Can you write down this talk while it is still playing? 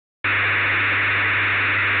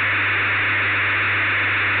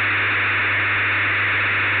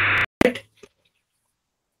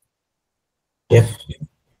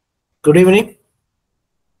Good evening.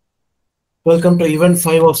 Welcome to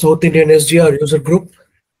Event-5 of South Indian SDR User Group.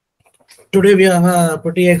 Today we have a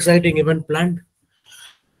pretty exciting event planned.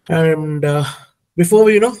 And before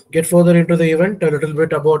we get further into the event, a little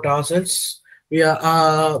bit about ourselves. We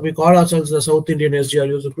call ourselves the South Indian SDR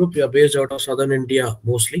User Group. We are based out of Southern India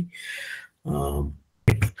mostly.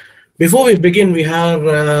 Before we begin, we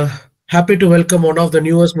are happy to welcome one of the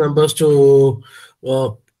newest members to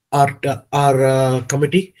our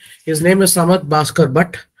committee. His name is Samarth Bhaskar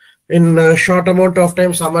Bhatt. In a short amount of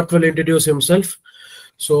time, Samarth will introduce himself.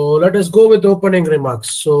 So let us go with opening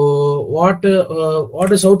remarks. So what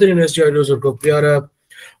is South Indian SDR User Group? We are a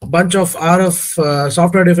bunch of RF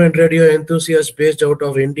software-defined radio enthusiasts based out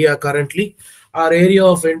of India currently. Our area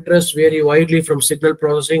of interest vary widely from signal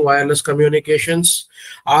processing, wireless communications,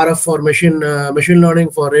 RF for machine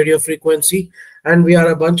learning for radio frequency, and we are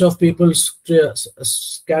a bunch of people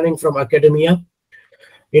scanning from academia,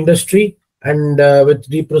 industry, and with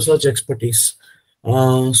deep research expertise.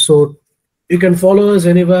 So you can follow us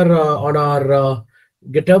anywhere on our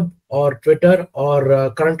GitHub or Twitter, or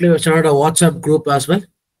currently we're started a WhatsApp group as well.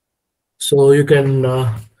 So you can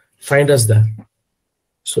find us there.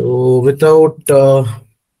 So without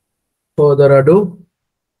further ado,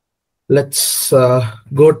 let's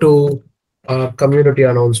go to community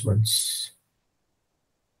announcements.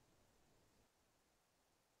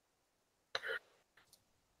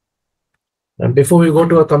 And before we go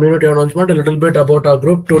to a community announcement, a little bit about our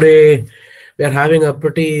group. Today, we are having a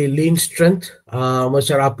pretty lean strength.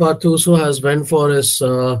 Mr. Apathusu has went for his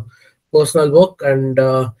personal work, and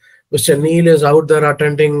Mr. Neil is out there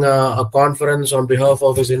attending a conference on behalf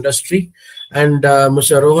of his industry. And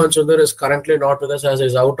Mr. Rohan Sundar is currently not with us as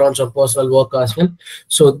he's out on some personal work as well.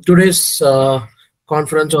 So today's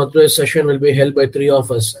conference or today's session will be held by three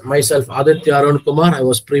of us. Myself, Aditya Arun Kumar. I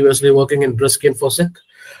was previously working in Brisk InfoSec.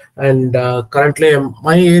 And currently,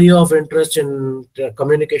 my area of interest in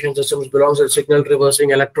communication systems belongs to signal reversing,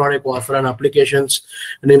 electronic warfare, and applications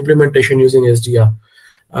and implementation using SDR.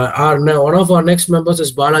 One of our next members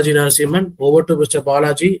is Balaji Narasimhan. Over to Mr.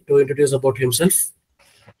 Balaji to introduce about himself.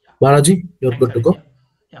 Balaji, you're good to go.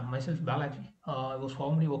 Yeah, myself Balaji. I was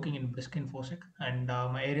formerly working in Brisk InfoSec, and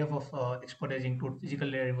my area of expertise include physical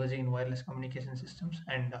layer reversing in wireless communication systems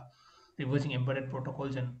and reversing embedded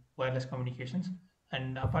protocols and wireless communications.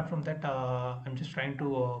 And apart from that, I'm just trying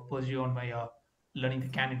to pursue on my learning the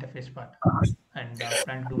CAN interface part, and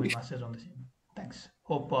plan to do my master's on the same. Thanks.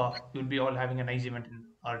 Hope you'll be all having a nice event in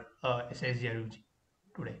our SI-SDR-UG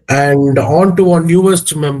today. And on to our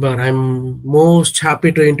newest member. I'm most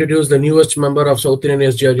happy to introduce the newest member of South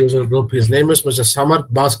Indian SDR User Group. His name is Mr. Samarth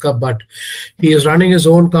Bhaskar Bhatt. He is running his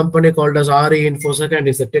own company called as RE InfoSec, and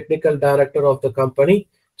is the technical director of the company.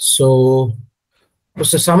 So,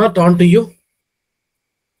 Mr. Samarth, on to you.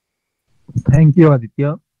 Thank you,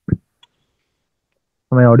 Aditya.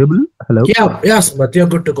 Am I audible? Hello? Yeah, yes, but you're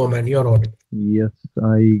good to go, man. You're audible. Yes,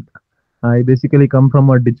 I basically come from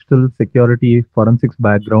a digital security forensics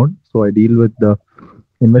background. So I deal with the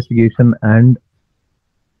investigation, and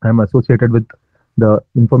I'm associated with the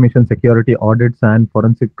information security audits and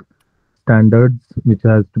forensic standards, which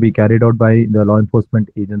has to be carried out by the law enforcement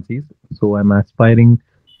agencies. So I'm aspiring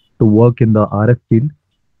to work in the RF field.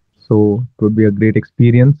 So it would be a great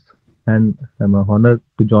experience, and I'm honored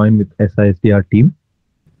to join with SI-SDR team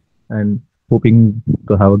and hoping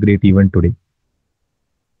to have a great event today.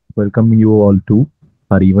 Welcome you all to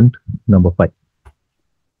our event number 5.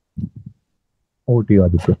 Over to you,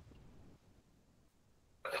 Aditya.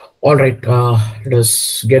 All right,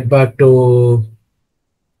 let's get back to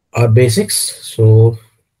our basics. So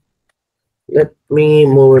let me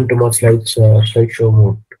move into my slideshow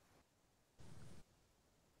mode.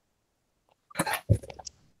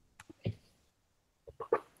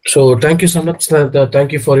 So thank you so much.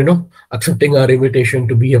 Thank you for accepting our invitation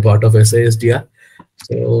to be a part of SI-SDR.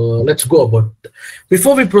 So let's go about it.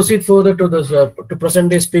 Before we proceed further to this to present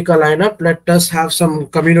day speaker lineup, let us have some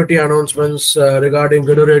community announcements regarding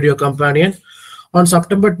Video Radio Companion. On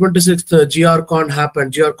September 26th, GRCon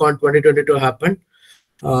happened. GRCon 2022 happened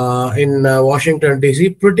in Washington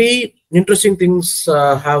DC. Pretty interesting things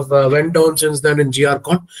have went down since then in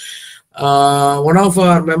GRCon. One of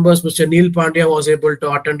our members, Mr. Neil Pandya, was able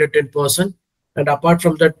to attend it in person. And apart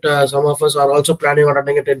from that, some of us are also planning on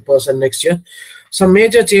attending it in person next year. Some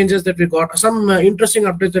major changes that we got, some interesting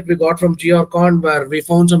updates that we got from GRCon, where we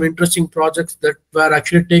found some interesting projects that were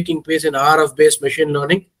actually taking place in RF-based machine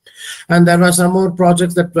learning. And there were some more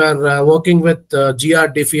projects that were working with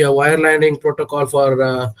GRDFI, a wirelining protocol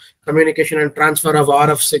for communication and transfer of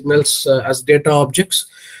RF signals as data objects.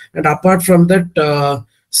 And apart from that,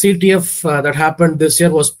 CTF that happened this year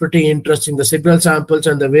was pretty interesting. The signal samples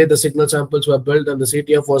and the way the signal samples were built and the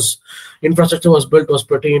CTF infrastructure was built was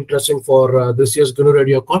pretty interesting for this year's GNU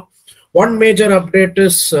Radio Con. One major update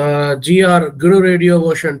is GNU Radio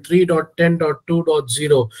version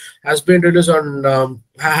 3.10.2.0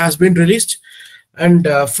 has been released. And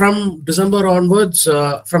from December onwards,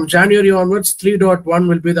 from January onwards, 3.1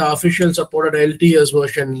 will be the official supported LTS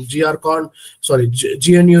version.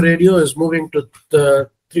 GNU Radio is moving to the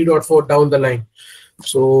 3.4 down the line.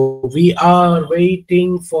 So we are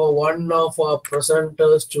waiting for one of our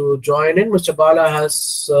presenters to join in. Mr. Bala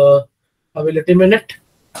has a little minute.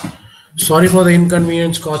 Sorry for the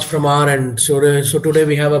inconvenience caused from our end. So today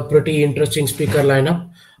we have a pretty interesting speaker lineup.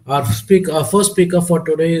 Our first speaker for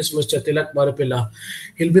today is Mr. Tilak Marupila.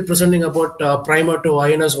 He'll be presenting about primer to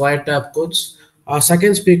Wyners Wiretap codes. Our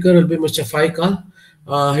second speaker will be Mr. Faycal.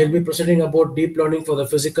 He'll be presenting about deep learning for the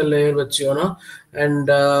physical layer with Sionna. And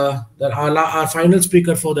our final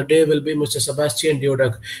speaker for the day will be Mr. Sebastin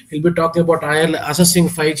Dudek. He'll be talking about assessing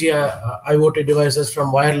 5G IoT devices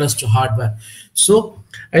from wireless to hardware. So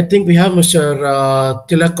I think we have Mr.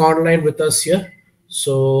 Tilak online with us here.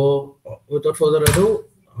 So without further ado,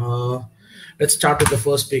 let's start with the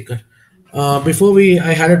first speaker. Before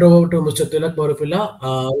I hand it over to Mr. Tilak Marupila,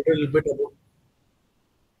 a little bit about.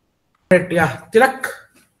 Yeah, Tilak.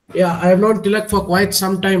 Yeah, I have known Tilak for quite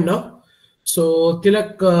some time now. So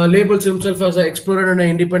Tilak labels himself as an explorer and an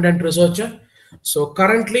independent researcher. So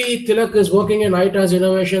currently, Tilak is working in ITAS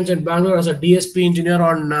Innovations in Bangalore as a DSP engineer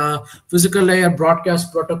on physical layer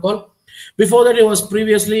broadcast protocol. Before that, he was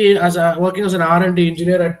previously working as an R&D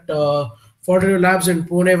engineer at Fortitude Labs in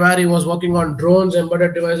Pune, where he was working on drones,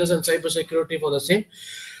 embedded devices, and cybersecurity for the same.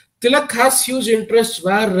 Tilak has huge interests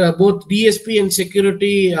where both DSP and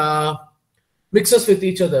security mixes with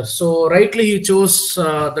each other. So rightly he chose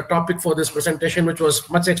the topic for this presentation, which was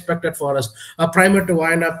much expected for us, a primer to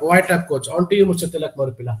Wiretap codes. On to you, Mr. Tilak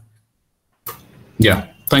Marupila. Yeah,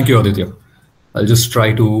 thank you, Aditya. I'll just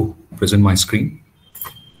try to present my screen.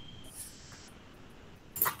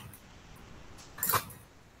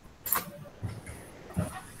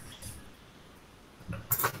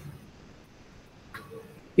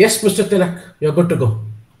 Yes, Mr. Tilak, you're good to go.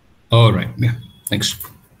 All right, yeah, thanks.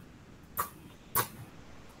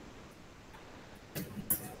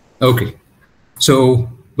 Okay, so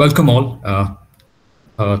welcome all.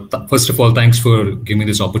 First of all, thanks for giving me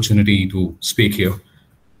this opportunity to speak here.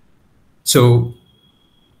 So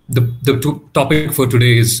the topic for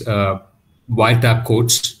today is wiretap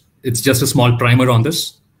codes. It's just a small primer on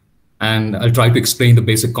this, and I'll try to explain the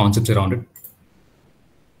basic concepts around it.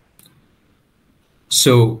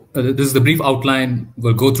 So this is the brief outline.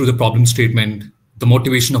 We'll go through the problem statement, the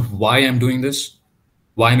motivation of why I'm doing this,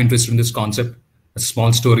 why I'm interested in this concept, a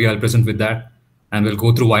small story I'll present with that, and we'll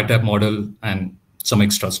go through Wiretap model and some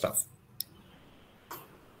extra stuff.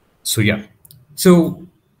 So yeah, so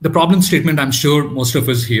the problem statement, I'm sure most of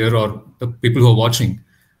us here or the people who are watching,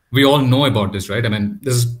 we all know about this, right? I mean,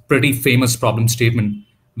 this is pretty famous problem statement.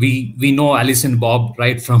 We know Alice and Bob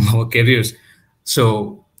right from our careers.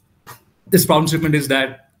 So this problem statement is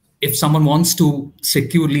that if someone wants to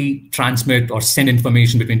securely transmit or send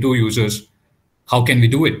information between two users, how can we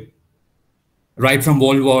do it? Right from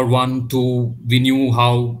World War I to we knew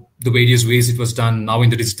how the various ways it was done. Now in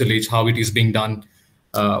the digital age, how it is being done.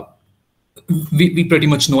 We pretty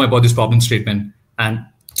much know about this problem statement. And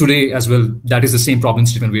today as well, that is the same problem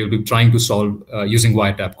statement we will be trying to solve using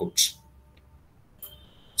wiretap codes.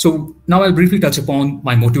 So now I'll briefly touch upon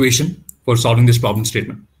my motivation for solving this problem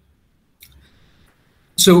statement.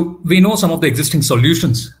 So we know some of the existing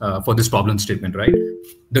solutions for this problem statement, right?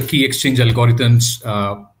 The key exchange algorithms.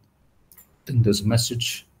 There's a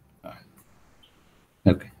message.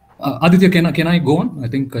 Okay. Aditya, can I go on? I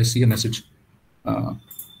think I see a message. Can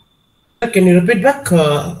you repeat back?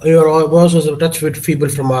 Your voice was a touch bit feeble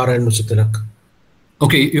from our end, Mr. Tilak.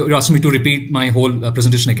 Okay, you're asking me to repeat my whole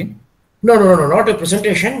presentation again? No, not a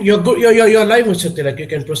presentation. You're good. You're live, Mr. Tilak. You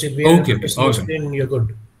can proceed. Okay. You're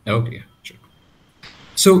good. Okay, sure.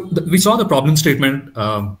 So we saw the problem statement.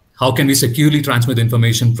 How can we securely transmit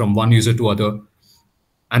information from one user to other,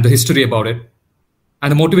 and the history about it.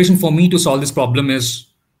 And the motivation for me to solve this problem is,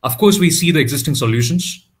 of course, we see the existing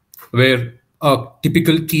solutions where a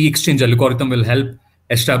typical key exchange algorithm will help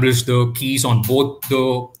establish the keys on both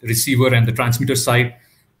the receiver and the transmitter side,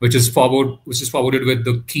 which is forwarded with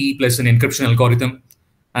the key plus an encryption algorithm.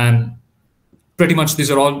 And pretty much these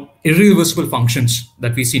are all irreversible functions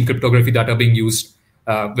that we see in cryptography that are being used,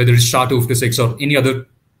 whether it's SHA-256 or any other.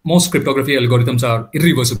 Most cryptography algorithms are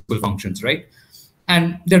irreversible functions, right?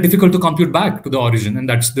 and they're difficult to compute back to the origin, and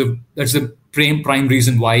that's the prime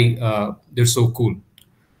reason why they're so cool.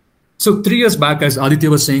 So 3 years back, as Aditya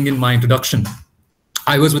was saying in my introduction,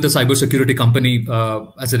 I was with a cybersecurity company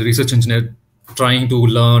as a research engineer, trying to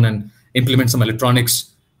learn and implement some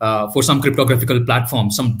electronics for some cryptographical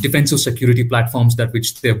platforms, some defensive security platforms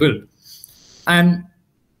which they built. And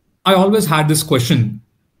I always had this question: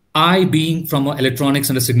 I, being from an electronics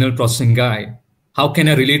and a signal processing guy, how can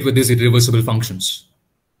I relate with these irreversible functions,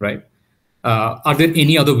 right? Are there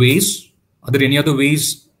any other ways? Are there any other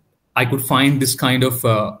ways I could find this kind of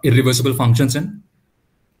irreversible functions in?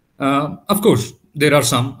 Of course, there are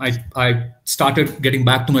some. I started getting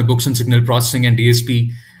back to my books in signal processing and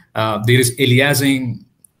DSP. There is aliasing,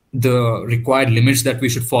 the required limits that we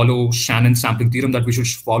should follow, Shannon sampling theorem that we should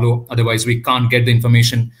follow. Otherwise, we can't get the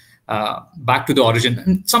information back to the origin.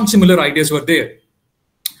 And some similar ideas were there.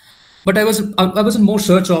 But I was in more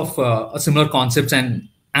search of a similar concepts, and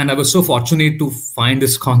I was so fortunate to find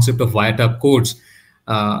this concept of wiretap codes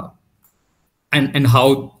and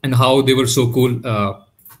how they were so cool.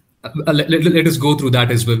 Let us go through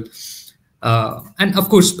that as well. And of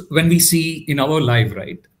course, when we see in our life,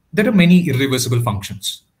 right, there are many irreversible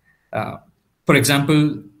functions. For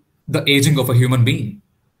example, the aging of a human being.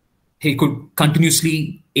 He could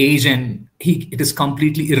continuously age, and it is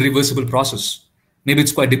completely irreversible process. Maybe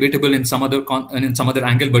it's quite debatable in some other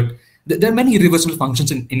angle, but there are many irreversible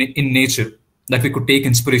functions in nature that we could take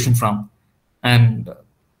inspiration from, and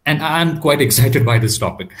I'm quite excited by this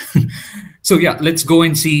topic. So yeah, let's go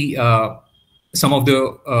and see some of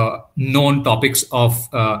the known topics of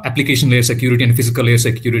application layer security and physical layer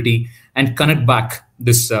security, and connect back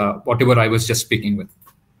this whatever I was just speaking with.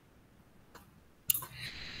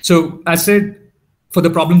 So as said, for the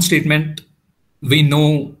problem statement, we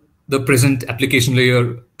know the present application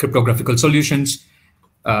layer cryptographical solutions,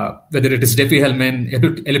 whether it is Diffie-Hellman,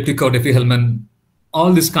 elliptic or Diffie-Hellman,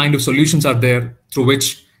 all this kind of solutions are there through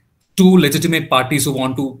which two legitimate parties who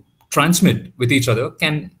want to transmit with each other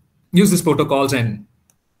can use these protocols and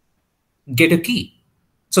get a key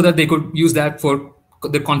so that they could use that for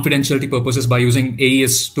the confidentiality purposes by using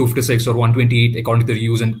AES 256 or 128 according to their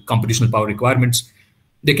use and computational power requirements.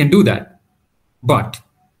 They can do that. But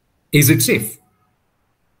is it safe?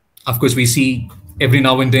 Of course, we see every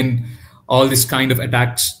now and then all this kind of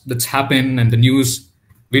attacks that's happen and the news.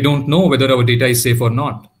 We don't know whether our data is safe or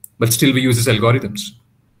not, but still we use these algorithms.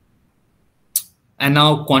 And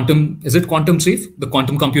now is it quantum safe? The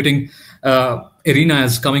quantum computing arena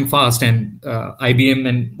is coming fast, and IBM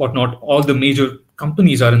and whatnot, all the major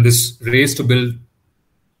companies are in this race to build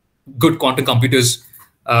good quantum computers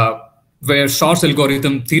where Shor's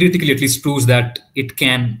algorithm theoretically at least proves that it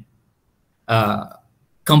can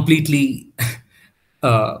completely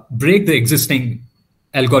break the existing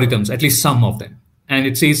algorithms, at least some of them. And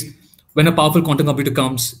it says when a powerful quantum computer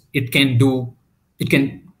comes, it can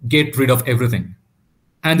get rid of everything.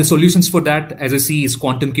 And the solutions for that, as I see, is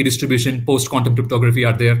quantum key distribution, post-quantum cryptography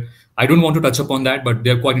are there. I don't want to touch upon that, but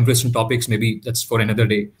they're quite interesting topics. Maybe that's for another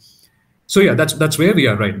day. So yeah, that's where we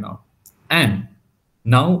are right now. And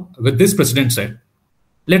now with this precedent set,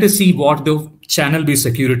 let us see what the channel-based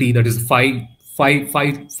security, that is five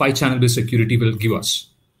channel-based security, will give us.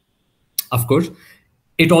 Of course,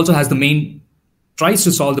 it also has tries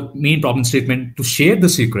to solve the main problem statement to share the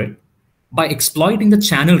secret by exploiting the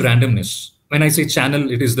channel randomness. When I say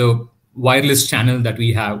channel, it is the wireless channel that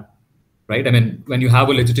we have, right? I mean, when you have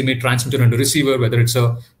a legitimate transmitter and a receiver, whether it's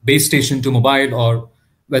a base station to mobile or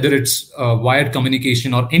whether it's a wired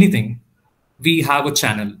communication or anything, we have a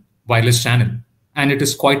channel, wireless channel, and it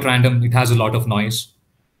is quite random. It has a lot of noise.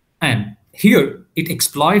 And here it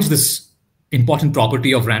exploits this important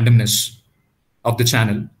property of randomness of the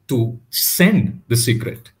channel to send the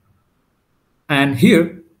secret. And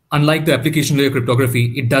here, unlike the application layer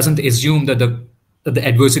cryptography, it doesn't assume that the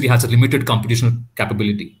adversary has a limited computational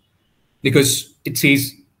capability, because it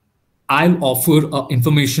says, I'll offer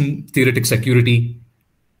information theoretic security.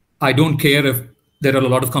 I don't care if there are a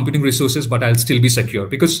lot of computing resources, but I'll still be secure,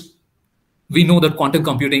 because we know that quantum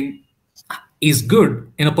computing is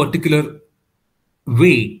good in a particular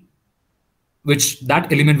way,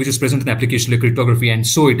 that element which is present in application layer cryptography, and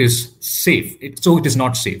so it is safe. So it is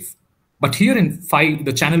not safe. But here in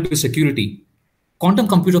the channel-based security, quantum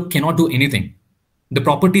computer cannot do anything. The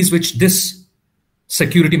properties which this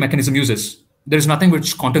security mechanism uses, there is nothing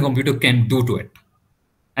which quantum computer can do to it.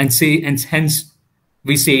 And hence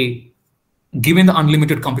we say, given the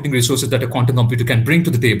unlimited computing resources that a quantum computer can bring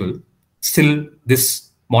to the table, still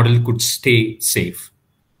this model could stay safe.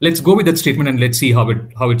 Let's go with that statement and let's see how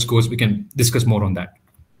it goes. We can discuss more on that.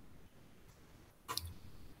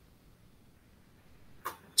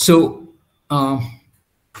 So,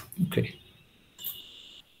 okay.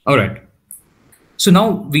 All right. So now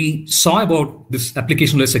we saw about this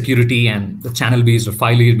application-less security and the channel-based or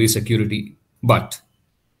file layer-based security. But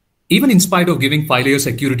even in spite of giving file layer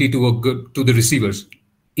security to the receivers,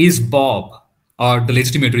 is Bob or the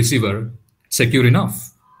legitimate receiver secure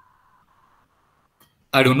enough?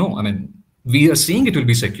 I don't know. I mean, we are saying it will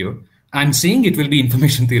be secure. I'm saying it will be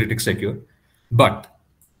information theoretic secure, but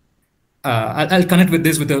I'll connect with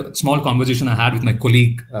this with a small conversation I had with my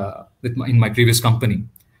colleague in my previous company.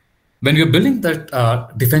 When we were building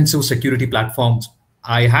that defensive security platforms,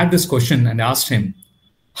 I had this question and asked him,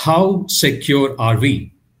 how secure are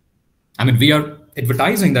we? I mean, we are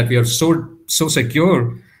advertising that we are so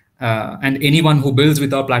secure and anyone who builds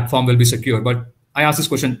with our platform will be secure. But I asked this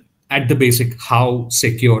question at the basic, how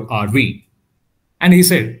secure are we? And he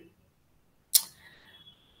said,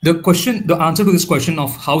 the answer to this question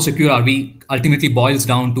of how secure are we ultimately boils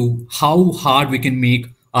down to how hard we can make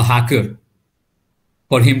a hacker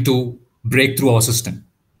for him to break through our system.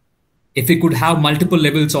 If we could have multiple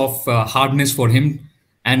levels of hardness for him,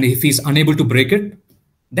 and if he's unable to break it,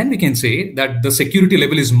 then we can say that the security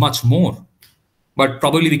level is much more. But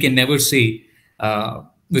probably we can never say,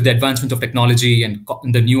 with the advancement of technology and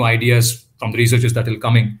the new ideas from the researchers that will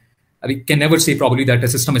coming, we can never say probably that a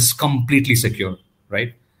system is completely secure,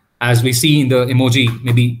 right? As we see in the emoji,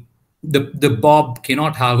 maybe the Bob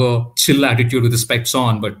cannot have a chill attitude with the specs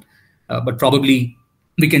on, but probably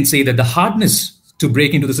we can say that the hardness to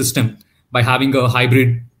break into the system by having a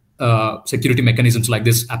hybrid security mechanisms like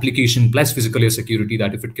this application plus physical layer security,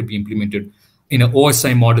 that if it could be implemented in an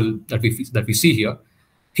OSI model that we see here,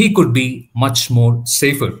 he could be much more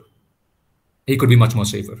safer. He could be much more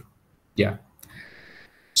safer. Yeah.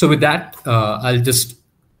 So with that, I'll just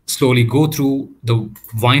slowly go through the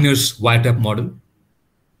Wyners Wiretap model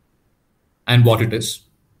and what it is.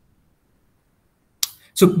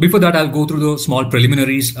 So before that, I'll go through the small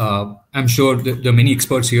preliminaries. I'm sure there are many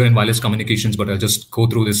experts here in wireless communications, but I'll just go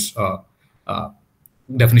through this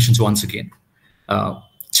definitions once again.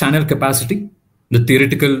 Channel capacity, the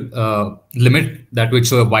theoretical limit that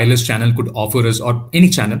which a wireless channel could offer us, or any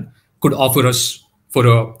channel could offer us for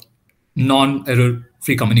a non-error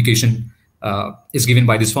free communication, is given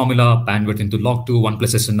by this formula: bandwidth into log 2, 1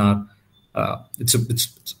 plus SNR.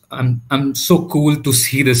 I'm so cool to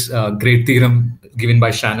see this great theorem given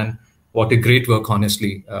by Shannon. What a great work,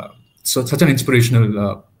 honestly. So such an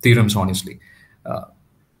inspirational theorems, honestly.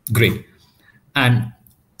 Great. And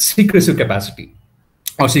secrecy capacity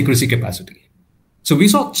or secrecy capacity. So we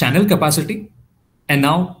saw channel capacity, and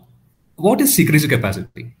now what is secrecy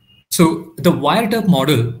capacity? So the wiretap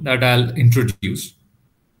model that I'll introduce,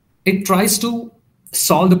 it tries to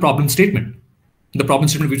solve the problem statement. The problem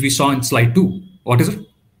statement which we saw in slide 2. What is it?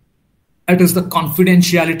 It is the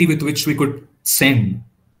confidentiality with which we could send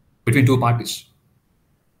between two parties.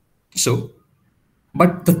 So,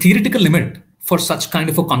 but the theoretical limit for such kind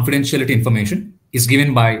of a confidentiality information is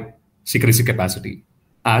given by secrecy capacity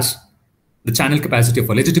as the channel capacity of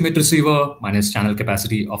a legitimate receiver minus channel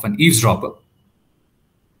capacity of an eavesdropper.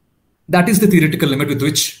 That is the theoretical limit with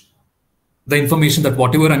which the information that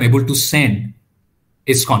whatever I'm able to send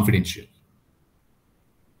is confidential.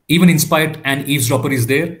 Even in spite an eavesdropper is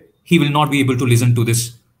there, he will not be able to listen to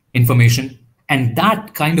this information. And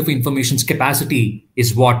that kind of information's capacity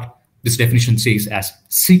is what this definition says as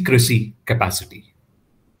secrecy capacity.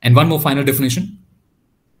 And one more final definition.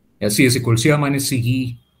 C is equal to CR minus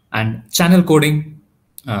CE. And channel coding,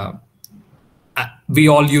 we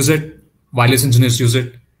all use it. Wireless engineers use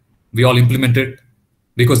it. We all implement it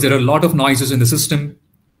because there are a lot of noises in the system.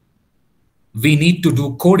 We need to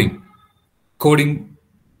do coding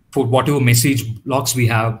for whatever message blocks we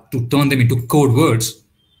have to turn them into code words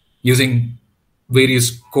using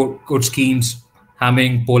various code schemes,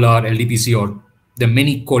 Hamming, Polar, LDPC, or the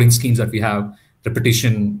many coding schemes that we have,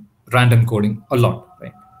 repetition, random coding, a lot,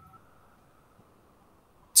 right?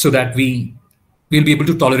 So that we will be able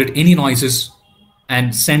to tolerate any noises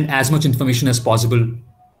and send as much information as possible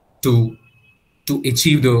to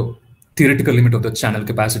achieve the theoretical limit of the channel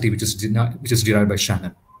capacity, which is derived by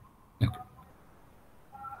Shannon. Okay.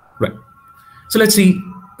 Right. So let's see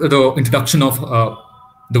the introduction of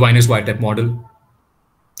the Wyners Wiretap model.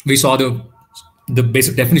 We saw the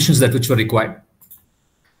basic definitions that which were required.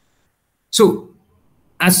 So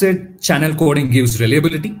as said, channel coding gives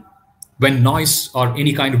reliability. When noise or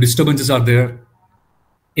any kind of disturbances are there,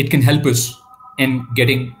 it can help us in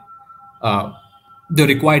getting the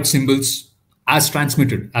required symbols as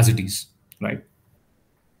transmitted as it is, right?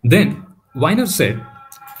 Then Wyners said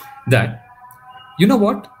that, you know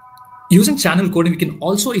what? Using channel coding, we can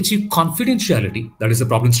also achieve confidentiality. That is the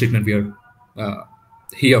problem statement we are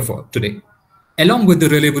here for today, along with the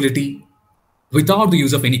reliability without the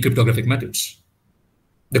use of any cryptographic methods.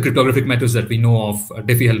 The cryptographic methods that we know of,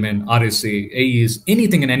 Diffie-Hellman, RSA, AES,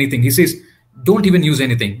 anything and anything. He says, don't even use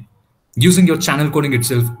anything. Using your channel coding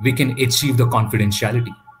itself, we can achieve the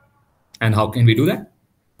confidentiality. And how can we do that?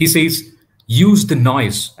 He says, use the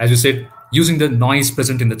noise, as you said, using the noise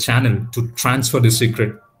present in the channel to transfer the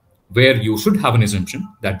secret, where you should have an assumption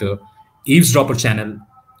that the eavesdropper channel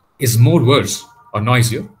is more worse or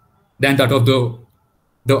noisier than that of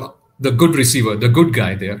the good receiver, the good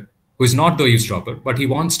guy there, who is not the eavesdropper, but he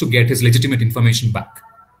wants to get his legitimate information back.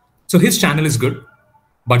 So his channel is good,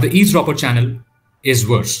 but the eavesdropper channel is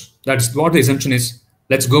worse. That's what the assumption is.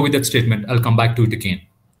 Let's go with that statement. I'll come back to it again,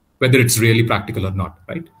 whether it's really practical or not,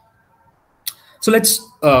 right? So let's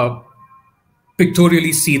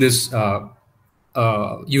pictorially see this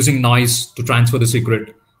using noise to transfer the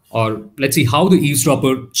secret, or let's see how the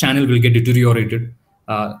eavesdropper channel will get deteriorated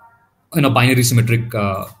in a binary symmetric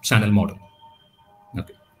channel model.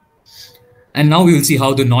 Okay. And now we will see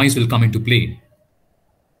how the noise will come into play.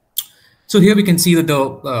 So here we can see that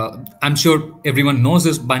I'm sure everyone knows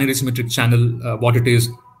this binary symmetric channel, what it is.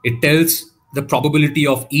 It tells the probability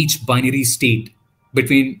of each binary state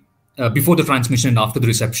between before the transmission and after the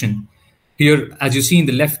reception. Here, as you see in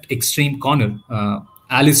the left extreme corner,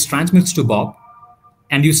 Alice transmits to Bob,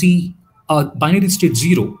 and you see a binary state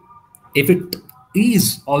 0. If it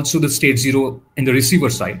is also the state 0 in the receiver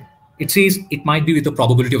side, it says it might be with a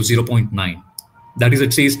probability of 0.9. That is,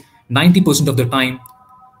 it says 90% of the time,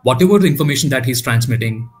 whatever the information that he's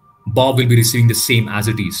transmitting, Bob will be receiving the same as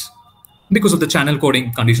it is. Because of the channel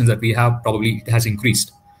coding conditions that we have, probably it has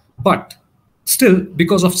increased. But still,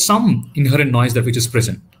 because of some inherent noise that which is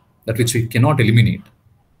present, that which we cannot eliminate,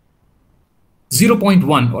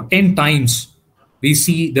 0.1 or 10 times, we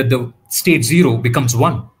see that the state 0 becomes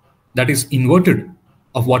 1. That is inverted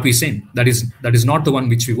of what we send. That is not the one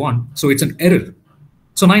which we want. So it's an error.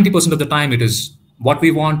 So 90% of the time it is what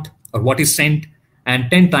we want or what is sent, and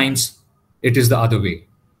 10 times it is the other way.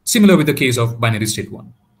 Similar with the case of binary state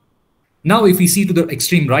 1. Now, if we see to the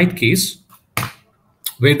extreme right case,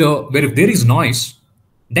 where if there is noise,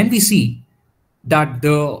 then we see that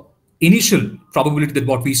the initial probability that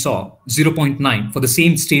what we saw, 0.9, for the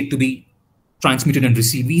same state to be transmitted and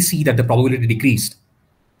received, we see that the probability decreased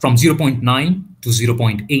from 0.9 to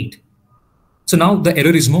 0.8. So now the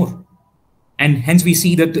error is more. And hence we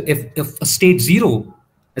see that if a state 0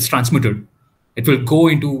 is transmitted, it will go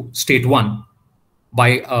into state 1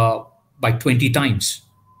 by 20 times.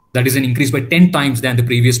 That is an increase by 10 times than the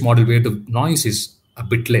previous model, where the noise is a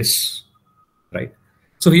bit less, right?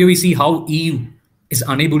 So here we see how Eve is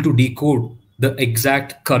unable to decode the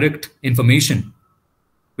exact correct information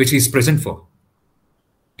which is present for.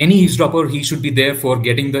 Any eavesdropper, he should be there for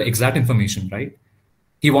getting the exact information, right?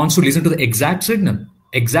 He wants to listen to the exact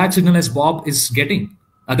signal as Bob is getting.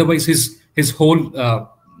 Otherwise, his whole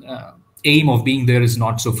aim of being there is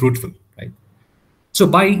not so fruitful, right? So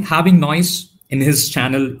by having noise in his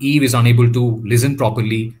channel, Eve is unable to listen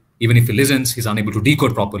properly. Even if he listens, he's unable to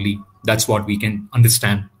decode properly. That's what we can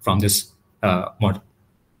understand from this model.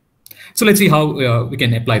 So let's see how we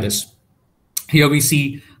can apply this. Here we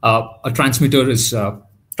see a transmitter is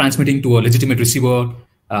transmitting to a legitimate receiver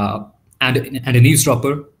and an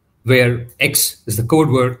eavesdropper, where X is the code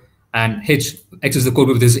word and X is the code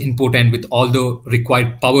word with this input and with all the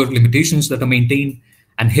required power limitations that are maintained,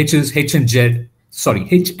 and H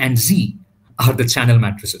and Z are the channel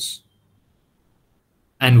matrices,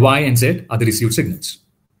 and Y and Z are the received signals,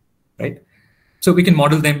 right? So we can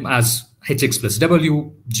model them as Hx plus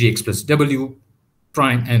W, Gx plus W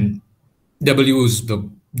prime, and W is the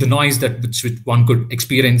noise that which one could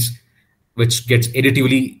experience, which gets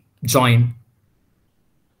additively joined.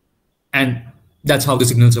 And that's how the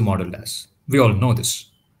signals are modeled as. We all know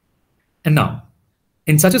this. And now,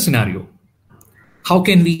 in such a scenario, how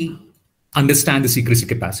can we understand the secrecy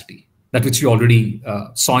capacity, that which we already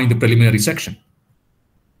saw in the preliminary section?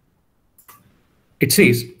 It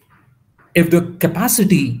says, if the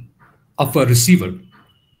capacity of a receiver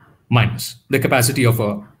minus the capacity of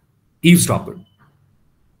a eavesdropper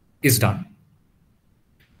is done,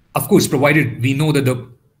 of course, provided we know that the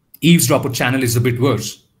eavesdropper channel is a bit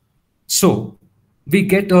worse, so we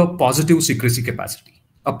get a positive secrecy capacity,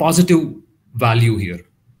 a positive value here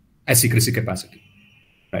as secrecy capacity,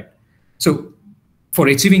 right? So for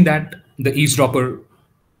achieving that, the eavesdropper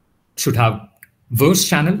should have worse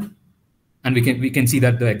channel, and we can see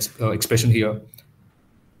that the expression here,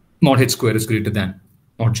 mod h square is greater than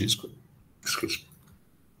mod g square. Excuse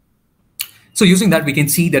me. So using that, we can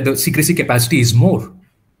see that the secrecy capacity is more.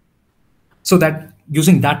 So that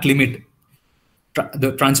using that limit,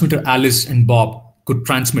 the transmitter Alice and Bob could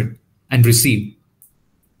transmit and receive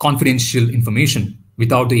confidential information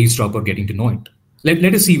without the eavesdropper getting to know it.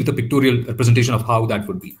 Let us see with a pictorial representation of how that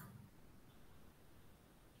would be.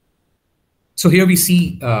 So here we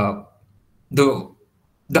see the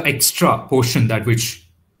extra portion that which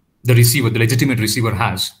the receiver, the legitimate receiver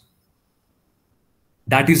has.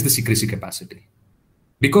 That is the secrecy capacity.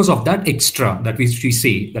 Because of that extra that we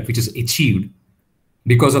say that which is achieved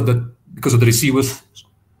because of the receiver's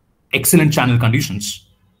excellent channel conditions,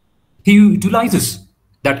 he utilizes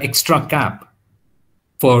that extra cap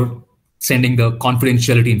for sending the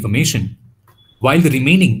confidentiality information, while the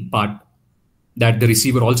remaining part that the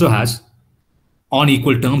receiver also has on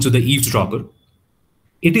equal terms with the eavesdropper,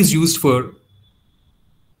 it is used for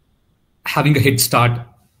having a head start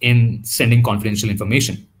in sending confidential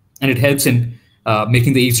information. And it helps in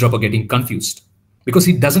making the eavesdropper getting confused because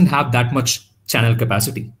he doesn't have that much channel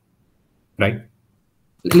capacity, right?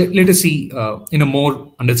 Let us see in a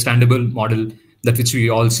more understandable model that which we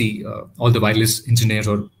all see, all the wireless engineers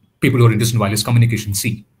or people who are interested in wireless communication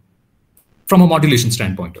see from a modulation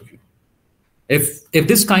standpoint of view. If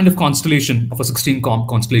this kind of constellation of a 16-comp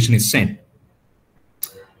constellation is sent,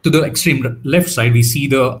 to the extreme left side, we see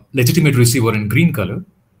the legitimate receiver in green color.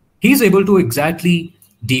 He is able to exactly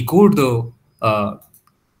decode the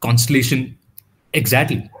constellation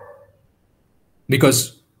exactly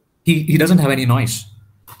because he doesn't have any noise.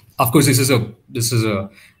 Of course, this is a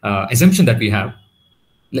assumption that we have.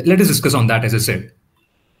 Let us discuss on that, as I said.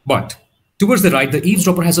 But towards the right, the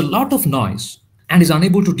eavesdropper has a lot of noise and is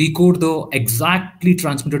unable to decode the exactly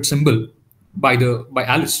transmitted symbol by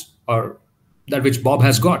Alice or that which Bob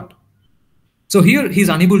has got. So here he's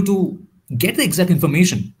unable to get the exact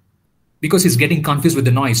information because he's getting confused with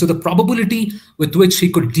the noise. So the probability with which he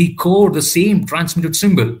could decode the same transmitted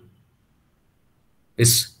symbol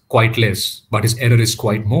is quite less, but his error is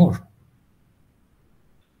quite more.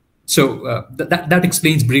 So that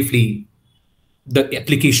explains briefly the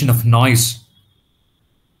application of noise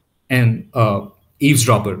and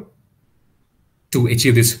eavesdropper to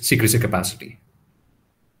achieve this secrecy capacity.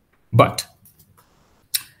 But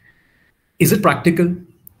is it practical?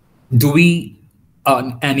 Do we,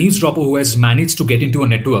 an eavesdropper who has managed to get into a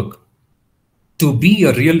network to be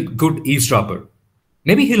a real good eavesdropper,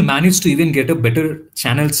 maybe he'll manage to even get a better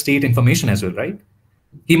channel state information as well, right?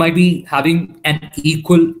 He might be having an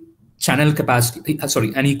equal channel capacity,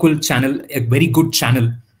 a very good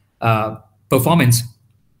channel performance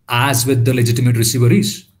as with the legitimate receiver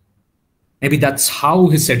is. Maybe that's how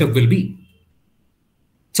his setup will be.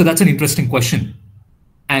 So that's an interesting question.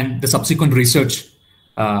 And the subsequent research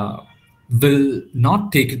will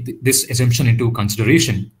not take this assumption into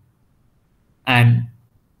consideration. And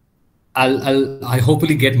I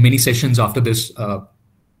hopefully get many sessions after this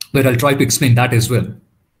where I'll try to explain that as well.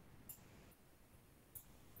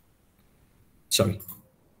 Sorry.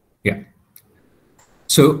 Yeah.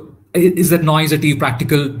 So is that noise at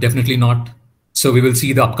practical? Definitely not. So we will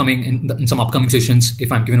see the upcoming in some upcoming sessions.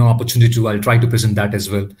 If I'm given an opportunity to, I'll try to present that as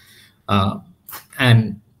well.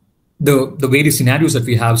 And the various scenarios that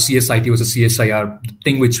we have, CSIT versus CSIR, the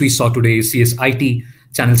thing which we saw today is CSIT,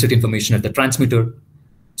 channel set information at the transmitter.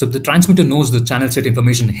 So the transmitter knows the channel set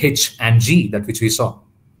information H and G, that which we saw.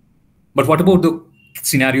 But what about the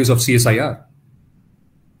scenarios of CSIR?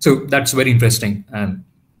 So that's very interesting. And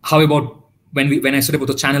how about when I said about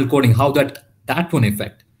the channel coding, how that one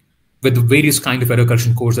affect with the various kind of error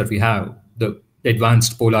correction codes that we have, the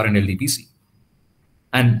advanced polar and LDPC.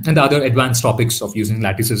 And the other advanced topics of using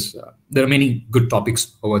lattices, there are many good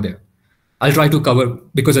topics over there. I'll try to cover,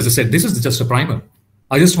 because as I said, this is just a primer.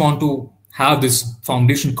 I just want to have this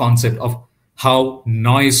foundation concept of how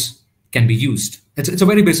noise can be used. It's a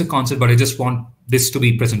very basic concept, but I just want this to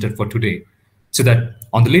be presented for today so that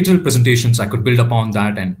on the later presentations, I could build upon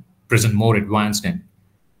that and present more advanced and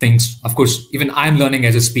things. Of course, even I'm learning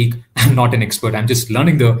as I speak. I'm not an expert. I'm just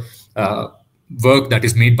learning the work that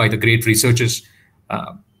is made by the great researchers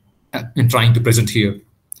and trying to present here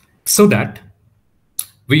so that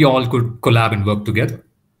we all could collab and work together.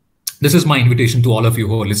 This is my invitation to all of you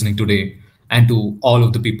who are listening today and to all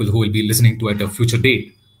of the people who will be listening to at a future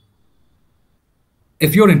date.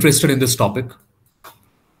 If you're interested in this topic,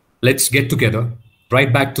 let's get together,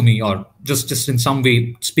 write back to me, or just in some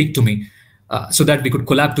way speak to me so that we could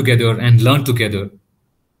collab together and learn together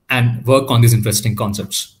and work on these interesting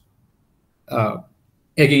concepts.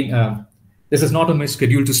 Again, this is not on my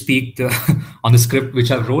schedule to speak on the script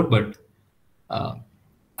which I wrote, but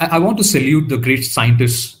I want to salute the great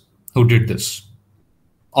scientists who did this.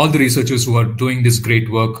 all the researchers who are doing this great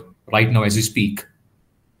work right now as we speak,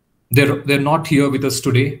 they're not here with us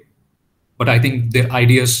today, but I think their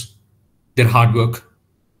ideas, their hard work,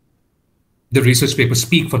 the research papers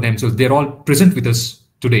speak for them. So they're all present with us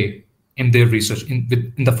today in their research,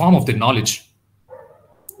 in the form of their knowledge.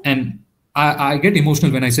 And I get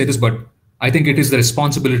emotional when I say this, but I think it is the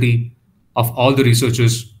responsibility of all the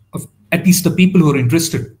researchers, of at least the people who are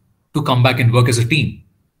interested, to come back and work as a team.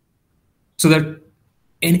 So that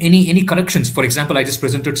in any corrections, for example, I just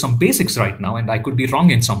presented some basics right now and I could be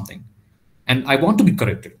wrong in something and I want to be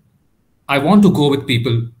corrected. I want to go with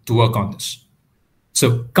people to work on this.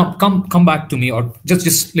 So come back to me, or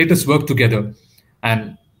just let us work together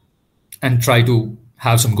and try to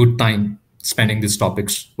have some good time spending these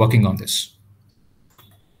topics, working on this.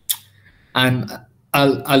 And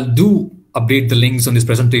I'll do update the links on this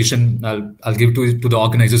presentation. I'll give to the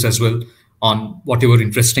organizers as well on whatever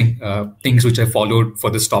interesting things which I followed for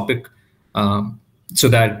this topic, so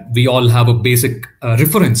that we all have a basic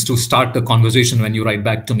reference to start the conversation when you write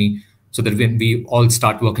back to me, so that when we all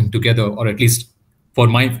start working together, or at least for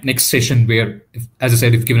my next session where, as I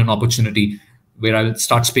said, if given an opportunity, where I'll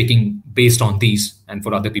start speaking based on these and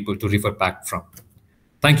for other people to refer back from.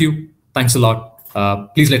 Thank you. Thanks a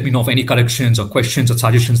lot. Please let me know of any corrections or questions or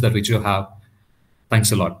suggestions that which you have.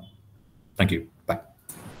 Thanks a lot. Thank you. Bye.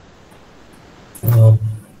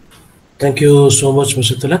 Thank you so much,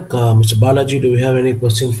 Mr. Tilak. Mr. Balaji, do we have any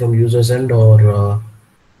questions from users end or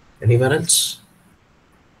anyone else?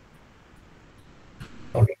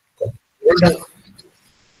 Okay.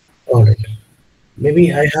 All right.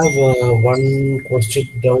 Maybe I have one question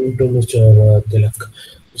down to Mr. Tilak.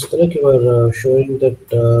 Mr. Tilak, you were showing that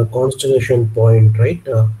constellation point, right?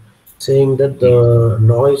 Saying that the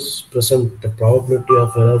noise present, the probability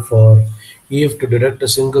of error for Eve to detect a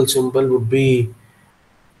single symbol would be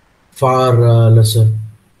far lesser.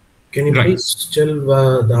 Can you please tell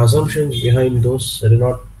the assumptions behind those? I did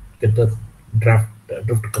not get the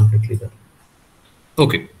drift completely there.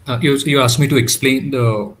 Okay. You asked me to explain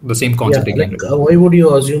the same concept again. Like, why would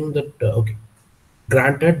you assume that? Okay,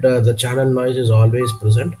 granted, the channel noise is always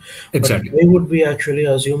present. Exactly. But why would we actually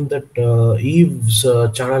assume that Eve's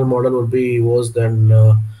channel model would be worse than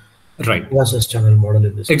Gas's channel model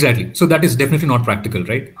in this? Exactly. Case? So that is definitely not practical,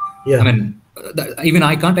 right? Yeah. I mean, even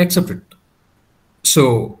I can't accept it.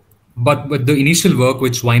 So, but with the initial work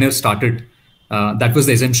which Wyners started, that was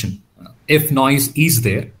the assumption. If noise is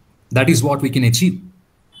there, that is what we can achieve.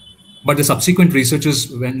 But the subsequent researchers,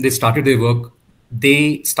 when they started their work,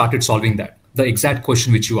 they started solving that, the exact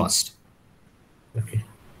question which you asked. Okay.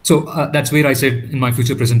 So that's where I said in my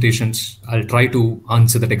future presentations, I'll try to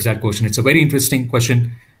answer that exact question. It's a very interesting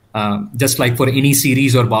question. Just like for any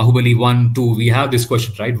series or Bahubali 1, 2, we have this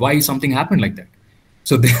question, right? Why something happened like that?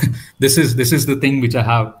 So this is the thing which I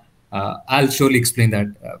have. I'll surely explain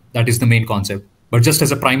that. That is the main concept. But just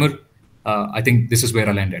as a primer, I think this is where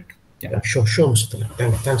I'll end it. Yeah, sure, Mr.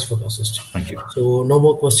 Tilak. Thanks for the assist. Thank you. So no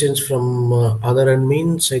more questions from other end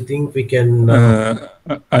means. I think we can. I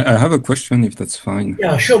have a question, if that's fine.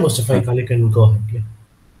 Yeah, sure, Mr. Faycal, you can go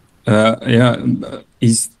ahead.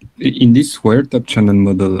 Is in this wiretap channel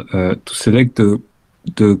model to select the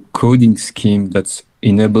coding scheme that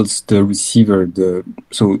enables the receiver.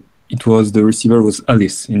 So it was the receiver was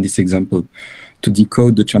Alice in this example to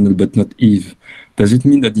decode the channel, but not Eve. Does it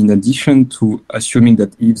mean that in addition to assuming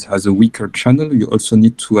that Eve has a weaker channel, you also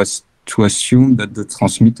need to assume that the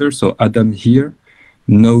transmitter, so Adam here,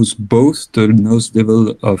 knows both the noise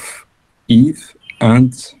level of Eve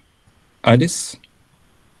and Alice?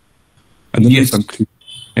 I don't know if I'm clear.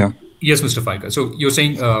 Yeah. Yes, Mr. Faycal. So you're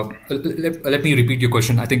saying, let me repeat your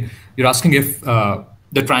question. I think you're asking if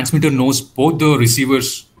the transmitter knows both the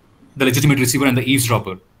receivers, the legitimate receiver and the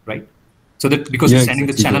eavesdropper, right? So that because it's sending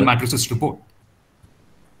the channel matrices to both.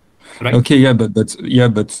 Right. Okay, but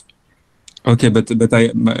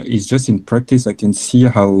it's just in practice I can see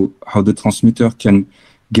how the transmitter can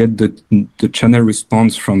get the channel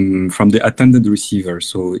response from the attended receiver.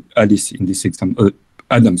 So Alice in this example,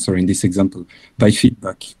 Adam, sorry, in this example, by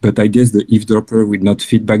feedback. But I guess the eavesdropper will not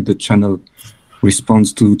feedback the channel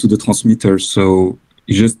response to the transmitter. So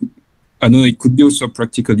it's just, I don't know, it could be also a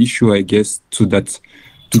practical issue, I guess, to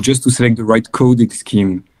select the right coding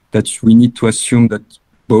scheme, that we need to assume that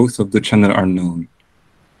both of the channel are known.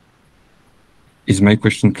 Is my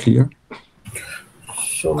question clear?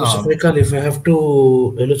 So, Mr. Faycal, if I have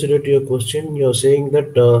to elucidate your question, you're saying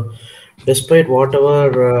that despite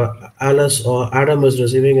whatever Alice or Adam is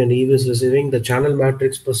receiving and Eve is receiving, the channel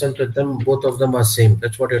matrix presented them, both of them are same.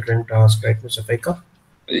 That's what you're trying to ask, right, Mr. Faycal?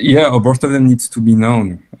 Yeah, or both of them needs to be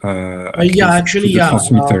known.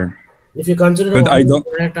 Transmitter. If you consider But I don't.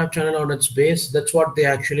 wiretap channel on its base, that's what they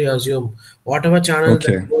actually assume. Whatever channel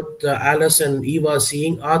that both Alice and Eve are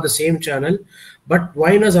seeing are the same channel. But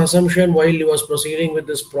Wyners' assumption while he was proceeding with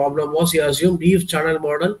this problem was he assumed Eve's channel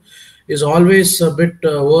model is always a bit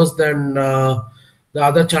worse than the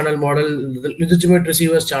other channel model, the legitimate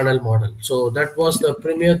receiver's channel model. So that was the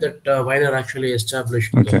premiere that Wyner actually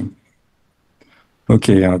established.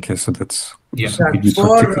 Okay, so that's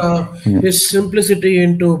for his simplicity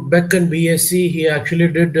into Beck and BSC, he actually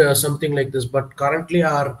did something like this. But currently,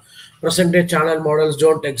 our present day channel models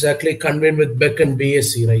don't exactly convene with Beck and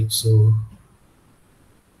BSC, right? So,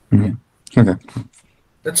 okay.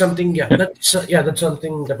 That's something, that's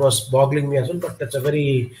something that was boggling me as well, but that's a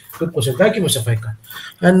very good question. Thank you, Mr. Faycal.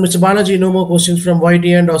 And Mr. Balaji, no more questions from YT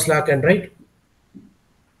end or Slack end, right?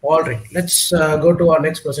 All right, let's go to our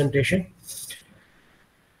next presentation.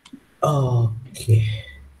 Okay.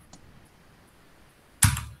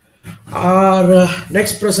 Our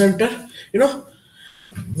next presenter,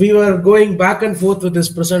 we were going back and forth with this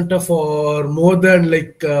presenter for more than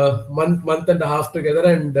like a month and a half together,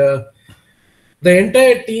 and the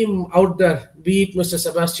entire team out there, be it Mr.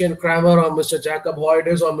 Sebastin Kramer or Mr. Jacob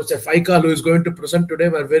Hoyders or Mr. Faycal, who is going to present today,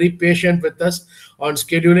 were very patient with us on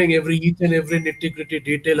scheduling each and every nitty-gritty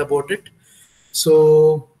detail about it.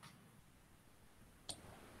 So,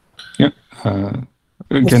 can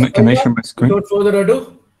I share my screen? Without further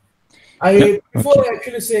ado, before I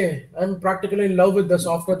actually say, I'm practically in love with the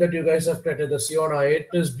software that you guys have created, the Sionna. It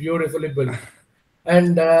is beautifully built.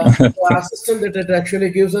 And the assistant that it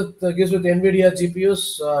actually gives with NVIDIA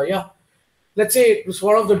GPUs, let's say it was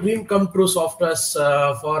one of the dream come true softwares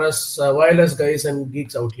for us wireless guys and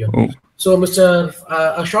geeks out here. So,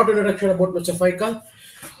 a short introduction about Mr. Faycal.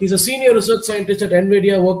 He's a senior research scientist at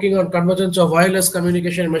NVIDIA working on convergence of wireless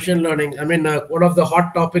communication and machine learning. I mean, one of the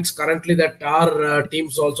hot topics currently that our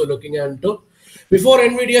team's also looking into. Before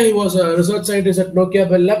NVIDIA, he was a research scientist at Nokia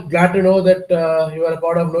Bell Lab. Glad to know that you are a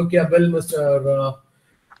part of Nokia Bell, Mr.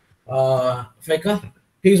 Faycal.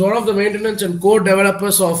 He's one of the maintenance and core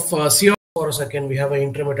developers of Sionna. For a second, we have an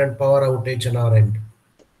intermittent power outage on our end.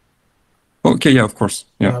 Okay, of course.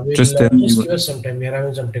 Just give us some time. We are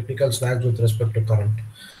having some technical snags with respect to current.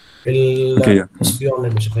 Just be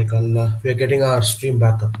online, Mr. Faycal. We are getting our stream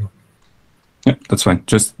back up now. Yeah, that's fine.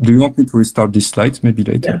 Just, do you want me to restart these slides maybe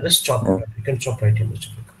later? Yeah, let's stop. We can stop right here, Mr.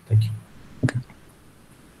 Faycal. Thank you. Okay.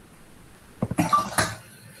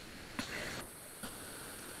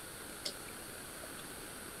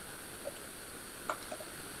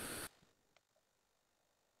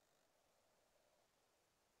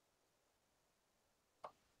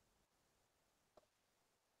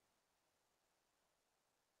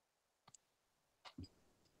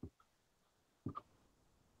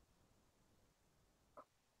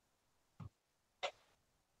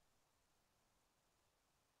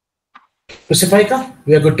 Mr. Faycal,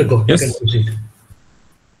 we are good to go. Yes. You can proceed.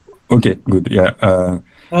 Okay, good.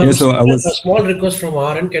 So I was a small request from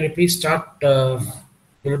our end. Can you please start a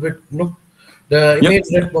little bit? The image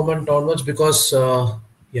net moment onwards, because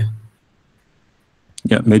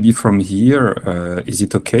maybe from here. Is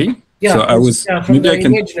it okay? Yeah. So I was from the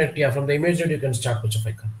image net. From the image net, you can start, Mr.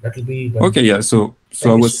 Faycal. That will be better. okay. So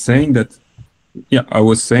I was saying that. I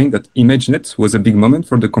was saying that ImageNet was a big moment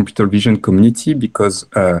for the computer vision community because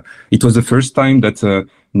it was the first time that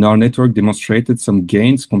neural network demonstrated some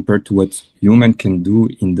gains compared to what human can do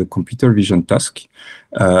in the computer vision task.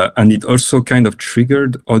 And it also kind of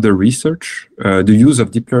triggered other research, the use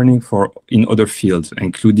of deep learning in other fields,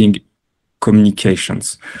 including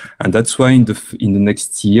communications. And that's why in the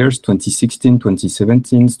next years, 2016,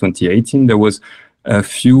 2017, 2018, there was a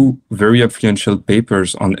few very influential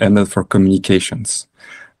papers on ML for communications.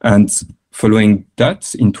 And following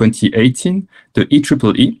that, in 2018, the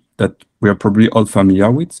IEEE, that we are probably all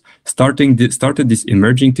familiar with, started this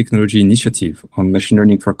emerging technology initiative on machine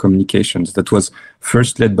learning for communications that was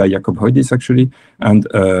first led by Jacob Hoydis, actually. And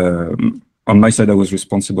on my side, I was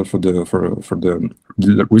responsible for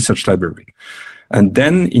the research library. And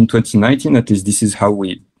then in 2019, at least this is how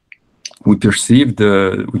we perceived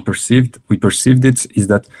it, is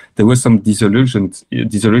that there was some disillusionment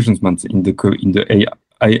in the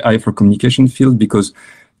AI for communication field because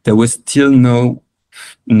there was still no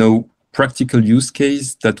practical use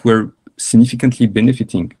case that were significantly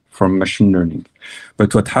benefiting from machine learning.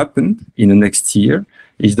 But what happened in the next year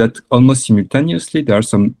is that almost simultaneously there are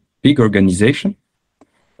some big organizations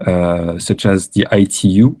such as the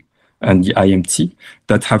ITU and the IMT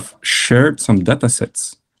that have shared some data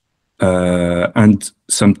sets and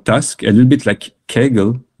some task, a little bit like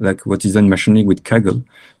Kaggle, like what is done in machine learning with Kaggle,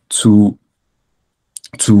 to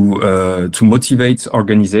to motivate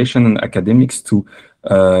organization and academics to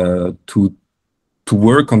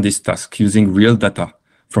work on this task using real data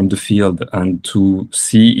from the field and to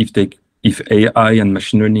see if AI and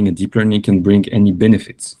machine learning and deep learning can bring any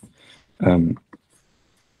benefits. And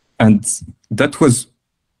that was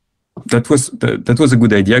a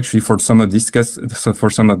good idea actually for some of these tasks. So for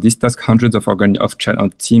some of these tasks, hundreds of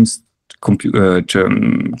teams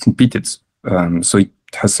competed. So it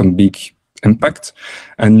has some big impact.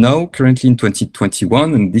 And now, currently in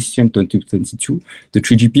 2021 and this year in 2022, the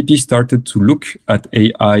 3GPP started to look at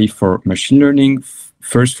AI for machine learning,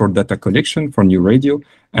 first for data collection for new radio,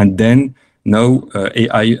 and then now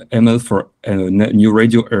AI ML for new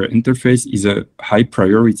radio air interface is a high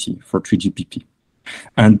priority for 3GPP.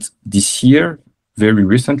 And this year, very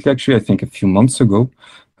recently, actually, I think a few months ago,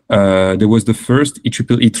 there was the first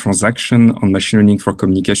EEE transaction on machine learning for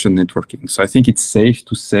communication networking. So I think it's safe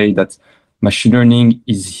to say that machine learning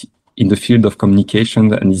is in the field of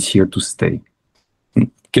communication and is here to stay.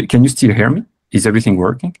 Can you still hear me? Is everything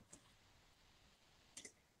working?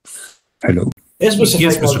 Hello? Yes, Mr.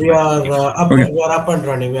 Yes, Faycal, Mr. we are up, Okay. we are up and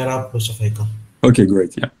running. We are up, Mr. Faycal. Okay,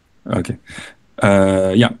 great. Yeah. Okay.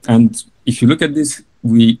 Yeah. And if you look at this,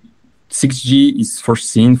 6G is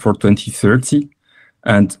foreseen for 2030,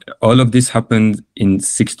 and all of this happened in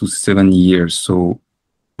 6 to 7 years. So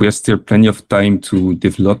we have still plenty of time to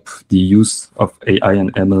develop the use of AI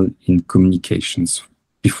and ML in communications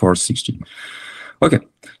before 6G. Okay.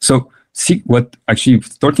 So what actually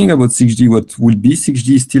talking about 6G, what will be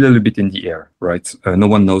 6G is still a little bit in the air, right? No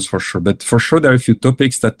one knows for sure, but for sure there are a few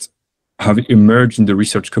topics that have emerged in the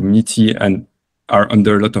research community and are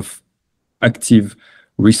under a lot of active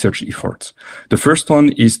research efforts. The first one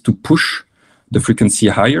is to push the frequency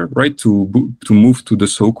higher, right? To move to the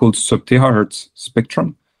so-called sub-terahertz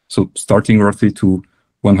spectrum. So starting roughly to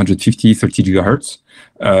 150, 30 gigahertz.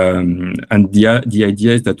 And the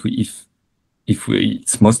idea is that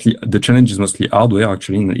it's mostly, the challenge is mostly hardware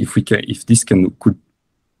actually. And if this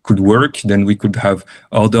could work, then we could have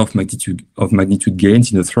order of magnitude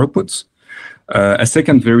gains in the throughputs. A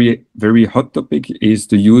second very, very hot topic is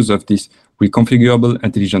the use of these reconfigurable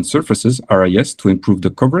intelligent surfaces, RIS, to improve the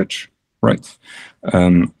coverage, right?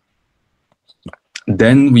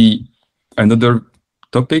 Then another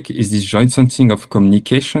topic is this joint sensing of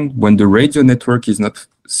communication, when the radio network is not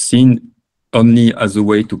seen only as a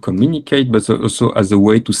way to communicate, but also as a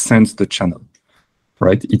way to sense the channel,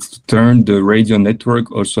 right? It's to turn the radio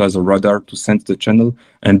network also as a radar to sense the channel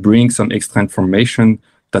and bring some extra information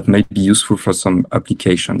that might be useful for some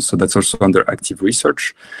applications. So that's also under active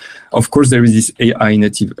research. Of course, there is this AI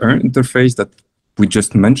native air interface that we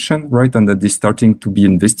just mentioned, right? And that is starting to be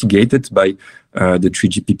investigated by the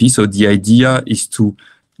 3GPP. So the idea is to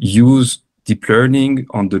use deep learning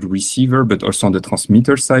on the receiver, but also on the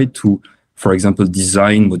transmitter side to, for example,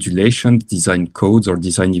 design modulation, design codes, or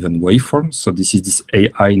design even waveforms. So this is this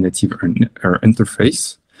AI native air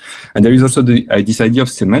interface. And there is also this idea of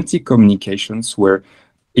semantic communications, where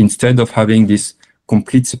instead of having this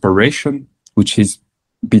complete separation, which is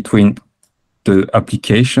between the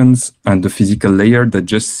applications and the physical layer that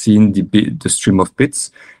just seen the stream of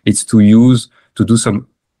bits, it's to do some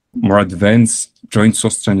more advanced joint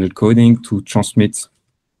source channel coding to transmit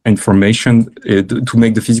information, to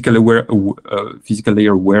make the physical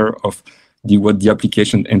layer aware of what the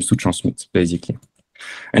application aims to transmit, basically.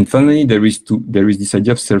 And finally, there is this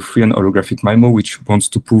idea of self-free and holographic MIMO, which wants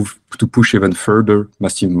to push even further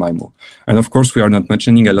massive MIMO. And of course, we are not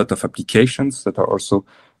mentioning a lot of applications that are also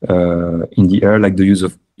in the air, like the use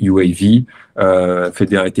of UAV,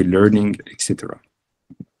 federated learning, etc.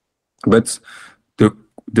 But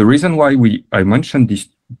the reason why I mentioned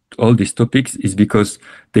all these topics is because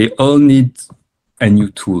they all need new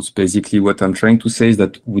tools. Basically, what I'm trying to say is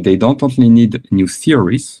that they don't only need new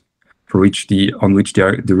theories on which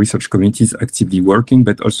the research community is actively working,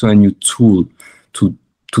 but also a new tool to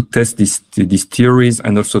test these theories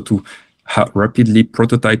and also to rapidly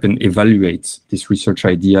prototype and evaluate these research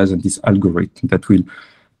ideas and this algorithm that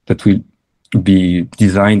will be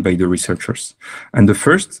designed by the researchers. And the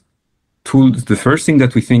first thing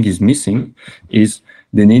that we think is missing is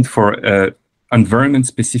the need for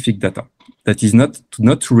environment-specific data. That is not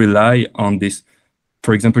to rely on this.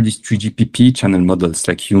 For example, these 3GPP channel models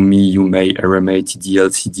like UMI, UMA, RMA, TDL,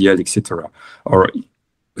 CDL, etc., or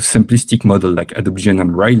simplistic model like AdopGen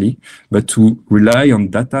and Riley, but to rely on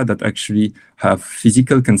data that actually have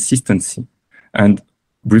physical consistency and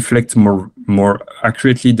reflect more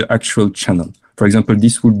accurately the actual channel. For example,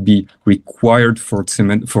 this would be required for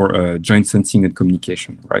joint sensing and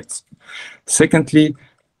communication, right? Secondly,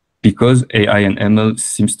 because AI and ML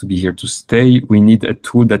seems to be here to stay, we need a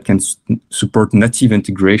tool that can support native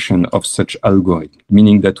integration of such algorithm,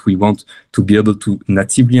 meaning that we want to be able to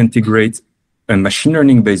natively integrate a machine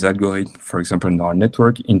learning based algorithm, for example, in our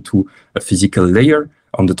network, into a physical layer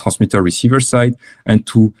on the transmitter receiver side, and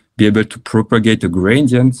to be able to propagate a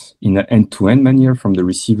gradient in an end-to-end manner from the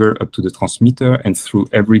receiver up to the transmitter and through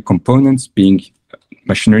every component, being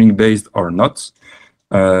machine learning based or not,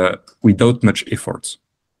 without much effort.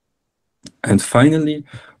 And finally,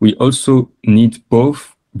 we also need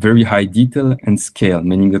both very high detail and scale,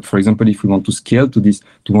 meaning that, for example, if we want to scale to this,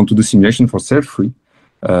 to want to do simulation for self-free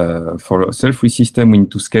system, we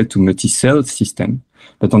need to scale to multi-cell system.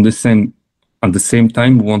 But on the same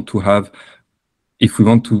time, we want to have, if we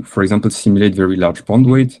want to, for example, simulate very large bond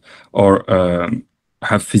weight or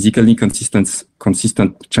have physically consistent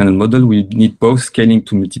channel model, we need both scaling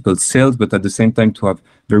to multiple cells, but at the same time to have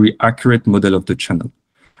very accurate model of the channel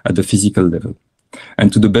at the physical level.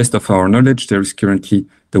 And to the best of our knowledge, there was currently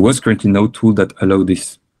no tool that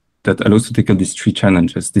allows to tackle these three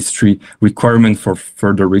challenges, these three requirements for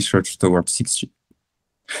further research towards 6G.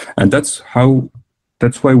 And that's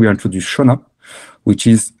why we introduced Sionna, which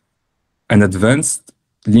is an advanced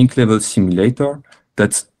link level simulator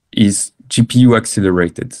that is GPU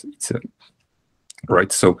accelerated.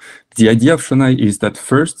 Right. So the idea of Sionna is that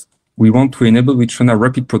first, we want to enable with Sionna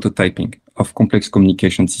rapid prototyping of complex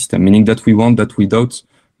communication system, meaning that we want that without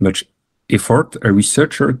much effort, a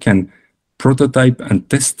researcher can prototype and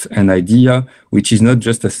test an idea, which is not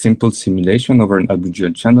just a simple simulation over an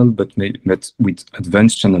Abugel channel, but met with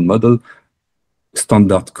advanced channel model,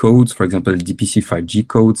 standard codes, for example, DPC 5G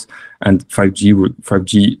codes, and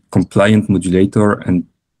 5G compliant modulator and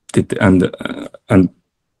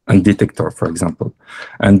detector, for example.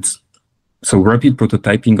 And so rapid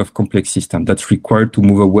prototyping of complex system that's required to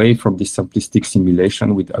move away from this simplistic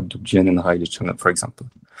simulation with Abugel and Rayleigh channel, for example.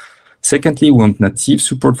 Secondly, we want native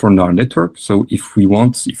support for neural network. So if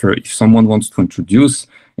someone wants to introduce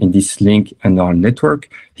in this link a neural network,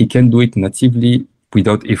 he can do it natively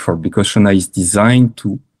without effort, because Sionna is designed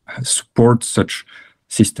to support such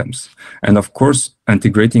systems. And of course,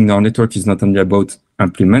 integrating neural network is not only about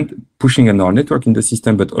pushing a neural network in the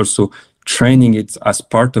system, but also training it as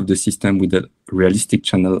part of the system with a realistic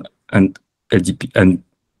channel and LDP and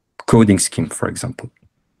coding scheme, for example.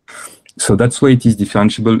 So that's why it is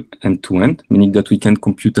differentiable end-to-end, meaning that we can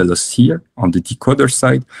compute a loss here on the decoder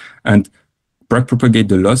side and backpropagate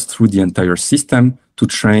the loss through the entire system to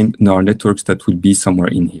train neural networks that will be somewhere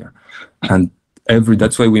in here. And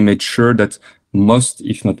that's why we made sure that most,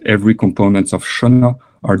 if not every components of Sionna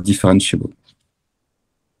are differentiable,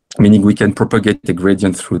 meaning we can propagate the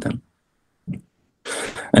gradient through them.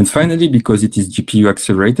 And finally, because it is GPU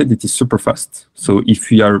accelerated, it is super fast. So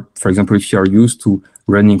if you are, for example, if you are used to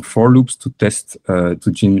running for loops to test, to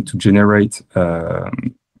generate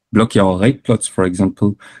block error rate plots, for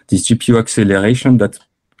example, this GPU acceleration that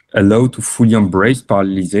allow to fully embrace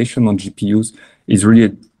parallelization on GPUs is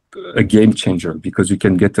really a game changer, because you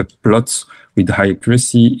can get a plots with high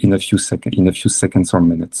accuracy in a few seconds or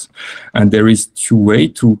minutes. And there is two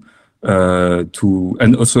ways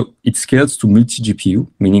and also it scales to multi-GPU,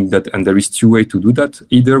 meaning that, and there is two ways to do that.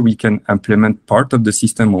 Either we can implement part of the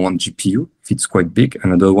system on one GPU, if it's quite big,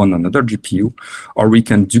 another one on another GPU, or we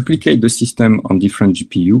can duplicate the system on different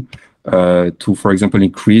GPU to, for example,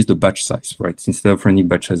 increase the batch size, right? Instead of running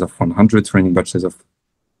batch size of 100, running batch size of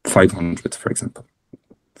 500, for example.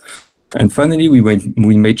 And finally, we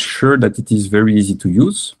made sure that it is very easy to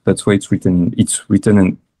use. That's why it's written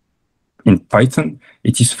in Python.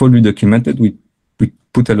 It is fully documented. We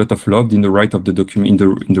put a lot of love in the writing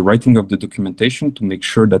of the documentation to make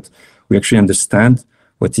sure that we actually understand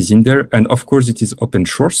what is in there. And of course, it is open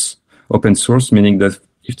source. Open source meaning that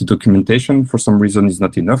if the documentation for some reason is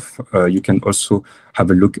not enough, you can also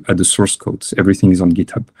have a look at the source codes. Everything is on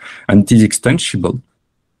GitHub, and it is extensible.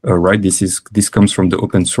 Right, this comes from the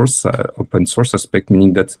open source aspect,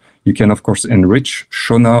 meaning that you can of course enrich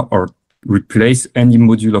Sionna or replace any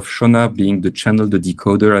module of Sionna, being the channel, the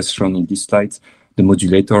decoder as shown in this slide, the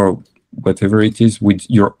modulator, or whatever it is, with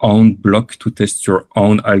your own block to test your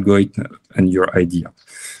own algorithm and your idea.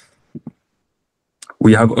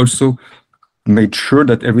 We have also made sure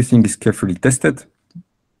that everything is carefully tested.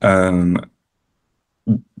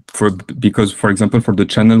 Because, for example, for the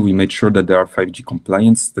channel, we made sure that there are 5G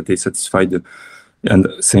compliance, that they satisfy and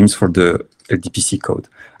same for the DPC code.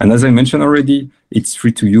 And as I mentioned already, it's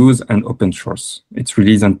free to use and open source. It's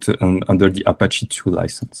released under the Apache 2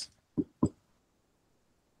 license.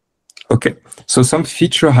 Okay, so some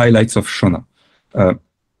feature highlights of Sionna.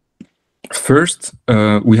 First,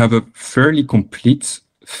 we have a fairly complete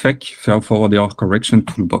FEC, fail forward error correction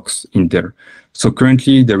toolbox in there. So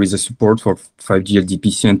currently there is a support for 5G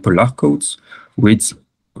LDPC and Polar codes with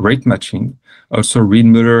rate matching, also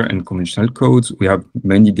Reed-Muller and conventional codes. We have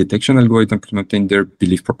many detection algorithms implemented in there,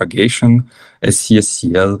 belief propagation,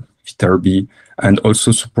 SCSCL, Viterbi, and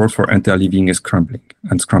also support for interleaving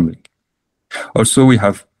and scrambling. Also, we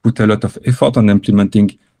have put a lot of effort on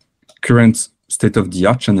implementing current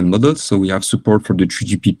state-of-the-art channel models. So we have support for the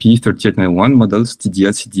 3GPP 3891 models,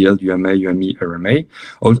 TDL, CDL, UMA, UME, RMA.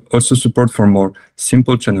 Also support for more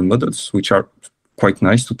simple channel models, which are quite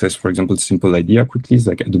nice to test, for example, simple idea quickly,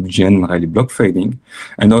 like AWGN and Rayleigh block fading.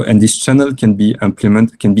 And this channel can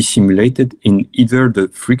be simulated in either the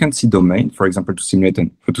frequency domain, for example, to simulate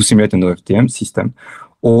an OFTM system,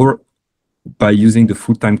 or by using the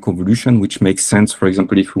full-time convolution, which makes sense, for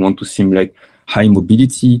example, if we want to simulate high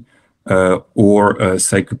mobility, or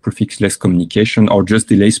cycle prefix-less communication, or just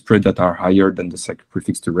delay spread that are higher than the cycle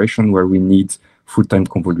prefix duration, where we need full-time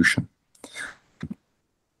convolution.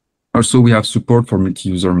 Also, we have support for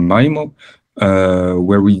multi-user MIMO,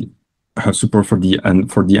 where we have support for the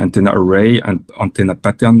antenna array and antenna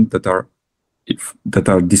pattern that are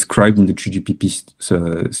described in the 3GPP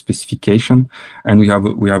specification, and we have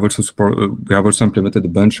also support. We have also implemented a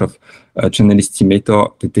bunch of channel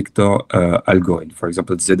estimator detector algorithm. For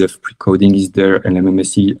example, ZF precoding is there,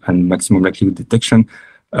 LMMSE and maximum likelihood detection,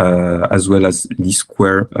 as well as least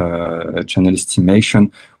square channel estimation,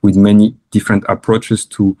 with many different approaches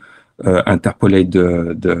to interpolate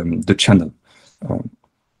the channel,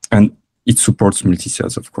 and it supports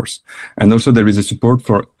multi-cells, of course. And also there is a support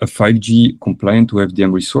for a 5G compliant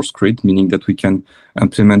OFDM resource grid, meaning that we can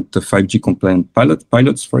implement the 5G compliant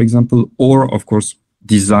pilots, for example, or of course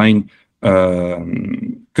design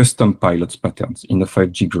custom pilots patterns in the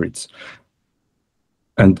 5G grids.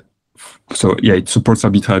 And so yeah, it supports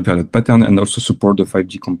arbitrary pilot pattern and also support the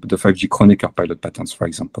 5G Kronecker pilot patterns, for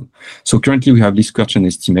example. So currently we have least square channel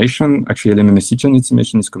estimation. Actually, LMMSE channel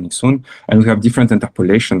estimation is coming soon, and we have different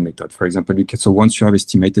interpolation methods. For example, so once you have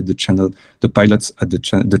estimated the pilots at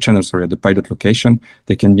the pilot location,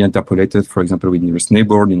 they can be interpolated, for example, with nearest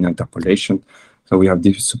neighbor in interpolation. So we have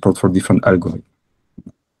support for different algorithms.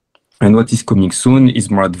 And what is coming soon is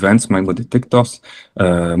more advanced MIMO detectors,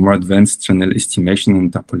 more advanced channel estimation and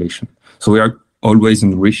interpolation. So we are always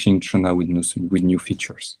enriching Sionna with new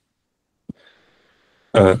features.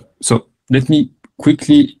 So let me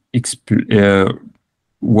quickly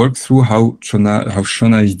work through how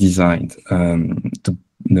Sionna is designed.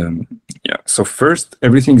 So first,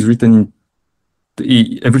 everything is written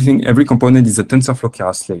in every component is a TensorFlow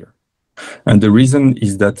keras layer, and the reason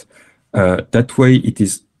is that that way it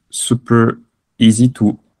is super easy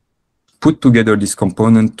to put together this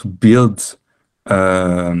component to build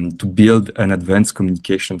an advanced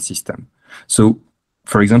communication system. So,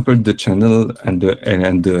 for example, the channel and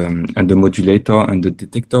the modulator and the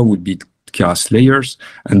detector would be keras layers,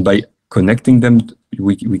 and by connecting them,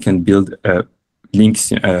 we can build a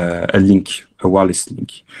wireless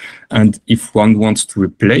link. And if one wants to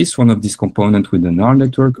replace one of these components with a neural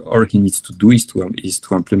network, all he needs to do is to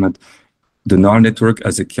implement the neural network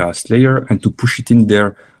as a keras layer and to push it in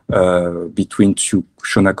there between two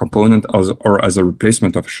Sionna components or as a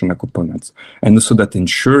replacement of Sionna components. And also that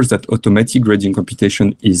ensures that automatic gradient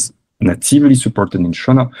computation is natively supported in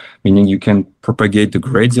Sionna, meaning you can propagate the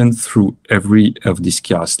gradient through every of these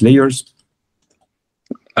keras layers,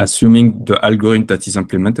 assuming the algorithm that is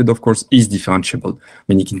implemented, of course, is differentiable,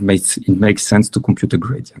 meaning it makes sense to compute the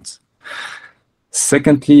gradients.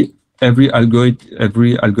 Secondly, every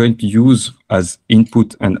algorithm use as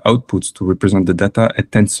input and outputs to represent the data a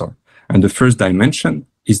tensor. And the first dimension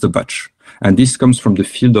is the batch. And this comes from the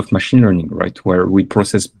field of machine learning, right, where we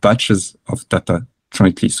process batches of data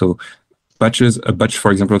jointly. So a batch,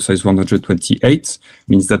 for example, of size 128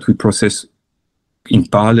 means that we process in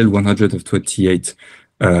parallel 128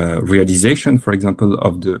 realization, for example,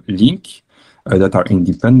 of the link that are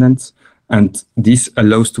independent. And this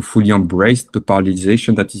allows to fully embrace the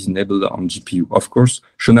parallelization that is enabled on GPU. Of course,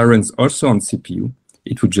 Sionna runs also on CPU.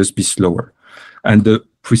 It would just be slower. And the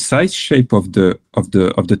precise shape of the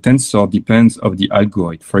tensor depends on the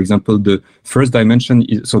algorithm. For example, the first dimension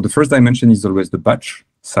is always the batch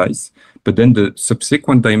size, but then the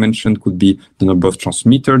subsequent dimension could be the number of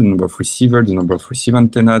transmitter, the number of receiver, the number of receive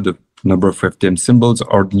antenna, the number of FTM symbols,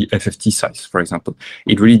 or the FFT size, for example.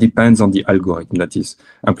 It really depends on the algorithm that is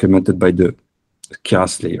implemented by the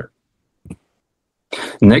keras layer.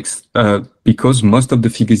 Next, because most of the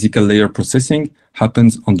physical layer processing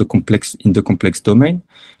happens in the complex domain,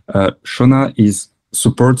 Sionna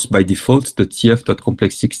supports by default the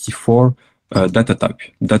TF.complex64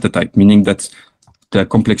 data type, meaning that the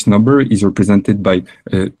complex number is represented by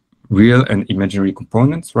real and imaginary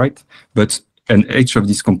components, right? And each of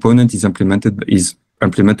these components is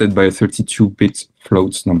implemented by a 32-bit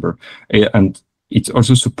float number. And it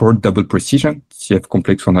also supports double precision, CF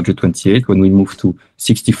complex 128, when we move to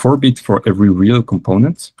 64-bit for every real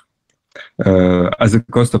component, as a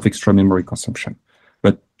cost of extra memory consumption.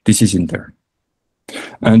 But this is in there.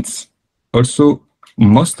 And also,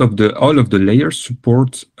 all of the layers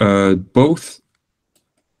support both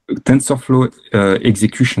TensorFlow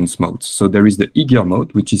executions modes. So there is the eager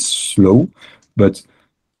mode, which is slow, but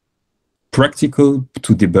practical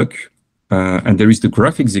to debug. And there is the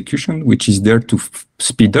graph execution, which is there to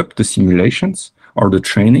speed up the simulations or the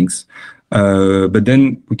trainings. But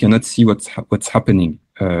then we cannot see what's happening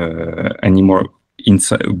anymore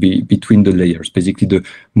inside between the layers. Basically, the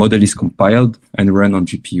model is compiled and run on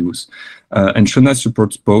GPUs. And Sionna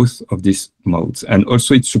supports both of these modes. And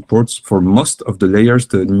also it supports for most of the layers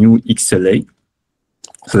the new XLA.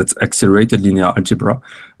 So that's accelerated linear algebra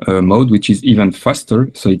mode, which is even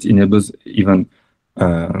faster. So it enables even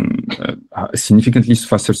significantly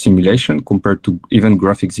faster simulation compared to even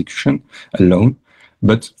graph execution alone.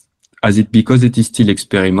 But because it is still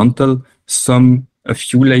experimental, a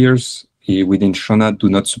few layers within Sionna do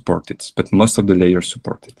not support it, but most of the layers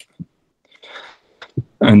support it.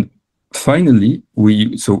 And finally,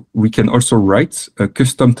 we can also write a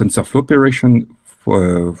custom TensorFlow operation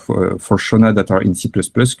for Sionna that are in C++,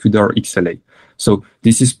 CUDA, or XLA. So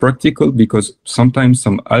this is practical because sometimes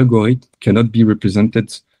some algorithm cannot be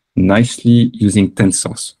represented nicely using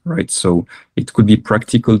tensors, right? So it could be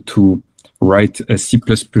practical to write a C++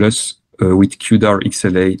 with CUDA or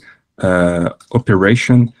XLA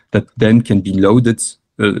operation that then can be loaded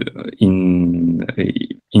by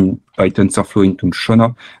TensorFlow into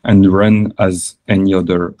Sionna and run as any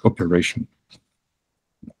other operation.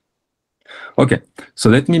 Okay, so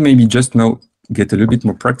let me maybe just now get a little bit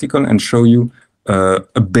more practical and show you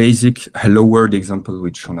a basic hello world example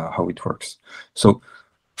with Sionna, how it works. So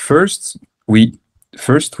let's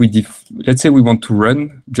say we want to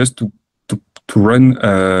run to run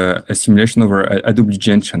a simulation over a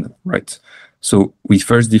WGN channel, right? So we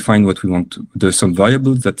first define what we want to, there's some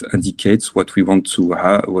variables that indicates what we want to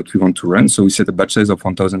have, what we want to run. So we set a batch size of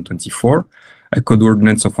 1024, a code word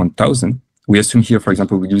length of 1000. We assume here, for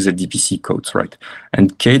example, we use a DPC codes, right?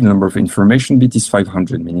 And K, the number of information bit is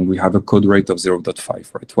 500, meaning we have a code rate of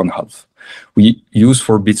 0.5, right? 1/2. We use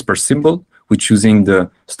 4 bits per symbol, which using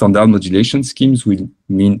the standard modulation schemes will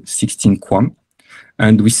mean 16 QAM.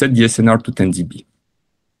 And we set the SNR to 10 dB.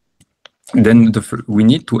 Then we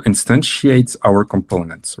need to instantiate our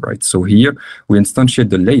components, right? So here we instantiate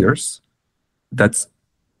the layers that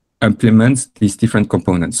implements these different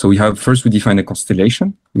components. So we define a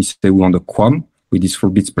constellation. We say we want a QAM with these 4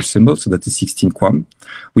 bits per symbol, so that's a 16 QAM.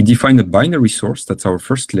 We define a binary source, that's our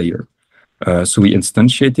first layer. So we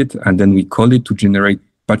instantiate it, and then we call it to generate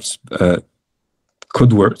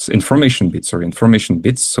code words, information bits.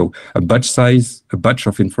 So a batch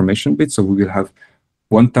of information bits. So we will have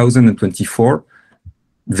 1024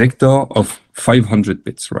 vector of 500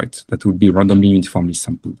 bits, right? That would be randomly uniformly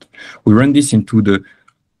sampled. We run this into the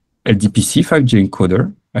LDPC 5G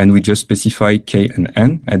encoder, and we just specify K and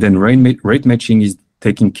N, and then rate matching is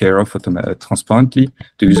taken care of transparently.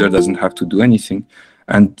 The user doesn't have to do anything.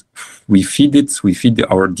 And we feed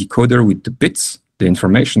our decoder with the bits, the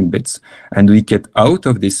information bits, and we get out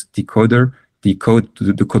of this decoder the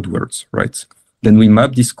code words, right? Then we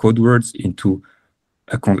map these code words into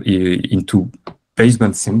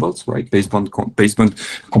baseband symbols, right? Baseband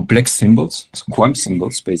complex symbols, so QAM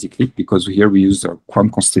symbols, basically, because here we use our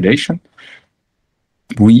QAM constellation.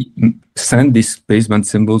 We send these baseband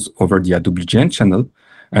symbols over the AWGN channel,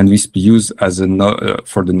 and we use as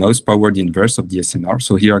for the noise power the inverse of the SNR.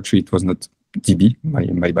 So here actually it was not dB,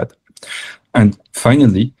 my bad. And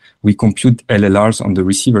finally, we compute LLRs on the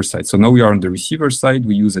receiver side. So now we are on the receiver side.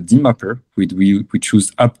 We use a demapper. We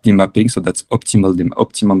choose apt demapping. So that's optimal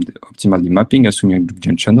demapping, assuming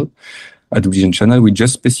AWGN channel. We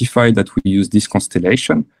just specify that we use this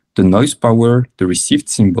constellation, the noise power, the received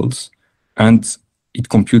symbols, and it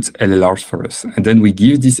computes LLRs for us. And then we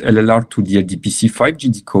give this LLR to the LDPC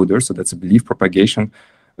 5G decoder. So that's a belief propagation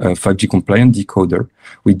 5G compliant decoder.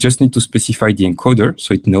 We just need to specify the encoder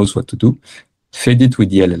so it knows what to do, feed it with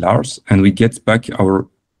the LLRs, and we get back our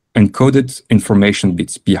encoded information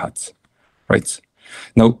bits, p-hats, right?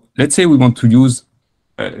 Now, let's say we want to use,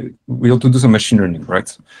 we want to do some machine learning,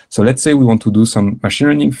 right? So let's say we want to do some machine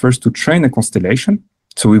learning first to train a constellation.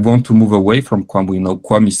 So we want to move away from QAM. We know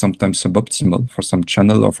QAM is sometimes suboptimal for some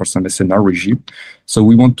channel or for some SNR regime. So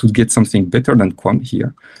we want to get something better than QAM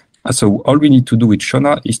here. So all we need to do with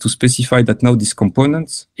Sionna is to specify that now this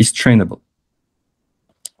component is trainable.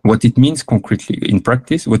 What it means concretely in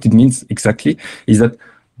practice, what it means exactly is that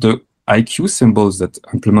the IQ symbols that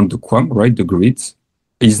implement the QAM, right, the grids,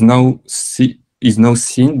 is now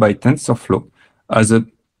seen by TensorFlow as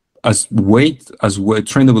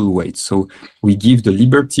trainable weight. So we give the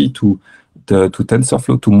liberty to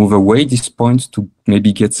TensorFlow to move away these points to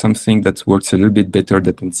maybe get something that works a little bit better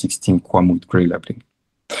than 16 QAM with gray labeling.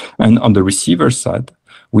 And on the receiver side,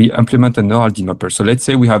 we implement a neural demapper. So let's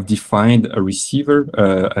say we have defined a receiver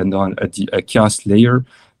and on a CAS layer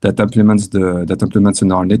that implements a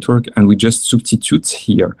neural network, and we just substitute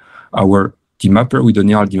here our demapper with a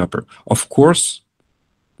neural demapper. Of course,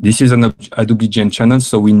 this is an AWGN channel,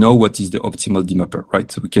 so we know what is the optimal demapper, right?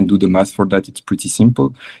 So we can do the math for that. It's pretty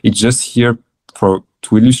simple. It's just here to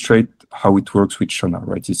illustrate how it works with Sionna,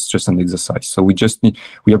 right? It's just an exercise. So we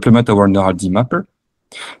implement our neural demapper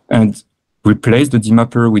and replace the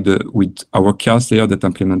demapper with our CAS layer that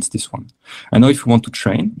implements this one. And now if we want to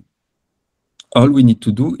train, all we need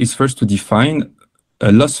to do is first to define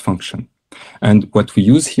a loss function. And what we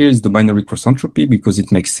use here is the binary cross entropy because it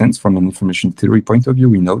makes sense from an information theory point of view.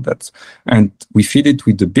 We know that. And we feed it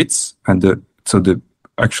with the bits and the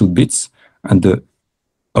actual bits and the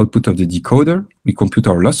output of the decoder. We compute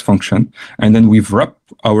our loss function. And then we wrap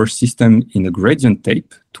our system in a gradient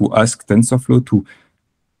tape to ask TensorFlow to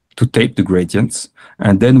tape the gradients,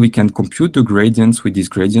 and then we can compute the gradients with this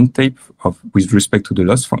gradient tape with respect to the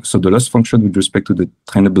loss function. So the loss function with respect to the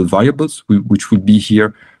trainable variables, which would be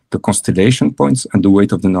here the constellation points and the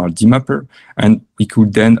weight of the neural demapper, and we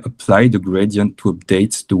could then apply the gradient to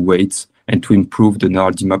update the weights and to improve the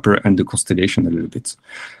neural demapper and the constellation a little bit.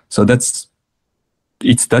 So it's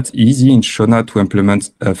that easy in Sionna to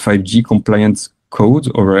implement a 5G compliant code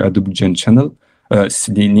over AWGN channel,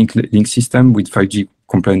 the link system with 5G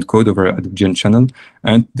compliant code over AWGN channel,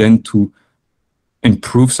 and then to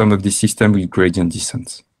improve some of the system with gradient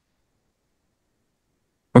descent.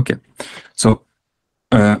 Okay, so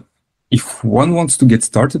if one wants to get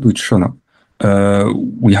started with Sionna,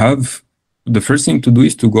 we have the first thing to do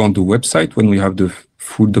is to go on the website when we have the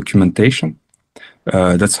full documentation.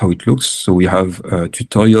 That's how it looks. So we have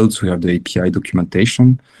tutorials, we have the API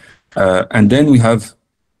documentation, and then we have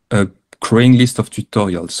a growing list of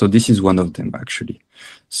tutorials. So this is one of them actually.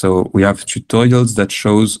 So we have tutorials that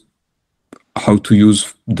shows how to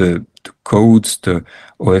use the codes, the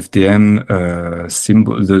OFDM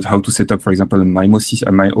symbol, how to set up, for example, my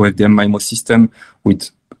OFDM MIMO system with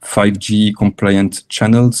 5G compliant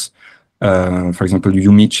channels, for example,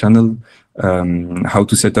 UMI channel, how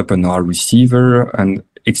to set up an R receiver, and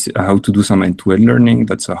how to do some end-to-end learning.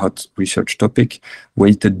 That's a hot research topic.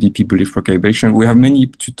 Weighted BP belief recalibration. We have many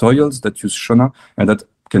tutorials that use Sionna and that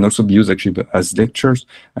can also be used actually as lectures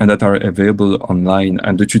and that are available online.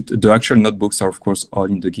 And the actual notebooks are, of course, all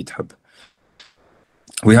in the GitHub.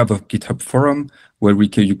 We have a GitHub forum where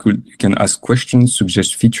you can ask questions,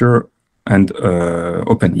 suggest feature, and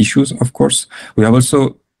open issues, of course. We have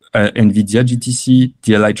also NVIDIA GTC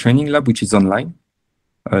DLI training lab, which is online.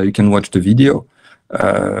 You can watch the video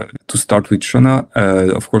to start with Sionna.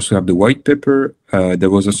 Of course, we have the white paper. There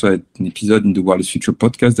was also an episode in the Wireless Future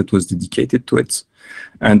podcast that was dedicated to it.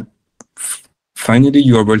 And finally,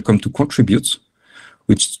 you are welcome to contribute.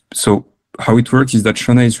 So how it works is that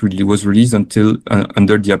Sionna was released until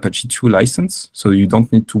under the Apache 2 license. So you don't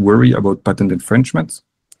need to worry about patent infringement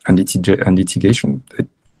and litigation.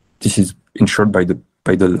 This is ensured by the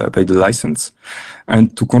license.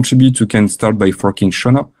 And to contribute, you can start by forking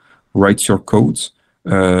Sionna, write your codes,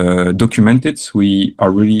 document it. We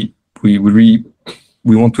want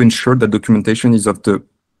to ensure that documentation is of the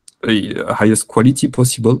highest quality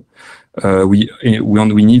possible.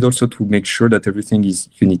 We need also to make sure that everything is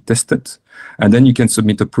unit tested, and then you can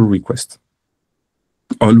submit a pull request.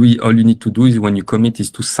 All you need to do is when you commit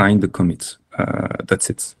is to sign the commit. That's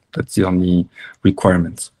it. That's the only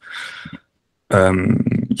requirement.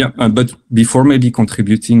 But before maybe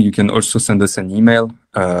contributing, you can also send us an email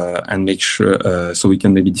and make sure, so we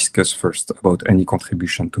can maybe discuss first about any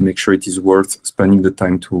contribution to make sure it is worth spending the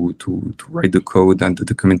time to write the code and the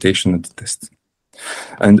documentation and the test.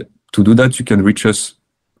 And to do that, you can reach us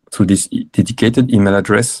through this dedicated email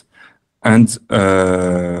address. And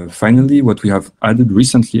finally, what we have added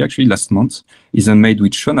recently, actually last month, is a Made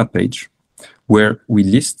with Sionna page where we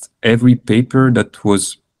list every paper that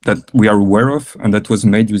we are aware of and that was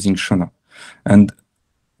made using Sionna. And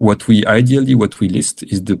what we list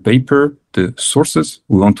is the paper, the sources.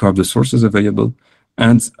 We want to have the sources available,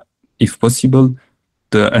 and if possible,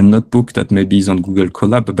 a notebook that maybe is on Google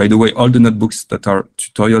Colab. By the way, all the notebooks that are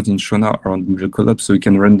tutorials in Sionna are on Google Colab, so you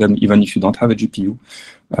can run them even if you don't have a GPU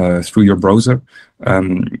through your browser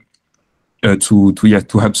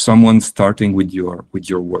to help someone starting with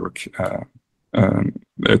your work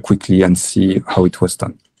quickly and see how it was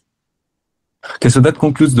done. Okay, so that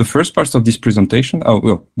concludes the first part of this presentation. Oh,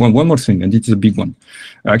 well, one more thing, and it is a big one.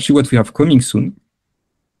 Actually, what we have coming soon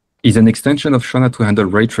is an extension of Sionna to handle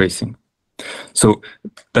ray tracing. So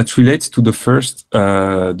that relates to the first,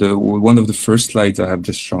 one of the first slides I have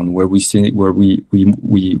just shown, where we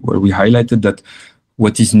highlighted that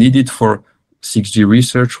what is needed for 6G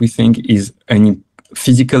research, we think, is any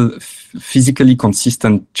physically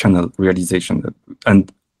consistent channel realization,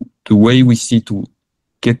 and the way we see to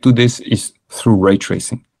get to this is through ray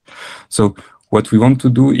tracing. So what we want to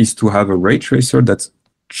do is to have a ray tracer that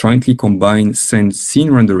jointly combines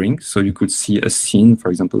scene rendering. So you could see a scene, for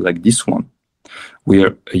example, like this one,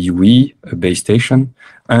 where a UE, a base station,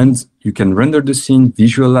 and you can render the scene,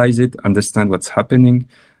 visualize it, understand what's happening,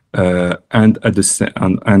 and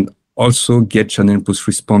also get channel impulse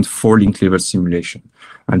response for link level simulation.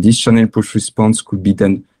 And this channel impulse response could be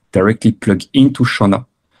then directly plugged into Sionna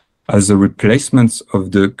as a replacement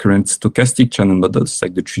of the current stochastic channel models,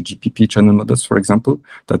 like the 3GPP channel models, for example,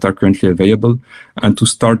 that are currently available, and to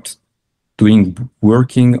start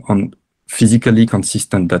working on physically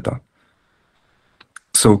consistent data.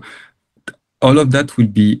 So all of that will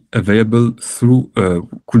be available through,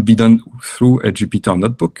 could be done through a Jupyter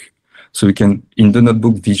notebook. So you can, in the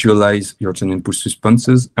notebook, visualize your channel impulse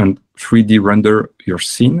responses and 3D render your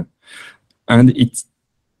scene. And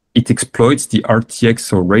it exploits the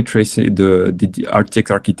RTX or ray tracing, the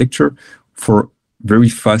RTX architecture for very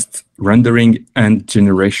fast rendering and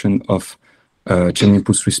generation of channel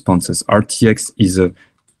impulse responses. RTX is a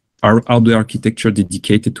hardware architecture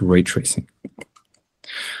dedicated to ray tracing.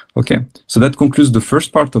 Okay, so that concludes the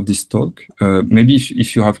first part of this talk. Maybe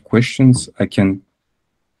if you have questions, I can,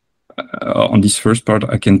 on this first part,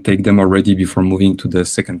 I can take them already before moving to the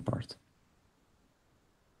second part.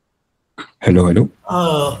 Hello, hello.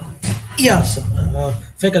 Yes,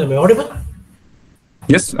 Faycal, am I audible?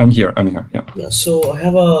 Yes, I'm here. Yeah. So I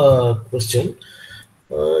have a question.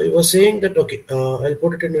 You were saying that, okay, I'll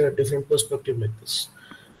put it in a different perspective like this.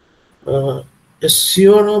 Is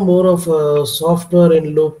Sionna more of a software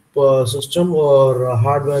in loop system or a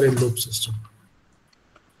hardware in loop system?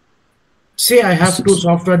 Say I have two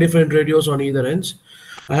software different radios on either ends.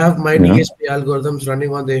 I have my DSP algorithms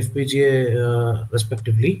running on the FPGA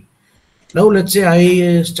respectively. Now let's say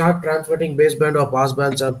I start transmitting baseband or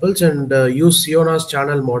passband samples and use Sionna's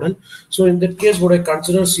channel model. So in that case, would I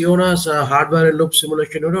consider Sionna as a hardware in loop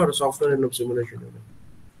simulation unit or a software in loop simulation unit?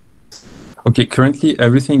 Okay, currently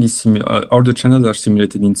everything is all the channels are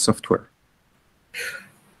simulated in software.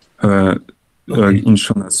 In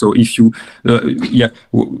Sionna. So if you,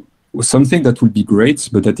 something that would be great,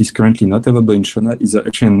 but that is currently not available in Sionna, is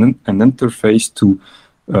actually an interface to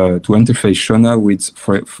interface Sionna with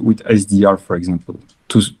SDR, for example,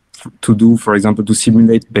 to do, for example, to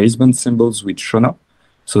simulate baseband symbols with Sionna.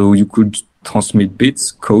 So you could transmit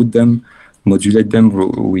bits, code them, modulate them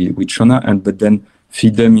with Sionna, but then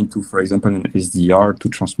feed them into, for example, an SDR to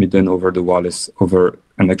transmit them over the wireless, over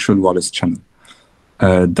an actual wireless channel.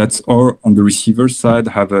 That's all on the receiver side,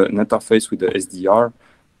 have an interface with the SDR,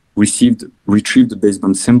 retrieve the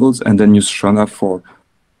baseband symbols, and then use Sionna for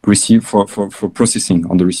processing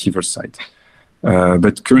on the receiver side.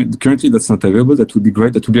 But currently that's not available. That would be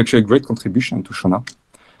great. That would be actually a great contribution to Sionna.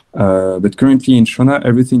 But currently in Sionna,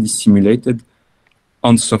 everything is simulated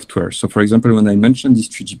on software. So for example, when I mentioned these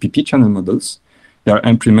 3GPP channel models, they are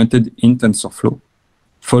implemented in TensorFlow,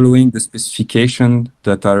 following the specifications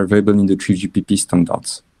that are available in the 3GPP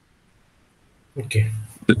standards. Okay.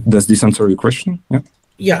 Does this answer your question? Yeah.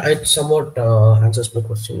 Yeah, it somewhat answers my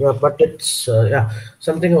question. Yeah, but it's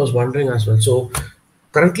something I was wondering as well. So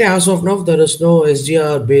currently, as of now, there is no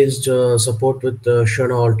SDR-based support with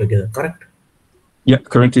Sionna altogether, correct? Yeah,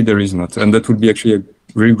 currently there is not, and that would be actually a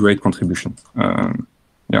very great contribution.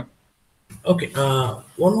 Yeah. Okay.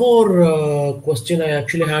 One more question I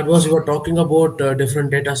actually had was, you were talking about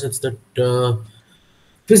different data sets that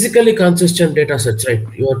physically consistent data sets, right?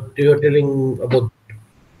 You are telling about.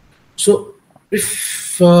 So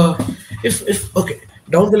if okay,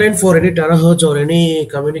 down the line for any terahertz or any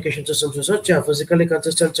communication systems research, physically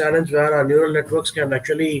consistent challenge where our neural networks can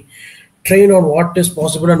actually train on what is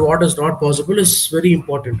possible and what is not possible is very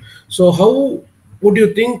important. So how would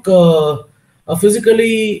you think a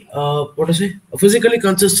physically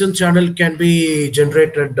consistent channel can be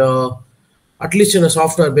generated, at least in a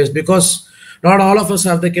software base? Because not all of us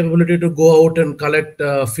have the capability to go out and collect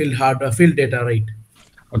field data, right?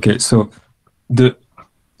 Okay, so the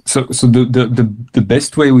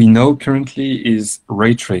best way we know currently is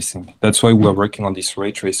ray tracing. That's why we're working on this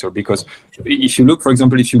ray tracer, because if you look, for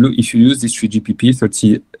example, if you use this 3GPP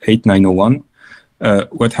 38901,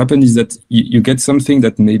 what happens is that you get something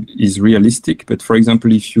that maybe is realistic, but for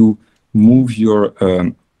example, if you move your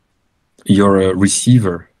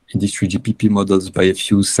receiver in these 3GPP models by a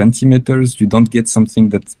few centimeters, you don't get something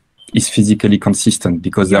that is physically consistent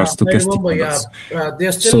because they are stochastic models. They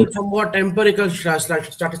are still somewhat empirical /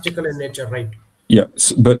 statistical in nature, right? Yeah,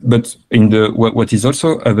 but in the what is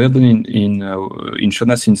also available in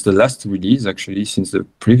Sionna since the last release, actually since the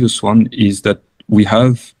previous one, is that we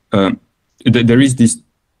have there is this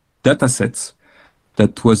data set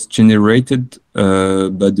that was generated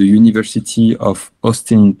by the University of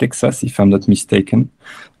Austin in Texas, if I'm not mistaken,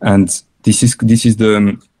 and this is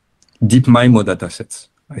the DeepMIMO dataset,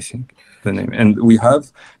 I think the name. And we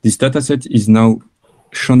have this dataset is now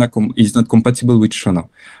Sionna is not compatible with Sionna,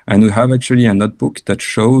 and we have actually a notebook that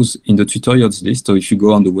shows in the tutorials list. So if you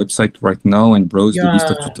go on the website right now and browse the list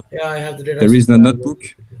of tutorials, I have the data. There is a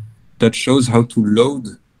notebook that shows how to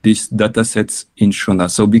load these datasets in Sionna.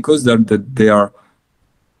 So because they are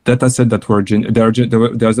datasets that were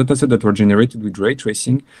datasets that were generated with ray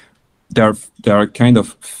tracing, they are kind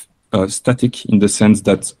of static in the sense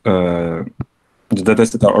that the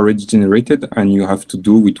datasets are already generated, and you have to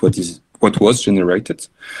do with what was generated.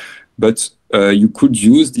 But you could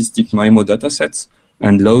use these DeepMIMO datasets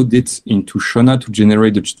and load it into Sionna to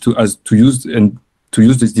generate to use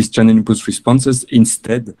these channel impulse responses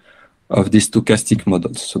instead of these stochastic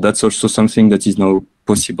models. So that's also something that is now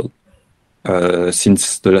possible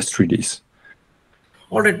since the last release.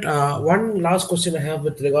 All right. One last question I have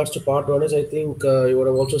with regards to part one is, I think you would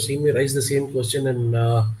have also seen me raise the same question in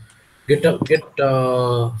Git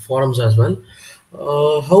forums as well.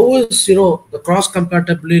 How is the cross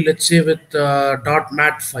compatibility, let's say, with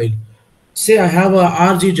 .mat file? Say I have a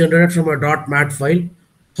RG generated from a .mat file.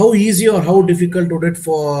 How easy or how difficult would it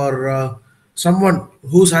for someone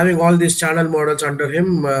who's having all these channel models under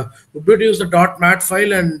him would be to use the .mat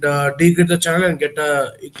file and degrade the channel and get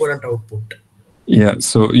a equivalent output? Yeah,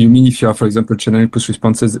 so you mean if you have, for example, channel input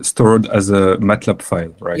responses stored as a MATLAB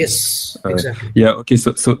file, right? Yes, exactly. Yeah, okay,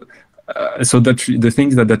 so that the thing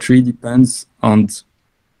is that really depends on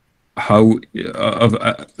how.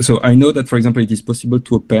 So I know that, for example, it is possible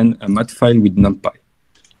to open a mat file with NumPy,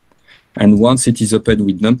 and once it is opened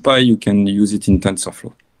with NumPy, you can use it in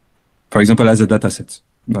TensorFlow, for example, as a dataset.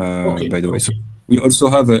 By the way, so we also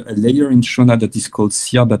have a layer in Sionna that is called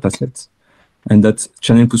CR dataset, and that's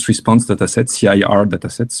channel input response dataset, CIR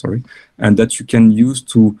dataset, sorry, and that you can use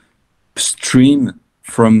to stream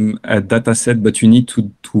from a dataset, but you need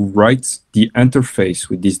to write the interface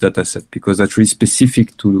with this dataset because that's really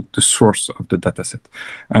specific to the source of the dataset.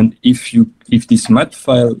 And if this mat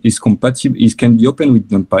file is compatible, it can be opened with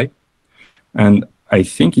NumPy, and I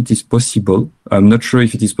think it is possible. I'm not sure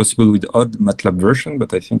if it is possible with odd MATLAB version,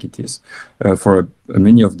 but I think it is for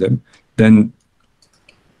many of them. Then,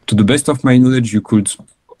 to the best of my knowledge, you could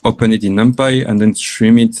open it in NumPy and then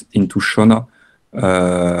stream it into Sionna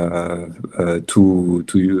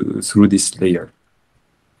through this layer.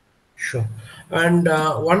 Sure. And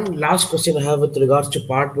one last question I have with regards to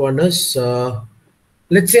part one is,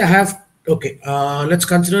 let's say I have, let's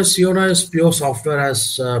consider Sionna is pure software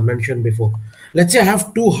as mentioned before. Let's say I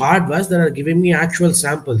have two hardwares that are giving me actual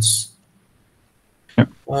samples.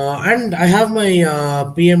 And I have my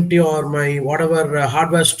PMT or my whatever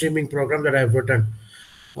hardware streaming program that I've written.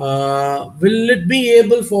 Will it be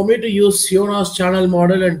able for me to use Sionna's channel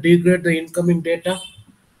model and degrade the incoming data?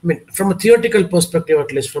 I mean, from a theoretical perspective,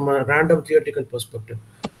 at least from a random theoretical perspective.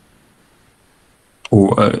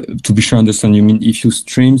 To be sure I understand, you mean if you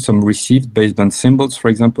stream some received based on symbols, for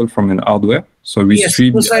example, from an hardware? So we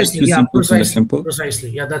stream precisely, symbols in a sample?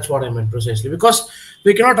 Precisely, yeah, that's what I meant, precisely. Because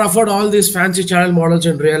we cannot afford all these fancy channel models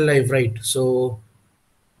in real life, right? So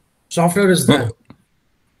software is there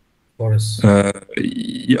for us.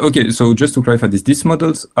 Okay, so just to clarify this, these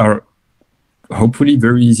models are hopefully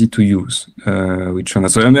very easy to use with Sionna.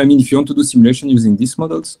 So I mean, if you want to do simulation using these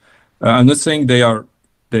models, I'm not saying they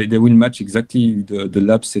will match exactly the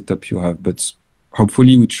lab setup you have, but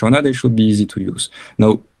hopefully with Sionna they should be easy to use.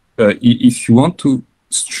 Now, if you want if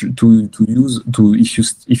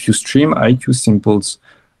you stream IQ samples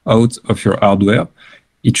out of your hardware,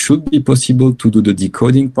 it should be possible to do the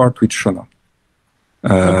decoding part with Sionna.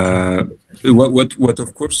 What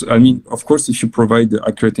of course, I mean, of course, if you provide the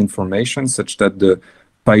accurate information such that the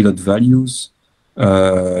pilot values,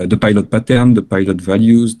 the pilot pattern, the pilot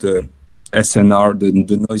values, the SNR,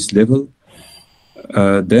 the noise level.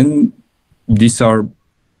 Then these are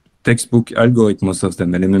textbook algorithms, most of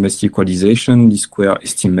them, LMMS equalization, least square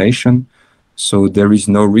estimation. So there is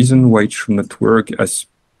no reason why it should not work as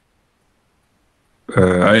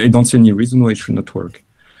I don't see any reason why it should not work.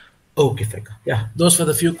 Okay, Faycal. Yeah, those were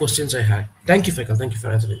the few questions I had. Thank you, Faycal. Thank you for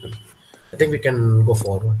answering them. I think we can go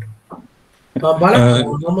forward. Balak,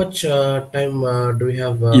 how much time do we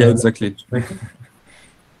have? Yeah, exactly.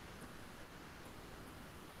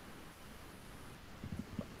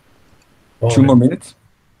 2 more minutes.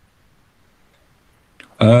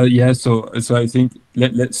 Yeah, so I think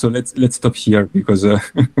let's stop here because yeah,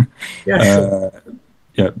 sure.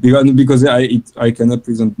 Yeah, because I cannot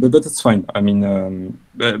present, but that's fine. I mean,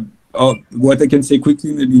 what I can say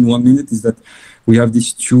quickly, maybe in 1 minute, is that we have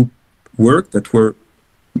these two work that were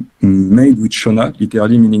made with Sionna,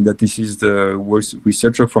 literally, meaning that this is the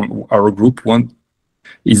researcher from our group. One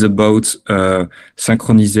is about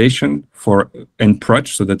synchronization for NPROJ,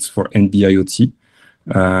 so that's for NB-IoT.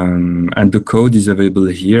 And the code is available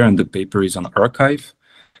here, and the paper is on archive.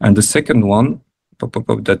 And the second one,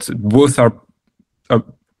 that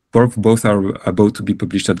both are about to be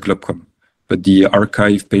published at Globcom, but the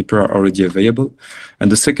archive paper are already available.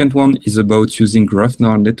 And the second one is about using graph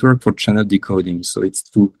neural network for channel decoding. So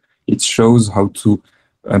it shows how to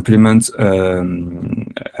implement a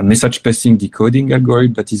message passing decoding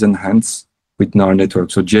algorithm that is enhanced with neural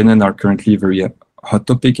network. So GNN are currently a very hot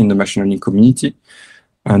topic in the machine learning community.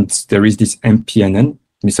 And there is this MPNN,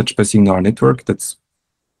 message passing neural network, that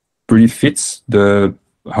really fits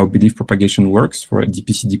how belief propagation works for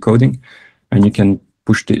DPC decoding. And you can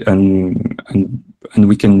push the, and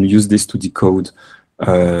we can use this to decode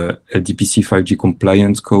a DPC 5G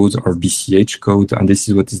compliance code or BCH code. And this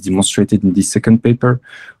is what is demonstrated in this second paper,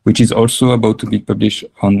 which is also about to be published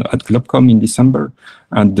at Globcom in December.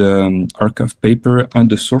 And the archive paper and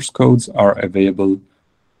the source codes are available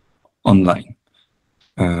online.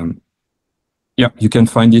 Yeah, you can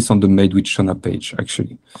find this on the Made with Sionna page,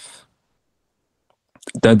 actually.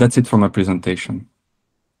 That's it for my presentation.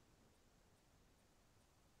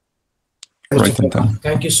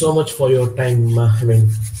 Thank you so much for your time. I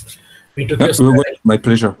mean, we took this. My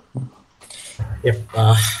pleasure. Yep.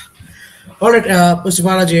 All right, Mr.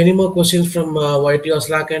 Balaji, any more questions from YT or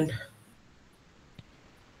Slack end?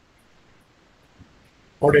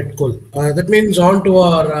 All right, cool. That means on to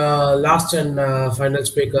our last and final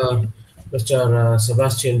speaker, Mr.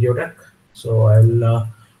 Sebastin Dudek. So I'll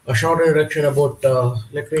a short introduction about.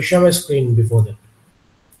 Let me share my screen before that.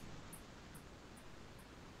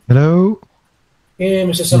 Hello. Hey,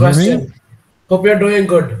 Mr. Sebastin. Hope you're doing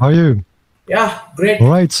good. How are you? Yeah, great. All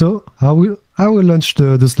right, so I will launch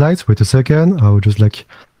the slides. Wait a second. I will just like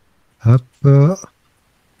put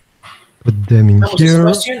them in here.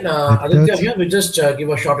 Sebastin, Aditya here. We just give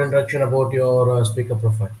a short introduction about your speaker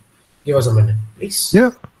profile. Give us a minute, please.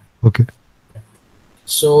 Yeah. Okay.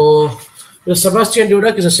 So, Sebastin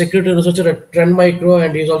Dudek is a security researcher at Trend Micro,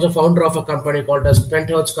 and he's also founder of a company called as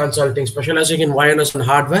Penthertz Consulting, specializing in wireless and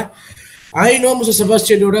hardware. I know Mr.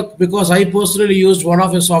 Sebastin Dudek because I personally used one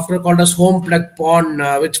of his software called as HomePlug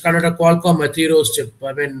PON, which connected a Qualcomm Atheros chip.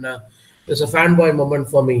 I mean, it's a fanboy moment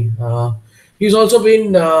for me. He's also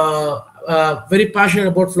been very passionate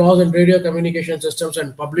about flaws in radio communication systems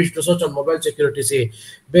and published research on mobile security, say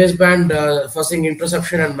baseband fuzzing,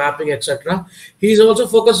 interception and mapping, etc. He's also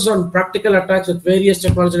focuses on practical attacks with various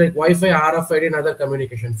technologies like Wi-Fi, RFID and other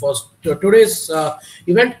communication. For today's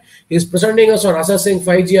event, he's presenting us on assessing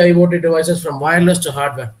 5G IoT devices from wireless to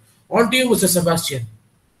hardware. On to you, Mr. Sebastin.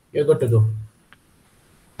 You're good to go.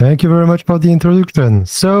 Thank you very much for the introduction.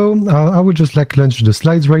 So I would just like launch the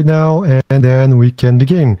slides right now, and then we can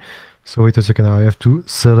begin. So wait a second, I have to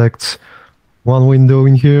select one window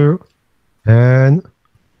in here, and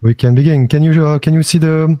we can begin. Can you see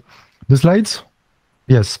the slides?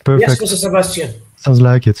 Yes, perfect. Yes, Mr. Sebastin. Sounds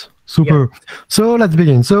like it. Super. Yeah. So let's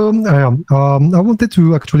begin. So I wanted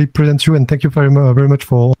to actually present you, and thank you very much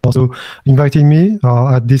for also inviting me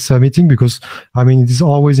at this meeting, because I mean, it is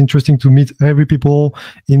always interesting to meet every people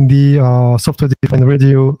in the software-defined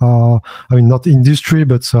radio. I mean, not industry,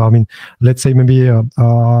 but I mean, let's say maybe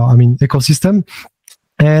I mean, ecosystem.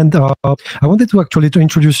 And I wanted to actually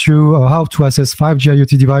introduce you how to assess 5G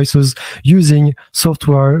IoT devices using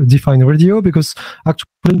software-defined radio, because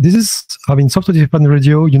actually this is, I mean, software-defined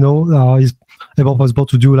radio, you know, is able, for example,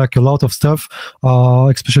 to do like a lot of stuff,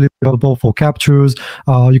 especially available for captures.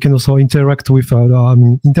 You can also interact with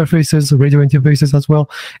interfaces, radio interfaces as well,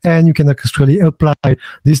 and you can actually apply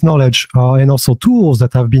this knowledge and also tools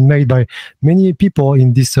that have been made by many people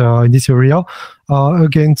in this area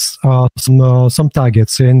against some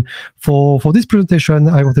targets. And for this presentation,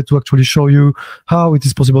 I wanted to actually show you how it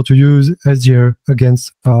is possible to use SDR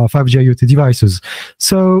against 5G IoT devices.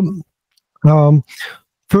 So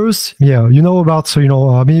first, yeah, you know about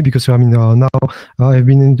me because now I've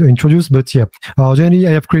been introduced, but yeah, generally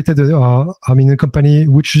I have created a company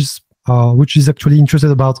which is actually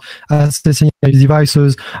interested about assessing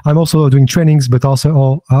devices. I'm also doing trainings, but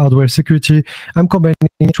also hardware security. I'm combining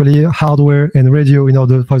actually hardware and radio in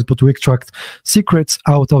order, for example, to extract secrets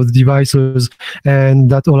out of the devices,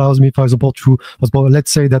 and that allows me, for example,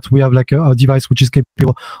 let's say that we have like a device which is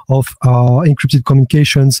capable of encrypted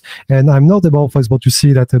communications, and I'm not able, for example, to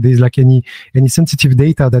see that there is like any sensitive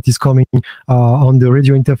data that is coming on the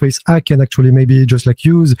radio interface. I can actually maybe just like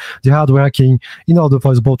use the hardware hacking in order,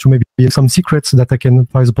 for example, to maybe some secrets that I can,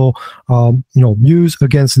 for example, use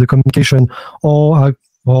against the communication, or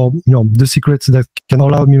the secrets that can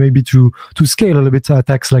allow me maybe to scale a little bit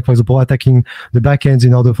attacks, like for example attacking the backends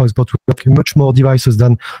in order, for example, to attack much more devices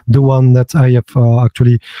than the one that I have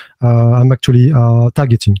I'm actually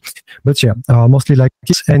targeting. But yeah, mostly like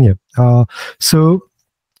this. And yeah,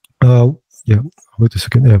 wait a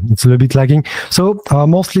second. Yeah, it's a little bit lagging. So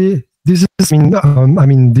mostly. This is,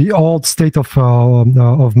 the old state of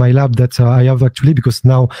my lab that I have actually, because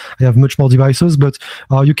now I have much more devices. But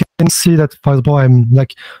you can see that, for example, I'm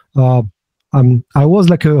like I was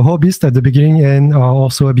like a hobbyist at the beginning, and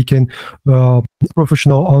also I became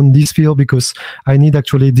professional on this field because I need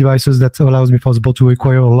actually devices that allows me, for example, to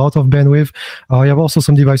acquire a lot of bandwidth. I have also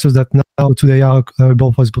some devices that now today are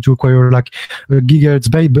able, for example, to acquire like gigahertz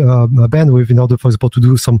bandwidth in order, for example, to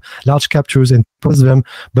do some large captures and process them.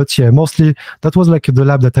 But yeah, mostly that was like the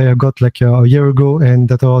lab that I got like a year ago, and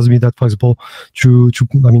that allows me that, for example, to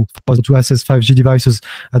access 5G devices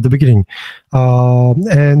at the beginning.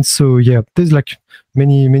 And so yeah, there's like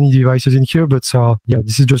many devices in here, but yeah,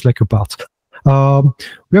 this is just like a part.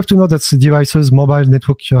 We have to know that the devices mobile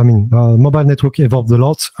network evolved a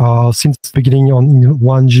lot since the beginning in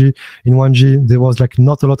 1G. In 1G, there was like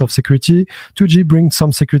not a lot of security. 2G brings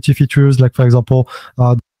some security features, like for example,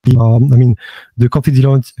 the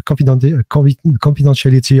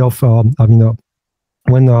confidentiality of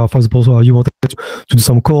when, for example, you wanted to do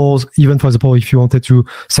some calls, even, for example, if you wanted to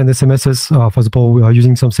send SMSs, for example,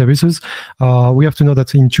 using some services, we have to know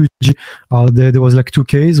that in 2G, there was like 2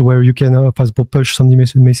 cases where you can, for example, push some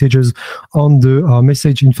messages on the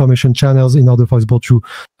message information channels in order, for example, to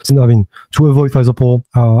avoid, for example,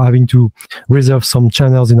 having to reserve some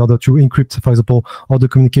channels in order to encrypt, for example, all the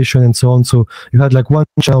communication and so on. So you had like one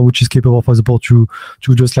channel which is capable, for example, to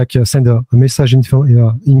just like send a message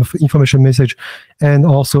information message, and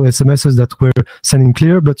also SMSs that were sending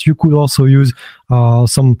clear, but you could also use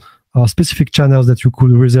some specific channels that you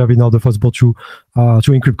could reserve in order, for example, to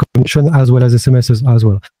encrypt communication as well as SMSs as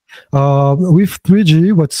well. With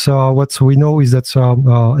 3G, what we know is that,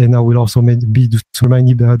 and I will also maybe remind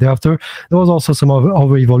you thereafter, there was also some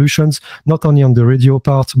other evolutions, not only on the radio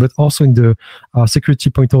part, but also in the security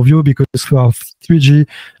point of view, because 3G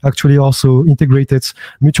actually also integrated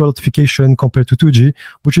mutual notification compared to 2G,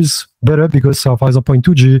 which is better because, for example, in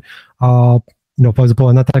 2G, for example,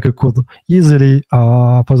 an attacker could easily,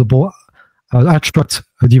 for example, abstract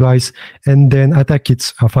a device and then attack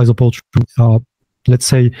it, for example, let's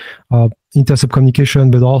say intercept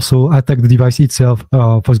communication, but also attack the device itself,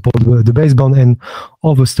 for example, the baseband and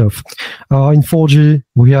other stuff. In 4G,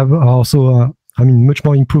 we have also much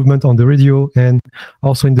more improvement on the radio and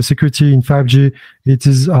also in the security. In 5G, it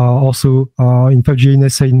is also in 5G in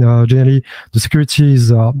SA generally the security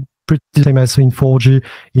is pretty same as in 4G.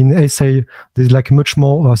 In SA, there's like much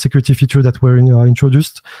more security feature that were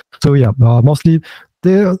introduced. So yeah, mostly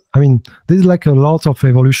there's like a lot of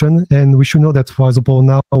evolution, and we should know that, for example,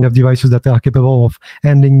 now we have devices that are capable of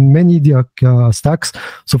handling many stacks.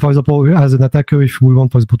 So, for example, as an attacker, if we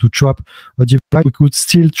want, for example, to trap a device, we could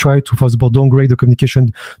still try to, for example, downgrade the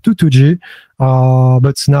communication to 2G,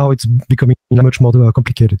 but now it's becoming much more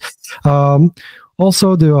complicated.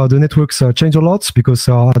 Also, the networks change a lot because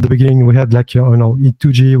at the beginning we had like in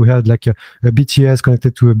 2G we had like a BTS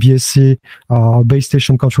connected to a BSC base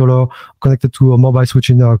station controller, connected to a mobile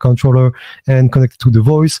switching controller, and connected to the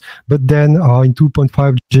voice. But then in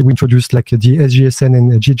 2.5G we introduced like the SGSN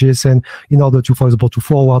and GGSN in order to, for example, to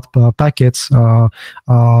forward packets.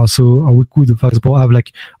 So we could, for example, have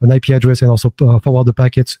like an IP address and also forward the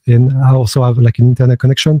packets, and also have like an internet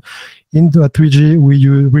connection. In the 3G we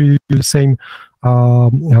use the same.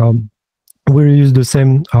 We use the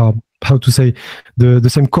same how to say the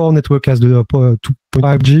same core network as the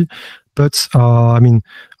 2.5G, but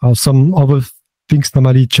some other things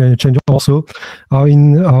normally change also.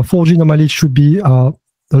 In 4G normally it should be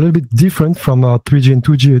a little bit different from 3G and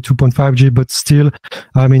 2G, 2.5G, but still,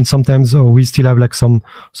 sometimes we still have like some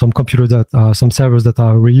computers that, some servers that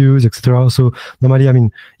are reused, etc. So normally,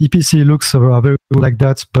 EPC looks very good like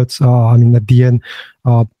that, but at the end,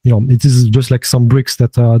 it is just like some bricks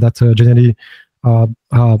that generally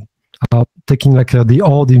taking like the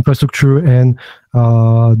old infrastructure and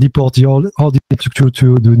deport all the infrastructure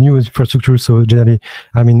to the new infrastructure. So generally,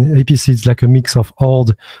 APC is like a mix of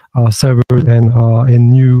old servers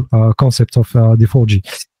and new concepts of the 4G.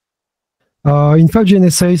 In 5G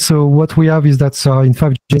NSA, so what we have is that in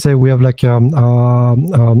 5G NSA we have like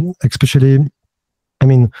especially,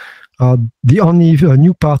 the only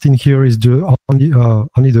new part in here is the only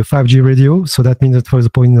the 5G radio. So that means that, for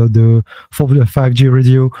example, in the 5G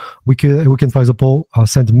radio, we can for example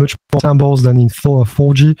send much more samples than in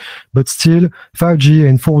 4G, but still 5G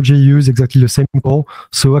and 4G use exactly the same core.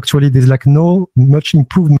 So actually, there's like no much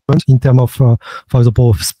improvement in terms of, for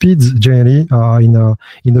example, speeds generally in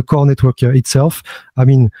the core network itself.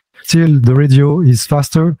 Still, the radio is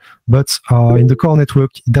faster, but in the core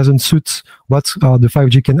network, it doesn't suit what the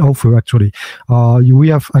 5G can offer, actually. We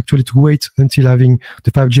have actually to wait until having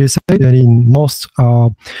the 5G SA, and in most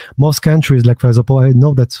countries, like, for example, I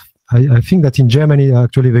know that, I think that in Germany,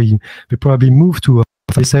 actually, they probably moved to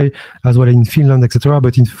SA, as well in Finland, etc.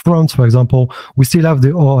 But in France, for example, we still have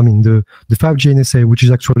the 5G NSA, which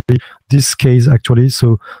is actually this case, actually.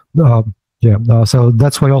 So, so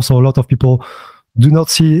that's why also a lot of people do not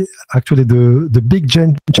see actually the big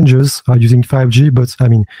changes using 5G, but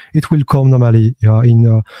it will come normally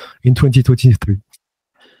in 2023.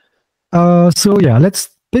 So yeah, let's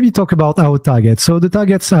maybe talk about our targets. So the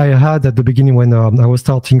targets I had at the beginning when I was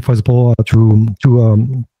starting, for example, to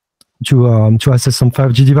assess some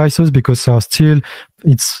 5G devices, because still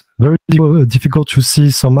it's very difficult to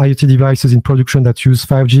see some IoT devices in production that use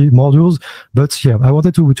 5G modules. But yeah, I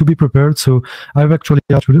wanted to be prepared. So I've actually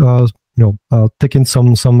taken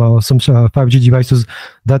some 5G devices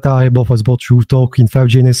that are able, for example, to talk in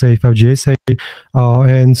 5G NSA, 5G SA,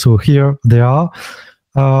 and so here they are.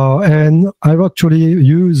 And I've actually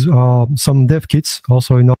used some dev kits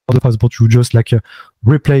also in order, for example, to just like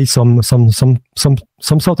replace some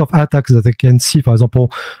sort of attacks that I can see, for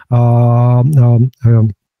example.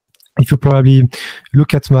 If you probably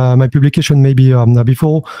look at my publication maybe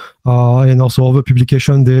before, and also other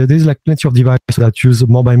publication, there's like plenty of devices that use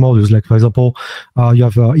mobile modules. Like, for example, you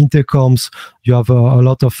have intercoms, you have a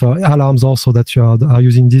lot of alarms also that you are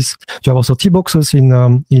using this. You have also T-boxes in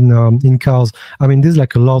cars. There's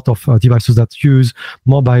like a lot of devices that use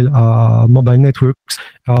mobile networks,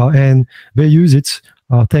 and they use it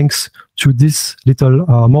thanks to this little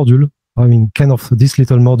module. This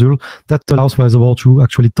little module that allows, for example, to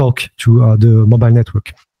actually talk to the mobile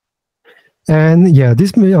network. And yeah,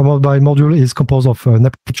 this mobile module is composed of an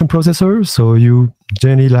application processor. So you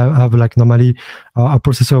generally have like normally a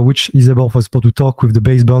processor which is able, for example, to talk with the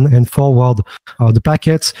baseband and forward the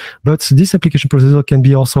packets. But this application processor can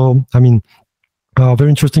be also, very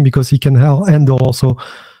interesting because it can handle also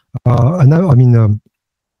an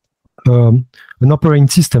operating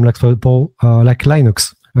system, like, for example, like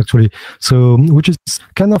Linux, actually. So, which is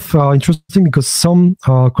kind of interesting because some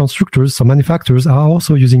constructors, some manufacturers are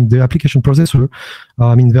also using the application processor.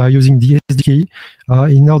 They are using the SDK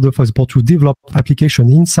in order, for example, to develop application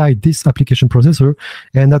inside this application processor,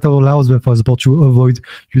 and that allows them, for example, to avoid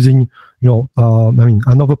using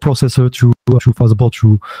another processor to for example,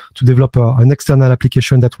 to develop an external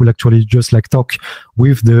application that will actually just like talk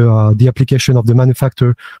with the application of the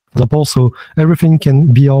manufacturer. For example, so everything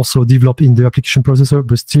can be also developed in the application processor,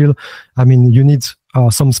 but still, you need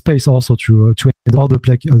some space also to all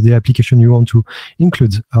the application you want to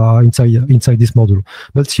include inside this module.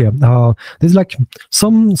 But yeah, there's like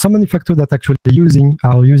some manufacturers that actually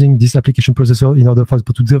are using this application processor in order for us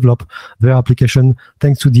to develop their application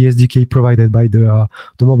thanks to the SDK provided by the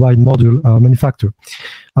mobile module manufacturer.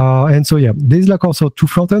 And so yeah, there's like also two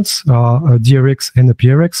frontends, a DRX and a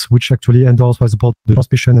PRX, which actually handles, for example, the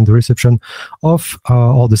transmission and the reception of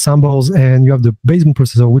all the samples. And you have the baseband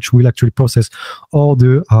processor, which will actually process all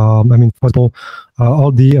the, for example,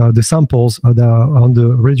 all the samples on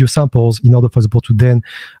the radio samples in order, for example, to then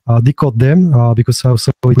decode them, because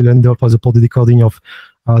also it will handle, for example, the decoding of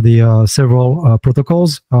the several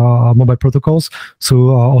protocols, mobile protocols.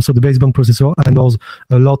 So also the baseband processor handles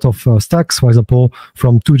a lot of stacks. For example,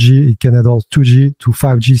 from 2G, it can handle 2G to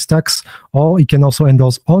 5G stacks, or it can also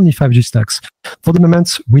handle only 5G stacks. For the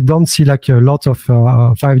moment, we don't see like a lot of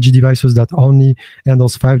 5G devices that only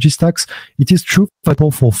handles 5G stacks. It is true, for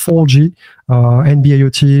example, for 4G,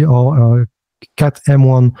 NB-IoT or Cat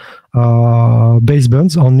M1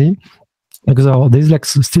 basebands only. Because there's like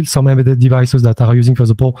still some embedded devices that are using, for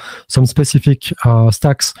example, some specific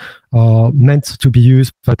stacks meant to be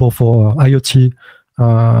used, for example, for IoT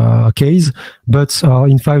case. But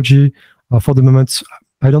in 5G, for the moment,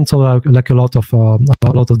 I don't saw like a lot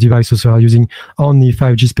of devices are using only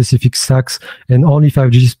 5G specific stacks and only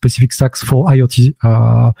 5G specific stacks for IoT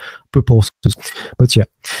purposes. But yeah.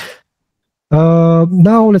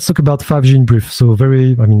 Now let's talk about 5G in brief. So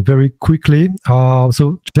very quickly.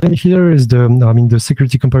 So here is the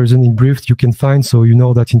security comparison in brief you can find. So you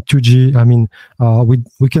know that in 2G,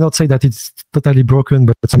 we cannot say that it's totally broken,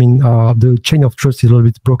 but the chain of trust is a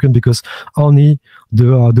little bit broken because only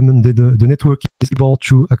the network is able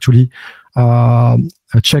to actually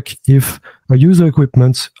check if a user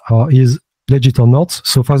equipment is legit or not.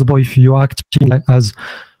 So for example, if you are acting as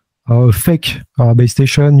a fake base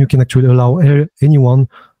station, you can actually allow anyone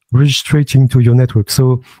registering to your network.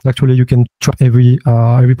 So actually, you can track every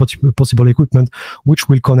possible equipment which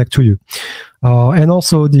will connect to you. And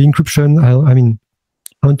also the encryption.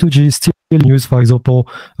 On 2G is still in use. For example,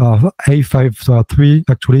 A53.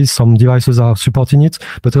 Actually, some devices are supporting it,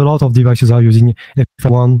 but a lot of devices are using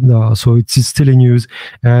A51. So it is still in use.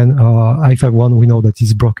 And A51, we know that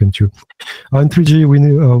is broken too. On 3G,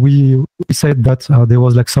 we said that there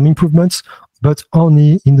was like some improvements, but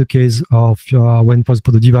only in the case of when, for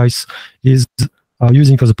example, the device is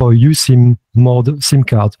using, for example, USIM mode SIM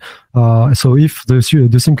card. So if the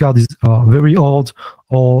SIM card is very old,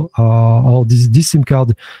 or this SIM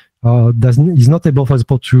card is not able, for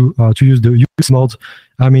example, to use the USIM mode,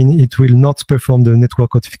 it will not perform the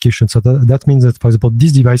network notification. So that means that, for example,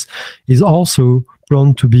 this device is also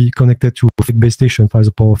prone to be connected to a fake base station, for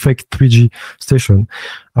example, a fake 3G station.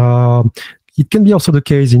 It can be also the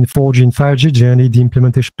case in 4G and 5G. Generally, the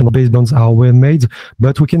implementation of basebands are well made,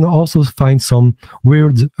 but we can also find some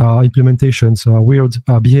weird implementations, weird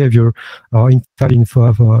behavior in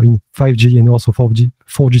 5G and also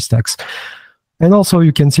 4G stacks. And also,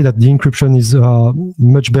 you can see that the encryption is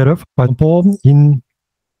much better. For example, in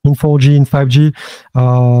 4G and 5G,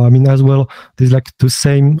 as well, there's like the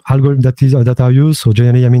same algorithm that are used. So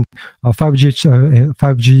generally,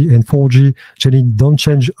 5G and 4G generally don't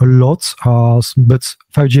change a lot, but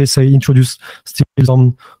 5G SA introduced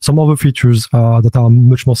still some other features that are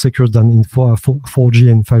much more secure than in 4G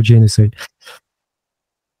and 5G and SA.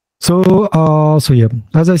 So yeah,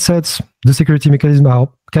 as I said, the security mechanisms are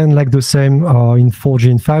kind of like the same in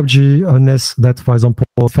 4G and 5G, unless that, for example,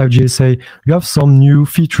 5G SA, you have some new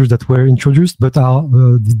features that were introduced, but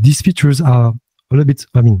these features are a little bit,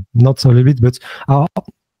 not a little bit, but are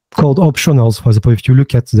called optionals. For example, if you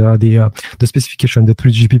look at the specification, the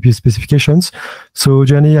 3GPP specifications. So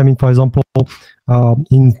generally, for example,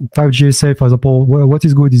 in 5G SA, for example, what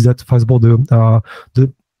is good is that, for example,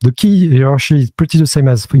 the key hierarchy is pretty the same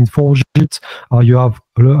as in 4G. You have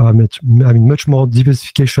much more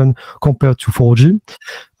diversification compared to 4G.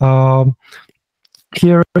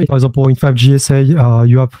 Here, for example, in 5G SA,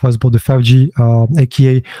 you have, for example, the 5G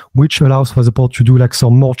AKA, which allows, for example, to do like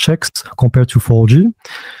some more checks compared to 4G.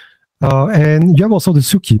 And you have also the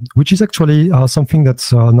SUKI, which is actually something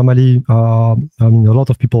that's normally, a lot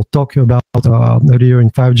of people talk about earlier in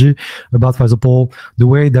 5G, about, for example, the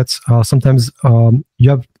way that sometimes you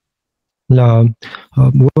have,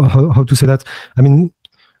 how to say that? In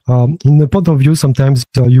the point of view, sometimes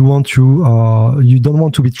you don't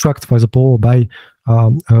want to be tracked, for example, by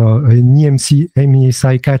an EMC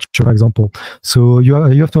MESI catcher, for example. So you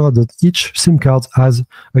have to know that each SIM card has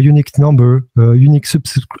a unique number, a unique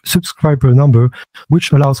subscriber number,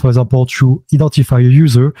 which allows, for example, to identify a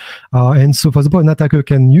user. And so, for example, an attacker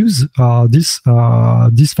can use this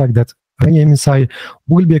fact that MESI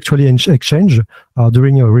will be actually exchanged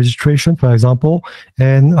during a registration, for example,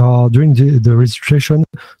 and during the registration,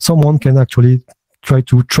 someone can actually try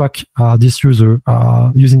to track this user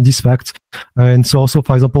using this fact. And so also,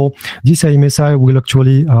 for example, this MESI will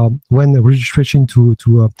actually, when registration to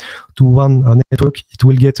one network, it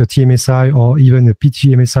will get a TMSI or even a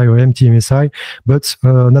PTMSI or MTMSI. But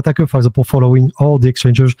an attacker, for example, following all the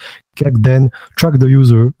exchanges, can then track the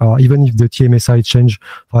user, even if the TMSI change,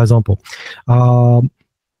 for example.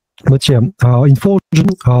 But yeah, in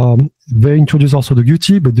 4G, they introduced also the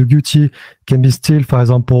GUT, but the GUT can be still, for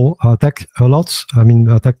example, attacked a lot. I mean,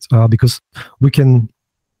 attacked because we can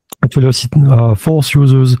actually force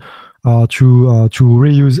users to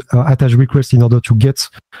reuse attach requests in order to get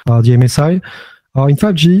the MSI. In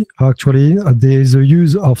 5G, actually, there is a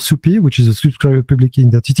use of SUPI, which is a subscriber public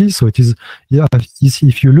identity. So it is,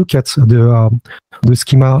 if you look at the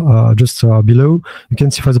schema just below, you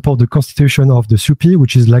can see, for example, the constitution of the SUPI,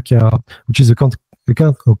 which is like a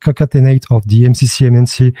concatenate of the MCC,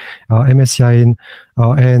 MNC, MSCIN,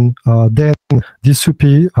 and then this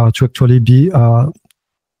SUPI to actually be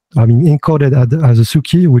encoded as a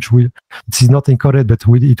SUKI, which it is not encoded, but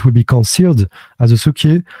it will be concealed as a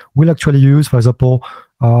SUKI, will actually use, for example,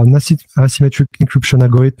 an asymmetric encryption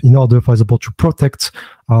algorithm in order, for example, to protect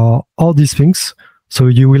all these things. So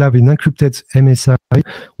you will have an encrypted MSI,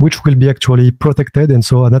 which will be actually protected, and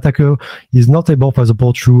so an attacker is not able, for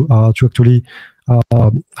example, to actually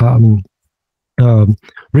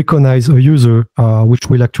recognize a user which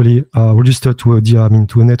will actually register to a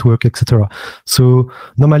network, etc. So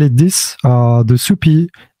normally this the SUPI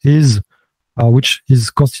is which is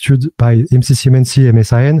constituted by MCC, MNC,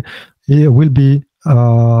 MSIN. It will be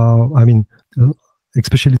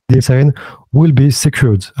especially the MSIN will be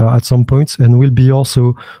secured at some point and will be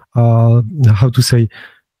also will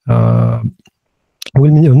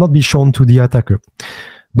not be shown to the attacker.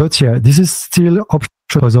 But yeah, this is still optional,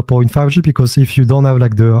 for example, in 5G, because if you don't have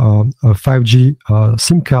like the 5G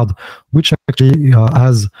SIM card, which actually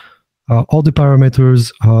has all the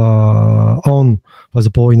parameters on, for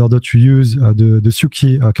example, in order to use the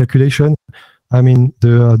SUKI calculation, I mean,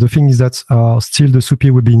 the thing is that still the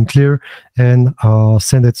SUPI will be in clear and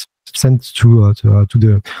sent to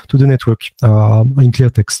the network in clear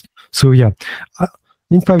text. So yeah,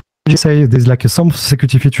 in 5G, say there's like some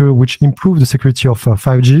security feature which improve the security of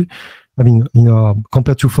 5G. I mean,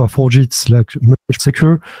 compared to 4G, it's like much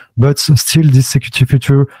secure, but still this security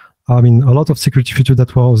feature, I mean, a lot of security feature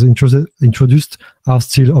that was introduced are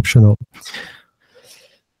still optional.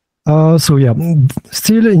 So yeah,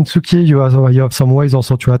 still in SUKI, you have some ways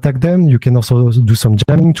also to attack them. You can also do some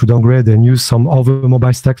jamming to downgrade and use some other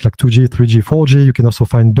mobile stacks like 2G, 3G, 4G. You can also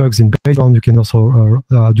find bugs in background. You can also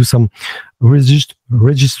do some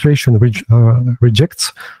registration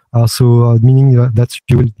rejects. So meaning that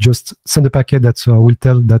you will just send a packet that will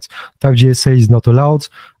tell that 5GSA is not allowed.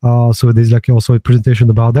 So there's like also a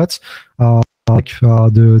presentation about that. Like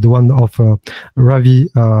the one of Ravi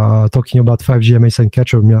talking about 5G MSN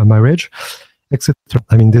catcher marriage, etc.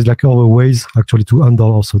 I mean, there's like other ways actually to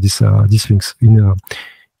handle also these things in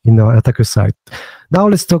the attacker side. Now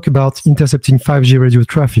let's talk about intercepting 5G radio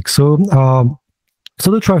traffic. So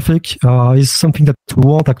the traffic is something that we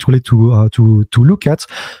want actually to look at,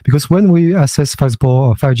 because when we assess, for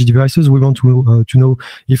example, 5G devices, we want to know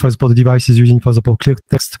if, for example, the device is using, for example, clear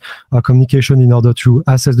text communication in order to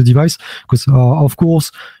assess the device. Because of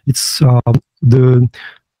course, it's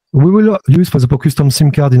we will use, for example, custom SIM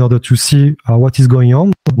card in order to see what is going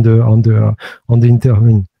on the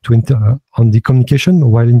communication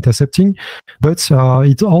while intercepting. But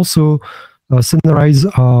it also scenarize,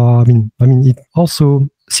 it also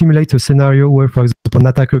simulates a scenario where, for example, an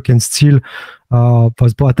attacker can still, for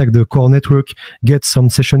example, attack the core network, get some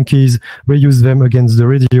session keys, reuse them against the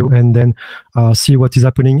radio, and then see what is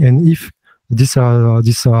happening. And if this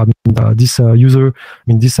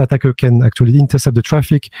attacker can actually intercept the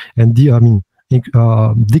traffic and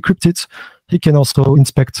decrypt it, he can also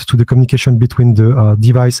inspect to the communication between the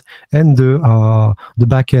device and the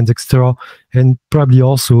backend, etc., and probably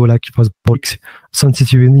also like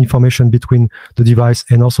sensitive information between the device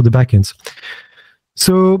and also the backends.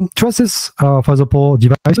 So to access, for example,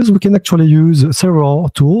 devices, we can actually use several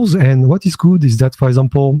tools. And what is good is that, for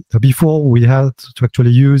example, before we had to actually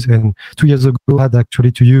use, and 2 years ago had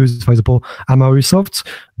actually to use, for example, Amarisoft.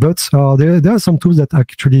 But there are some tools that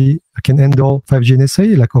actually can handle 5G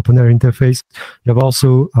NSA, like OpenAir interface. You have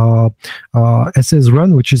also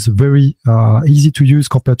SSRun, which is very easy to use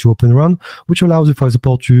compared to OpenRun, which allows you, for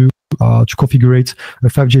example, to configure a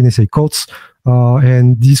 5G NSA codes.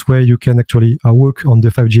 And this way you can actually work on the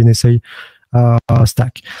 5G NSA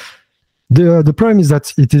stack. The problem is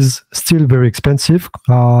that it is still very expensive.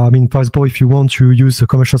 I mean, for example, if you want to use a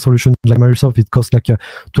commercial solution like Microsoft, it costs like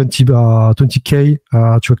 20K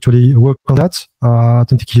to actually work on that,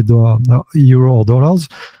 20K euro or dollars.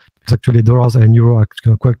 It's actually dollars and euro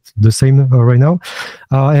are quite the same right now.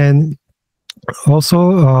 And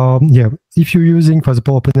also, yeah, if you're using, for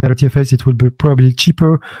example, OpenAir TFS, it will be probably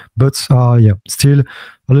cheaper, but yeah, still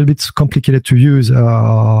a little bit complicated to use.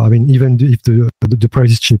 I mean, even if the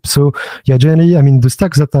price is cheap. So yeah, generally, I mean, the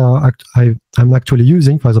stacks that I'm actually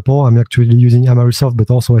using, for example, I'm actually using Amarisoft,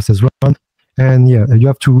 but also SSRun, and yeah, you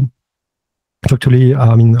have to actually,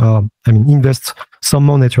 I mean, invest some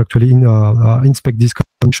money to actually inspect these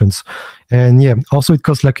functions. And yeah, also it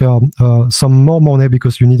costs like some more money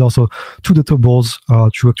because you need also 2 data balls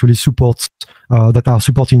to actually support that are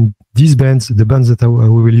supporting these bands, the bands that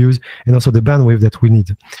we will use, and also the bandwidth that we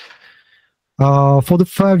need. For the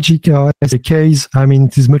 5G case, I mean,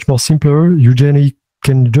 it is much more simpler. You generally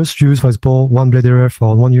can just use, for example, one blade RF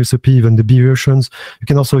or one USOP, even the B versions. You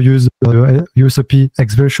can also use USOP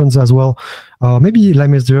X versions as well. Maybe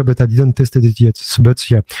Lime SDR, but I didn't test it yet. So, but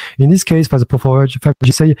yeah, in this case, for example, for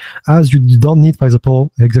 5G, say, as you don't need, for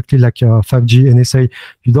example, exactly like 5G NSA,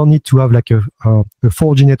 you don't need to have like a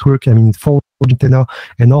 4G network, I mean, 4G antenna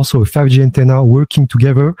and also a 5G antenna working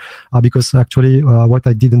together, because actually what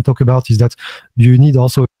I didn't talk about is that you need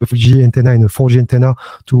also a 5G antenna and a 4G antenna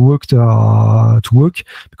to work,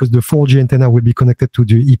 because the 4G antenna will be connected to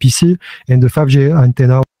the EPC and the 5G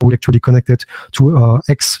antenna will actually connect it to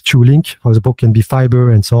X2 link, for example, can be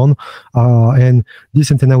fiber and so on. And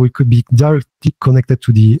this antenna could be directly connected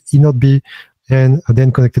to the eNodeB and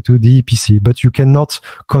then connected to the EPC, but you cannot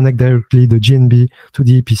connect directly the GNB to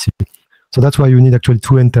the EPC. So that's why you need actually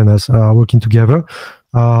 2 antennas working together.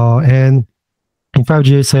 And in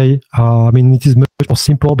 5G SA, I mean, it is much more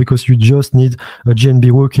simple because you just need a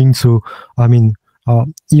GNB working. So, I mean,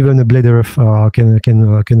 even a blade RF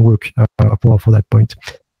can work for that point.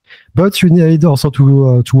 But you need also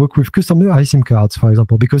to work with custom iSIM cards, for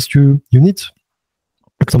example, because you need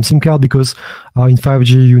some SIM card because in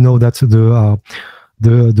 5G, you know that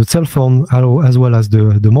the cell phone as well as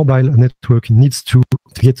the mobile network needs to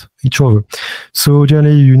get each other. So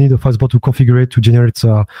generally, you need, for example, to configure it to generate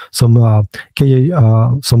some KI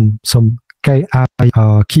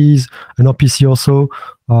keys, an OPC also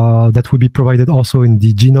that will be provided also in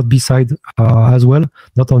the GNodeB side as well,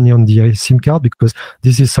 not only on the SIM card, because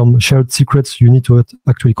this is some shared secrets you need to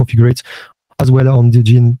actually configure it as well on the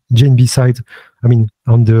GNB side. I mean,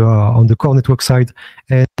 on the core network side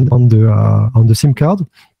and on the SIM card.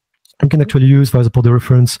 You can actually use, for example, the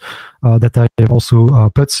reference that I have also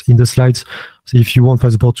put in the slides. So if you want, for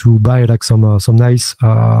example, to buy like some nice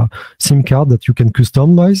SIM card that you can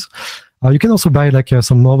customize, you can also buy like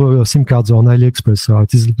some other SIM cards on AliExpress.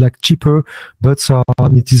 It is like cheaper, but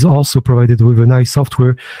it is also provided with a nice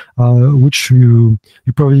software, which you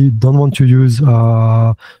probably don't want to use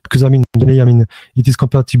because I mean it is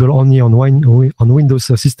compatible only on Windows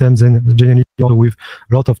systems and generally with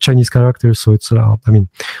a lot of Chinese characters. So it's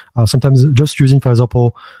sometimes just using, for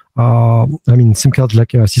example, SIM cards like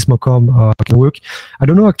Sysmocom can work. I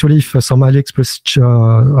don't know actually if some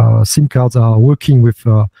AliExpress SIM cards are working with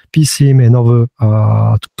PSIM and other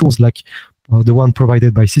tools like the one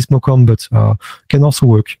provided by Sysmocom, but can also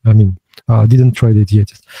work. I mean, didn't try it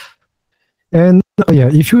yet. And yeah,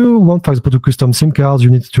 if you want, for example, to custom SIM cards,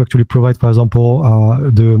 you need to actually provide, for example,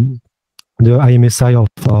 the IMSI of,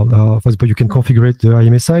 for example, you can configure the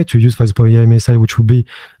IMSI to use, for example, IMSI, which will be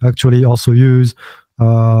actually also use.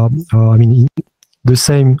 The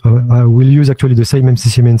same, we'll use actually the same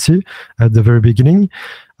MCC at the very beginning.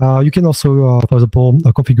 You can also, for example,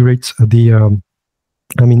 configure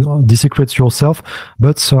the secrets yourself,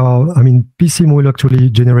 but PSIM will actually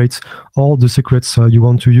generate all the secrets you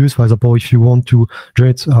want to use. For example, if you want to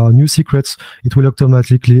generate new secrets, it will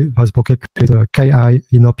automatically, for example, calculate KI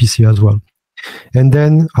in OPC as well. And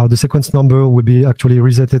then the sequence number will be actually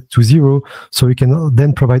resetted to 0, so you can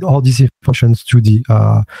then provide all these functions to the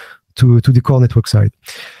core network side.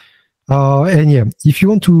 And yeah, if you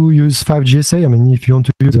want to use 5GSA, I mean, if you want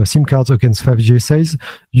to use SIM cards against 5GSAs,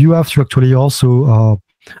 you have to actually also,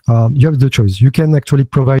 you have the choice. You can actually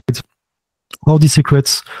provide all the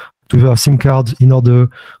secrets to the SIM card in order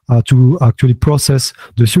to actually process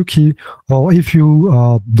the SUKI, or if you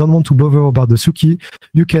don't want to bother about the SUKI,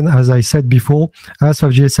 you can, as I said before, as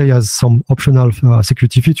 5GSA has some optional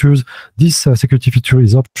security features, this security feature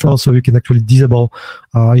is optional, so you can actually disable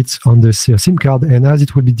it on the SIM card, and as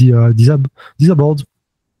it will be disabled,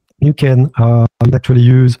 you can actually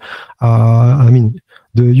use,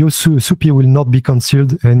 your SUPI will not be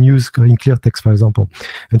concealed and used in clear text, for example.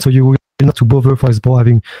 And so you will not to bother, for example,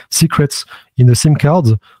 having secrets in the SIM card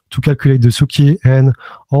to calculate the SUKI, and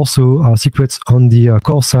also secrets on the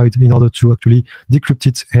core side in order to actually decrypt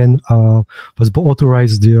it and, for example,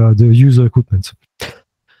 authorize the user equipment.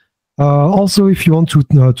 Also, if you want to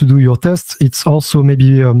do your tests, it's also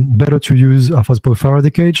maybe better to use, for example, a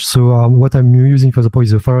Faraday cage. So what I'm using, for example,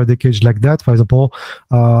 is a Faraday cage like that, for example,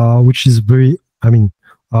 which is very,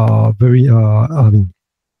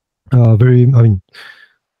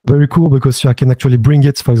 very cool, because I can actually bring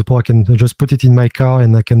it. For example, I can just put it in my car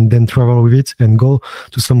and I can then travel with it and go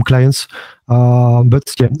to some clients.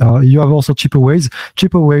 But yeah, you have also cheaper ways.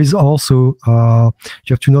 Cheaper ways also, you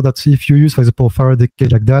have to know that if you use, for example, Faraday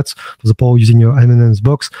cage like that, for example, using your M&M's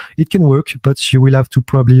box, it can work, but you will have to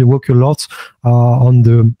probably work a lot on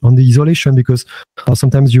the isolation, because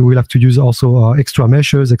sometimes you will have to use also extra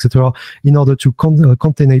meshes, etc., in order to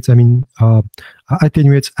containate,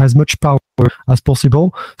 attenuate as much power as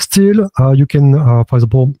possible. Still, you can, for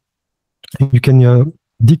example, you can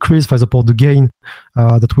decrease, for example, the gain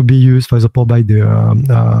that will be used, for example, by the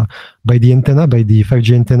antenna, by the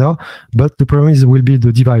 5G antenna. But the problem is will be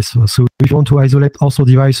the device. So if you want to isolate also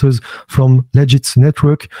devices from legit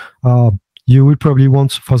network, you will probably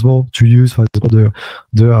want, first of all, to use, for example,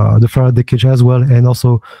 the Faraday cage as well, and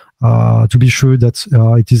also to be sure that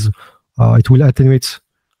it will attenuate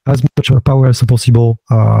as much power as possible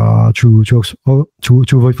to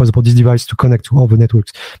avoid, for example, this device to connect to all the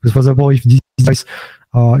networks. Because, for example, if this device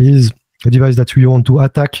is a device that you want to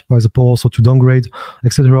attack, for example, also to downgrade,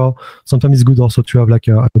 etc., sometimes it's good also to have like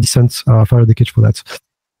a decent Faraday cage for that.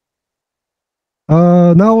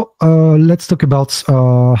 Now let's talk about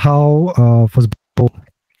how, for example,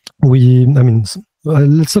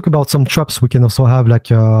 let's talk about some traps we can also have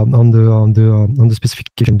like on the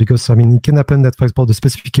specification, because it can happen that, for example, the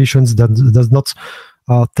specifications that does not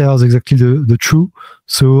tells exactly the truth.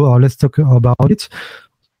 So let's talk about it.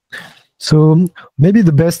 So maybe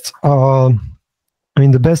the best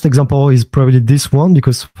the best example is probably this one,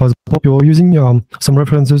 because for example, you're using some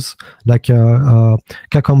references like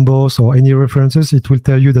CACOMBOS or any references, it will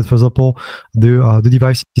tell you that, for example, the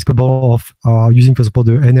device is capable of using, for example,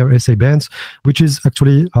 the NRSA bands, which is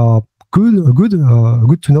actually good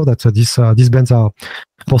to know that these bands are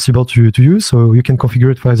possible to use. So you can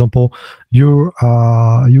configure it, for example, your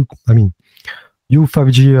 5G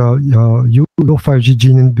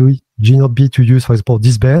G0B to use, for example,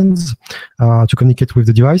 these bands to communicate with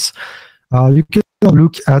the device. You can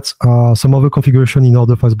look at some other configuration in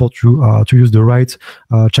order, for example, to use the right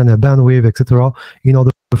channel bandwidth, etc., in order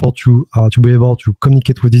to be able to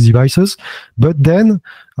communicate with these devices. But then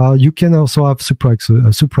you can also have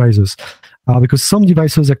surprises, because some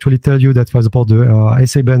devices actually tell you that, for example, the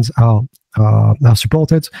SA bands are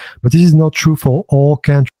supported, but this is not true for all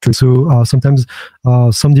countries. So sometimes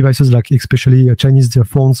some devices, like especially Chinese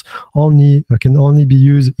phones, can only be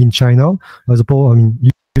used in China. For example,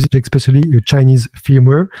 you use especially a Chinese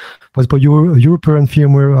firmware. For example, your European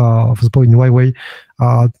firmware, for example, in Huawei,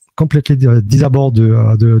 completely disable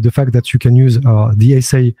the fact that you can use the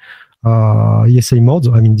ESA modes.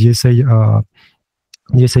 The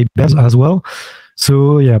ESA bands as well.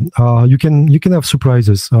 So yeah, you can have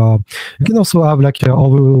surprises. You can also have like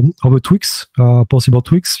other tweaks, possible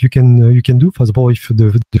tweaks you can do. For example, if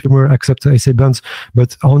the firmware accepts SA bands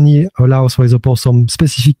but only allows, for example, some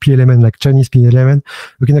specific P element like Chinese P element,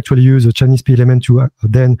 you can actually use a Chinese P element to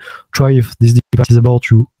then try if this device is able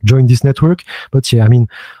to join this network. But yeah,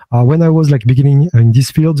 when I was like beginning in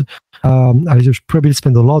this field, I just probably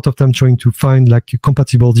spent a lot of time trying to find like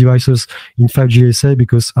compatible devices in 5G SA,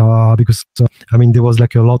 because there was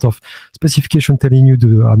like a lot of specification telling you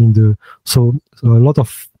so a lot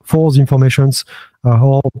of false informations,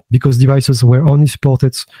 all because devices were only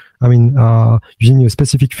supported using a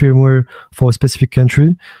specific firmware for a specific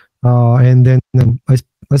country, and then I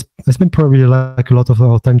spent probably like a lot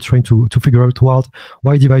of time trying to figure out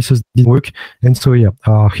why devices didn't work. And so yeah,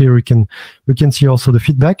 here we can see also the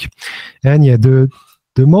feedback. And yeah, the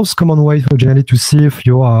most common way for generally to see if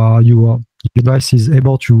your your device is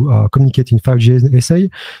able to communicate in 5G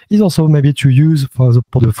SA is also maybe to use, for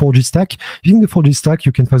example, the 4G stack. Using the 4G stack,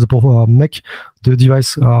 you can, for example, make the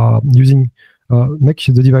device use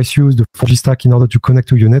the 4G stack in order to connect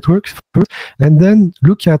to your network first, and then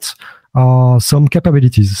look at some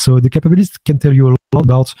capabilities. So the capabilities can tell you a lot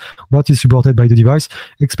about what is supported by the device,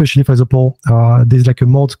 especially, for example, there's like a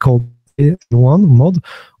mode called N1 mode,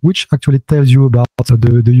 which actually tells you about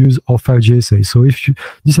the use of 5G SA. So if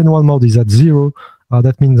this N1 mode is at 0,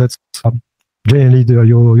 that means that generally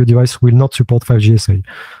your device will not support 5G SA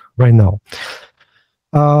right now.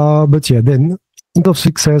 But yeah, then in terms of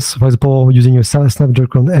success, for example, using a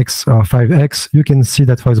Snapdragon X5X, you can see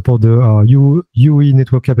that, for example, the UE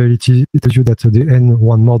network capability, it tells you that the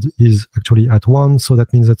N1 mode is actually at 1. So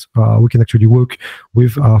that means that we can actually work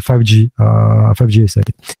with 5G SA.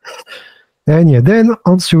 And yeah, then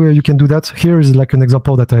once you can do that, here is like an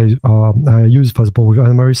example that I use, for example, with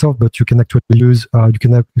myself, but you can actually use, you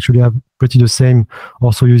can actually have pretty the same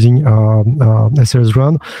also using SRS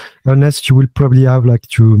run, unless you will probably have like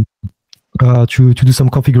to do some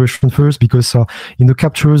configuration first, because in the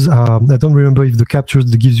captures, I don't remember if the captures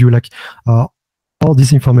gives you like all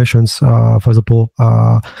these informations, for example,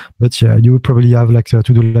 but yeah, you will probably have like to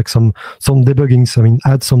do like some debugging. I mean,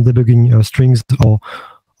 add some debugging strings or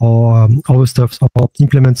other stuff, or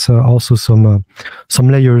implement also some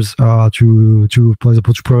layers to for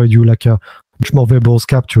example, to provide you like much more variables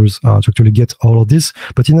captures to actually get all of this.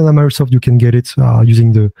 But in Microsoft, you can get it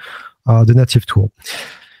using the native tool.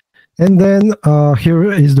 And then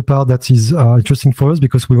here is the part that is interesting for us,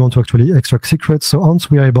 because we want to actually extract secrets. So once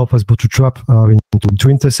we are able, for example, to trap, to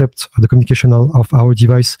intercept the communication of our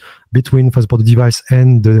device between, for example, the device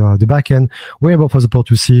and the backend, we're able, for example,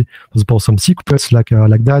 to see, for example, some secrets like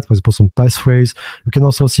that, for example, some passphrase. You can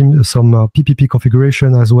also see some PPP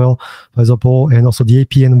configuration as well, for example, and also the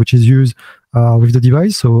APN which is used with the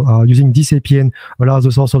device. So using this APN allows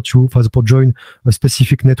us also to, for example, join a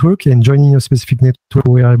specific network, and joining a specific network,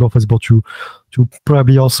 we are able, for example, to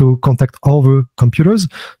probably also contact other computers.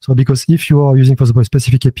 So because if you are using, for example, a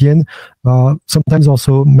specific APN, sometimes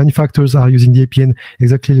also manufacturers are using the APN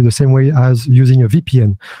exactly the same way as using a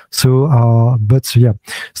VPN. So, but yeah,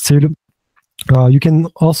 still, you can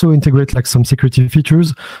also integrate like some security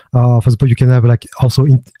features. For example, you can have like also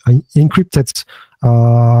encrypted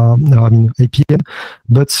APN,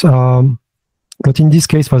 but in this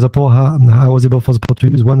case, for example, I was able, for example, to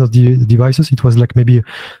use one of the devices. It was like maybe,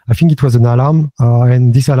 I think it was an alarm,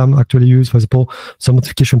 and this alarm actually used, for example, some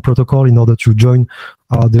notification protocol in order to join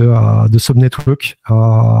the subnetwork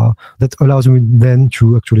that allows me then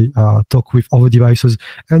to actually talk with other devices,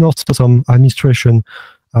 and also some administration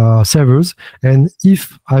servers. And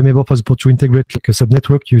if I'm able, for example, to integrate like a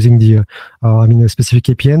subnetwork using the a specific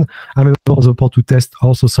APN, I'm able, for example, to test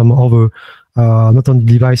also some other not only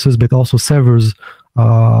devices but also servers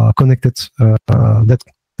connected that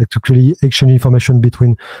actually exchange information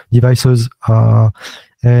between devices,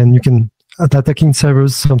 and you can attacking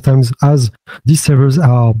servers sometimes, as these servers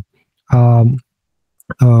are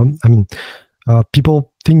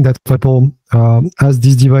people think that, for example, as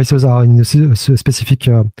these devices are in a specific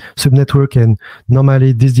subnetwork, and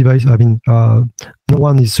normally this device, no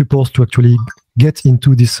one is supposed to actually get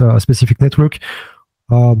into this specific network.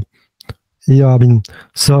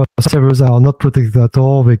 So servers are not protected at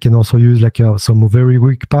all. They can also use like some very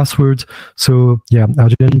weak passwords. So yeah,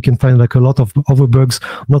 generally you can find like a lot of other bugs,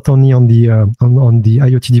 not only on the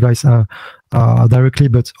IoT device directly,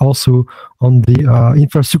 but also on the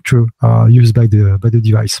infrastructure used by the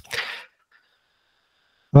device.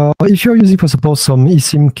 If you're using, for example, some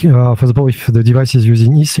eSIM, for example, if the device is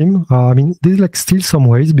using eSIM, there's like still some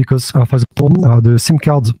ways, because for example, the SIM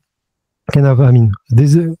card can have,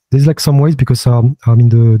 there's like some ways, because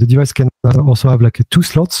the device can also have like 2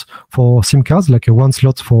 slots for SIM cards, like one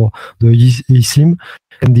slot for the eSIM,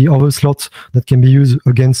 and the other slot that can be used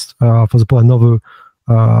against, for example, another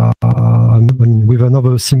with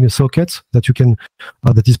another SIM socket that you can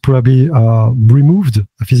that is probably removed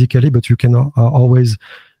physically, but you can always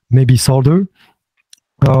maybe solder.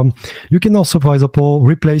 You can also, for example,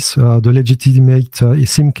 replace the legitimate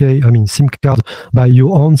SIM card by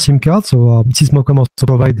your own SIM card. So Sysmocom also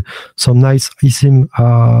provide some nice eSIM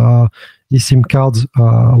cards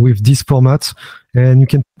with this format, and you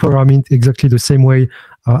can program it exactly the same way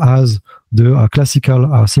as the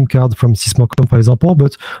classical SIM card from Sysmocom, for example,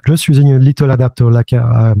 but just using a little adapter like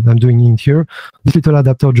I'm doing in here. This little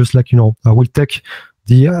adapter just like, will take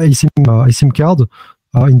the eSIM card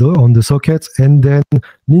on the socket, and then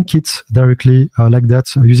link it directly like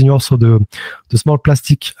that, using also the small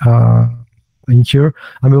plastic in here.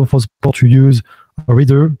 I'm able to use a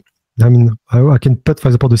reader I mean, I can put, for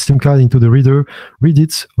example, the SIM card into the reader, read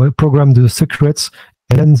it, program the secrets,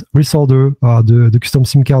 and then resolder the custom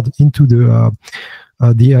SIM card into the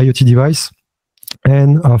IoT device,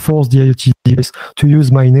 and force the IoT device to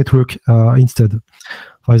use my network instead,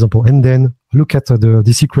 for example, and then look at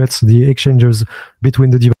the secrets, the exchanges between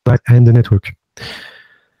the device and the network.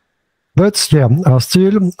 But yeah,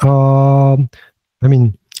 still, I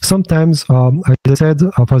mean, sometimes, as I said,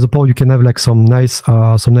 for example, you can have like some nice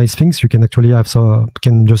things. You can actually have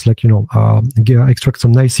can just like extract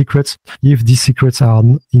some nice secrets if these secrets are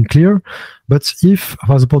in clear. But if,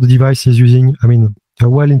 for example, the device is using, I mean, a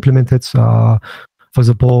well implemented, for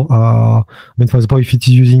example, if it is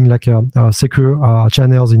using like secure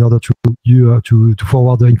channels in order to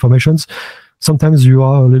forward the informations, sometimes you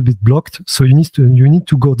are a little bit blocked, so you need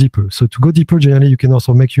to go deeper. So to go deeper, generally, you can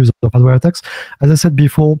also make use of hardware attacks. As I said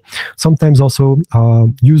before, sometimes also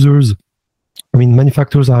users, I mean,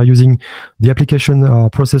 manufacturers are using the application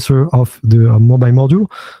processor of the mobile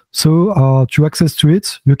module. So to access to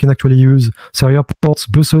it, you can actually use serial ports,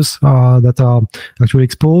 buses that are actually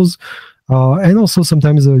exposed. And also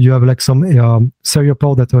sometimes you have like some serial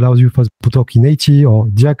port that allows you to talk in AT or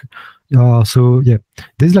DIAC. So yeah,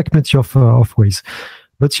 there's like plenty of ways.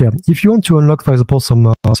 But yeah, if you want to unlock, for example,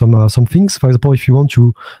 some things, for example, if you want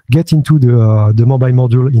to get into the mobile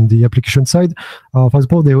module in the application side, for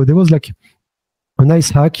example, there was like a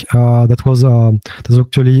nice hack that was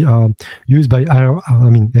actually used by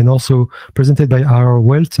and also presented by our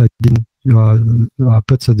Welt. I didn't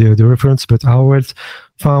put the reference, but our Welt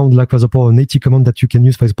found, like, for example, an AT command that you can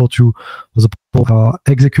use, for example, to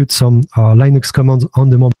execute some Linux commands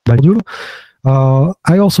on the mobile module.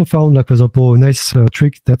 I also found, like, for example, a nice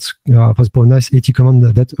trick that's, for example, a nice AT command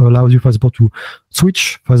that allows you, for example, to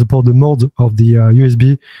switch, for example, the mode of the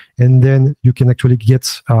USB, and then you can actually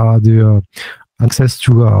get the access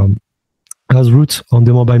to as root on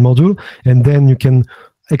the mobile module, and then you can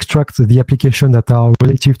extract the application that are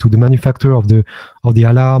relative to the manufacturer of the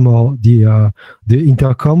alarm or the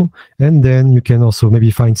intercom, and then you can also maybe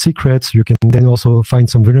find secrets. You can then also find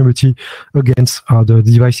some vulnerability against the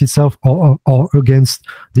device itself or against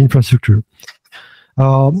the infrastructure.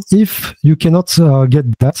 If you cannot get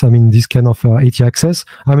that, I mean, this kind of AT access,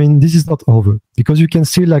 I mean, this is not over, because you can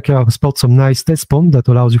still like spot some nice test point that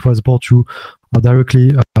allows you, for example, to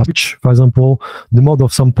directly switch, for example, the mode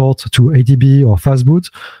of some port to ADB or fastboot,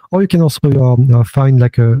 or you can also find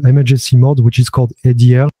like a emergency mode, which is called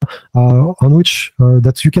ADL, on which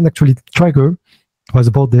that you can actually trigger. For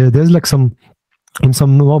example, there's like in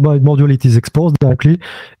some mobile module it is exposed directly.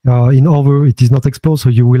 In other it is not exposed, so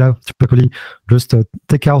you will have to actually just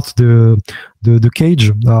take out the cage,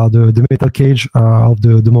 the metal cage of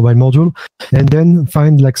the mobile module, and then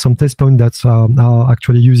find like some test point that are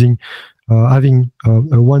actually using having a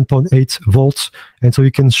 1.8 volts, and so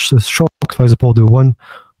you can shock, for example, the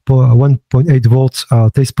 1.8 volts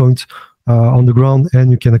test point on the ground,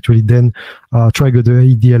 and you can actually then trigger the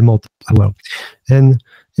ADL mode as well. And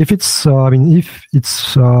if it's, if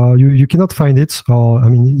it's you cannot find it, or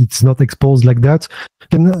it's not exposed like that,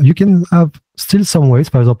 you can have still some ways,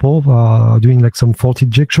 for example, doing like some fault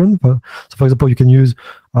injection. So, for example, you can use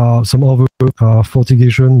some other fault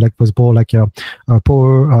injection, like, for example, like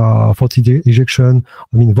power fault injection.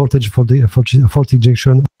 Voltage fault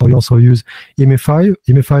injection. Or you also use EMF5.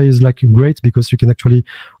 EMF5 is like great because you can actually,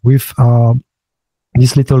 with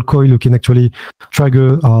this little coil, you can actually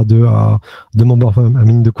trigger the mobile,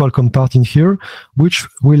 the Qualcomm part in here, which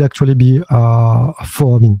will actually be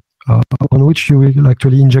on which you will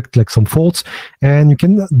actually inject like some faults, and you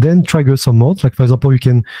can then trigger some modes. Like, for example, you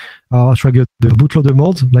can trigger the bootloader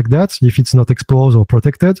mode like that if it's not exposed or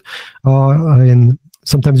protected, and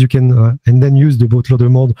sometimes you can and then use the bootloader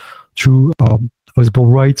mode to, for example,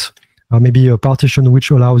 write maybe a partition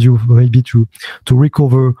which allows you maybe to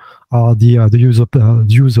recover the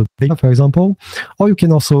use of data, for example. Or you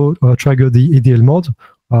can also trigger the ADL mode.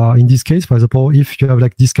 In this case, for example, if you have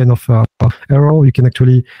like this kind of error, you can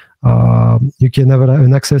actually you can have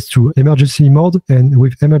an access to emergency mode, and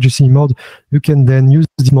with emergency mode, you can then use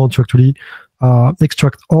the mode to actually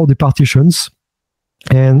extract all the partitions.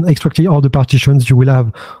 And extracting all the partitions, you will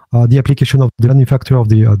have the application of the manufacturer of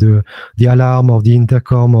the alarm, of the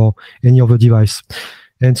intercom, or any other device.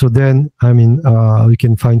 And so then, you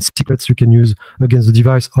can find secrets you can use against the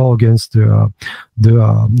device or against the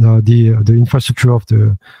infrastructure of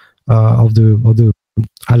the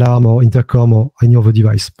alarm or intercom or any other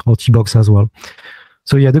device, or T-box as well.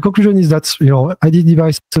 So yeah, the conclusion is that ID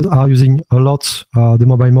devices are using a lot the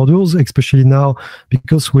mobile modules, especially now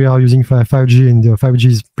because we are using 5G, and 5G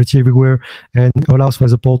is pretty everywhere and allows for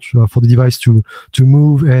the port for the device to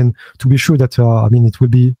move and to be sure that it will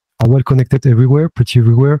be well connected everywhere, pretty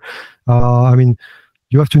everywhere.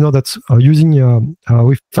 You have to know that using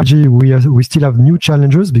with 5G we still have new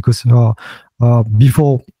challenges because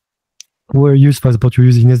before were used, for example, to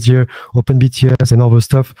use in SDR, OpenBTS, and other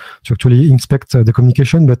stuff to actually inspect the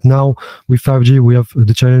communication. But now with 5G, we have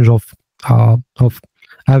the challenge of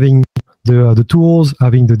having the tools,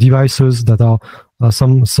 having the devices that are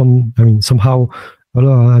somehow a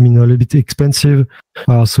little bit expensive.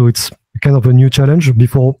 So it's kind of a new challenge.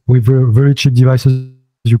 Before, with very cheap devices,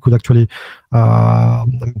 you could actually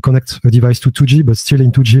connect a device to 2G, but still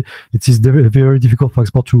in 2G, it is very, very difficult, for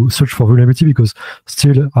example, to search for vulnerability because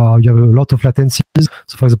still you have a lot of latencies.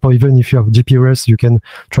 So, for example, even if you have GPRS, you can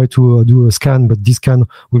try to do a scan, but this scan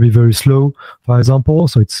will be very slow, for example.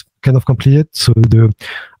 So it's kind of complicated. So the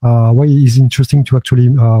why it is interesting to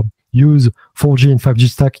actually use 4G and 5G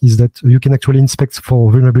stack is that you can actually inspect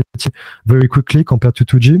for vulnerability very quickly compared to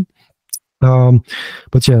 2G.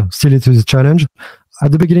 But yeah, still it is a challenge.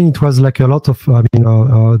 At the beginning, it was like a lot of,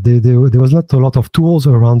 there was not a lot of tools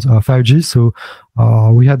around 5G. So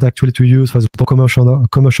we had actually to use, for example,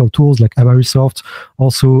 commercial tools like Avarisoft,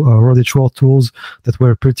 also RoadHR tools that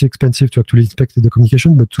were pretty expensive to actually inspect the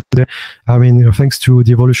communication. But today, thanks to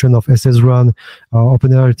the evolution of SSRun,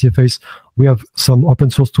 OpenAI interface, we have some open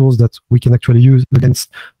source tools that we can actually use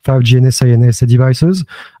against 5G NSA and SA devices.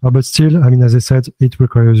 But still, as I said, it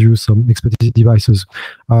requires you some expensive devices.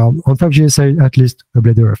 On 5G SA, at least a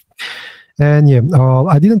blade earth. And yeah,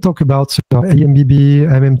 I didn't talk about AMBB,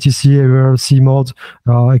 MMTC, URLC mode,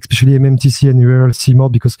 especially MMTC and URLC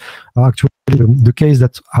mode, because actually the case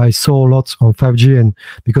that I saw a lot on 5G, and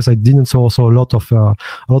because I didn't saw also a lot of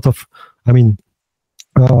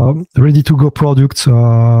ready to go products,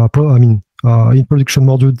 in production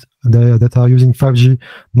modules that are using 5G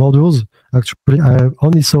modules. Actually, I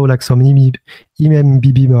only saw like some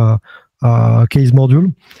MMBB case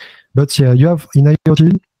module. But yeah, you have in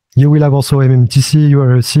IoT, you will have also MMTC,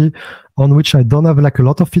 URLC, on which I don't have like a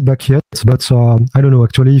lot of feedback yet. But I don't know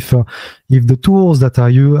actually if the tools that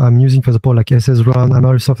I'm using, for example, like SSRun,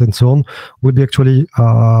 Avarisoft, and so on, would be actually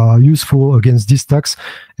useful against these stacks.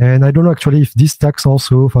 And I don't know actually if these stacks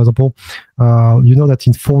also, for example, you know that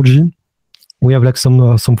in 4G, we have like some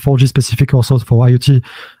 4G specific also for IoT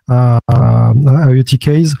IoT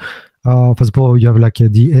case. For example, you have like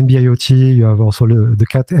the NB-IoT, you have also the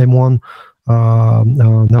Cat M1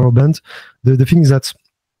 narrowband. The thing is that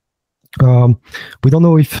we don't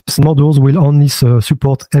know if modules will only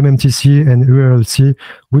support MMTC and URLC,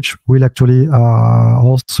 which will actually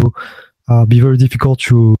also be very difficult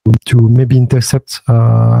to maybe intercept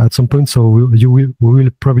at some point. So we will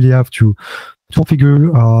probably have to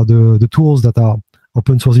configure the tools that are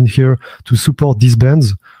open source in here to support these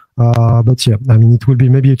bands. But yeah, it will be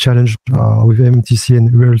maybe a challenge with MMTC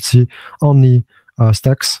and URLC only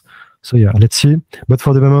stacks. So yeah, let's see. But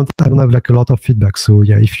for the moment, I don't have like a lot of feedback. So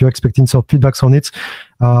yeah, if you're expecting some feedbacks on it,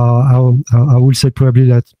 I will say probably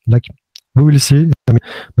that like we will see.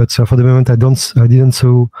 But for the moment, I didn't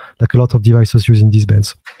saw like a lot of devices using these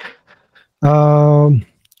bands. And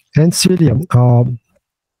still, yeah,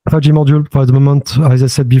 5G module for the moment, as I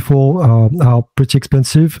said before, are pretty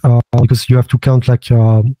expensive because you have to count like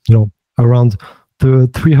around the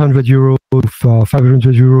 300 euro to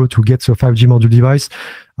 500 euro to get a 5G module device,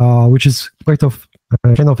 which is quite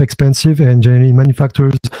kind of expensive, and generally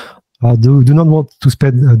manufacturers do not want to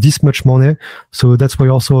spend this much money. So that's why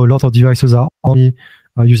also a lot of devices are only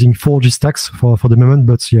using 4G stacks for the moment.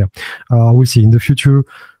 But yeah, we'll see in the future.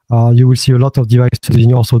 You will see a lot of devices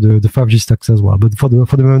using also the 5G stacks as well. But for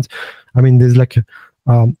the moment, there's like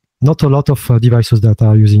not a lot of devices that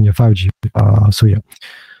are using 5G. So yeah.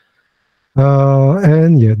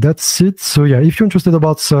 And yeah, that's it. So yeah, if you're interested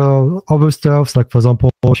about other stuff, like for example,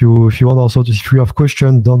 if you want also, if you have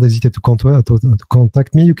questions, don't hesitate to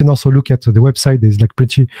contact me. You can also look at the website. There's like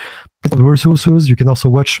plenty of resources. You can also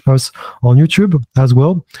watch us on YouTube as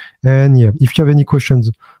well. And yeah, if you have any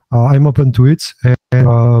questions, I'm open to it.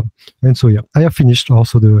 And so yeah, I have finished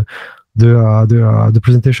also the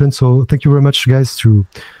presentation. So thank you very much, guys,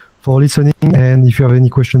 for listening. And if you have any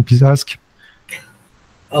questions, please ask.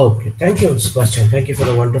 Okay, thank you, Sebastin. Thank you for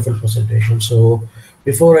the wonderful presentation. So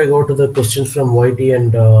before I go to the questions from YT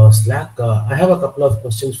and Slack, I have a couple of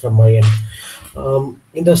questions from my end.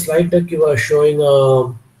 In the slide deck, you are showing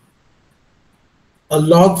a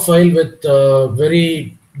log file with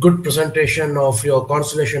very good presentation of your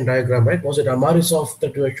constellation diagram, right? Was it Avarisoft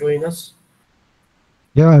that you were showing us?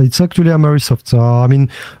 Yeah, it's actually Amarisoft. I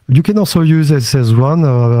mean, you can also use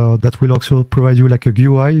SS1 that will also provide you like a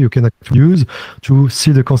GUI you can actually use to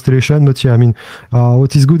see the constellation. But yeah, I mean,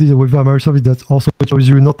 what is good is with Amarisoft is that also it shows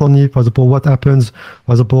you not only, for example, what happens,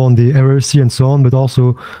 for example, on the RRC and so on, but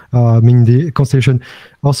also, I mean, the constellation.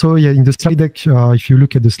 Also, yeah, in the slide deck, if you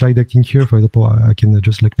look at the slide deck in here, for example, I can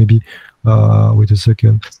just like maybe, wait a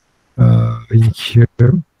second, in here,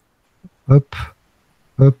 up.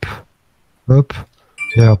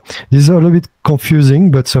 Yeah, this is a little bit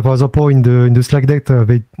confusing, but for example, in the Slack deck,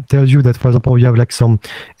 they tell you that, for example, you have like some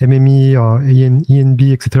MME or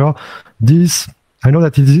ENB, etc. This, I know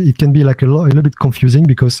that it can be like a little bit confusing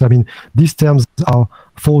because, I mean, these terms are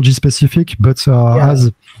 4G specific, but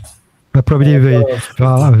as probably they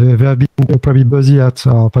have been probably busy at,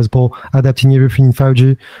 for example, adapting everything in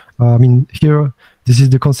 5G. I mean, here, this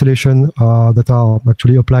is the constellation that are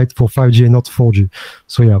actually applied for 5G and not 4G.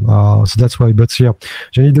 So yeah, so that's why. But yeah,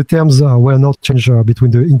 generally the terms were not changed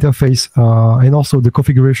between the interface and also the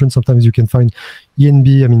configuration. Sometimes you can find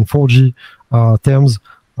ENB, I mean 4G terms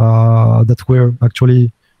that were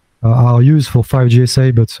actually are used for 5G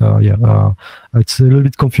SA. But yeah, it's a little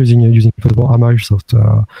bit confusing using, for example,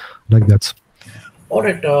 Amarisoft like that. All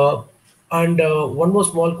right. And one more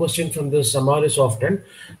small question from this Amarisoft.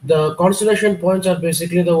 The constellation points are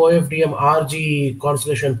basically the OFDM RG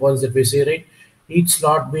constellation points that we see, right? Each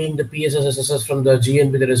slot being the PSS from the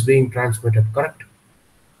GNB that is being transmitted, correct?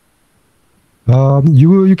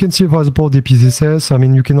 You can see, for example, the PSS. I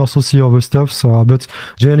mean, you can also see other stuff. But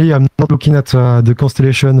generally, I'm not looking at the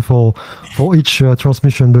constellation for each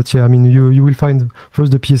transmission. But yeah, I mean, you will find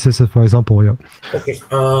first the PSS, for example. Yeah. Okay.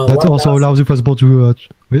 That also allows you, for example, to.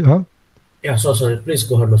 Yeah, so sorry. Please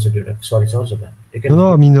go ahead, Mr. Dudek. Sorry, so bad.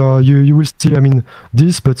 No, I mean, you will see, I mean,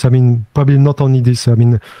 this, but I mean, probably not only this. I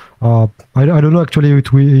mean, I don't know actually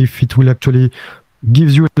if it will actually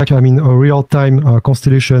gives you like, I mean, a real-time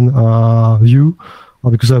constellation view,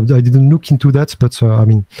 because I didn't look into that, but I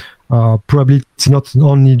mean, probably it's not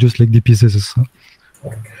only just like the pieces.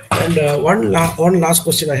 And one last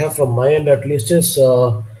question I have from my end at least is,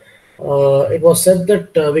 it was said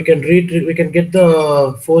that we can get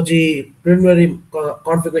the 4G preliminary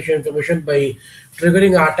configuration information by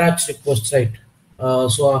triggering an attach request, right?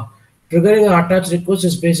 So triggering an attach request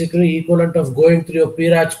is basically equivalent of going through your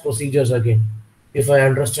PRATCH procedures again, if I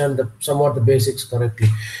understand somewhat the basics correctly.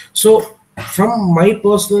 So from my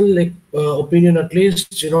personal opinion at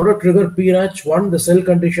least, in order to trigger PRATCH, one, the cell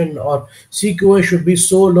condition or CQI should be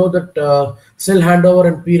so low that cell handover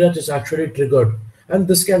and PRATCH is actually triggered. And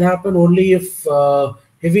this can happen only if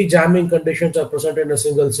heavy jamming conditions are present in a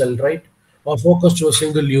single cell, right? Or focused to a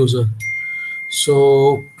single user.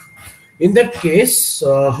 So in that case,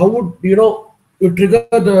 how would you trigger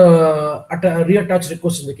the reattach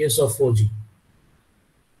request in the case of 4G?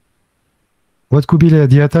 What could be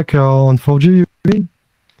the attack on 4G, you mean?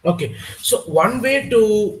 Okay, so one way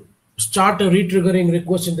to start a retriggering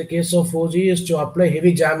request in the case of 4G is to apply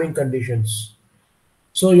heavy jamming conditions.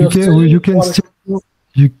 So you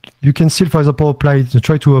can still, for example, try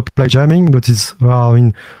to apply jamming, but it's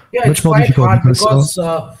much more difficult hard because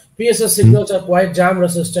PSS signals are quite jam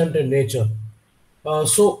resistant in nature.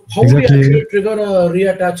 So how do you actually trigger a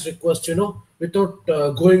reattach request, without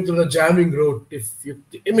going through the jamming route? If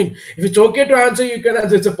it's okay to answer, you can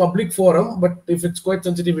answer. It's a public forum, but if it's quite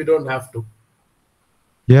sensitive, we don't have to.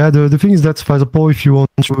 Yeah, the thing is that, for example, if you want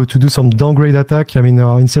to do some downgrade attack, I mean,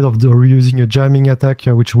 instead of reusing a jamming attack,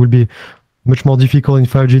 which will be much more difficult in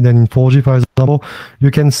 5G than in 4G, for example, you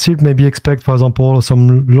can still maybe expect, for example,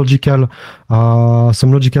 some logical, for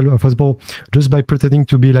example, just by pretending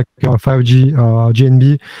to be like a 5G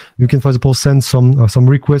GNB, you can, for example, send some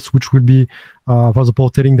requests which will be, for example,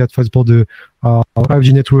 telling that, for example, the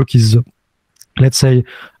 5G network is, let's say,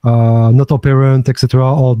 not operant, etc.,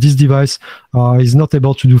 or this device is not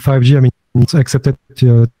able to do 5G. I mean, it's accepted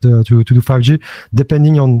to do 5G,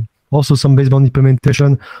 depending on also some baseband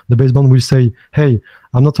implementation. The baseband will say, hey,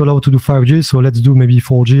 I'm not allowed to do 5G, so let's do maybe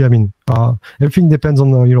 4G. I mean, everything depends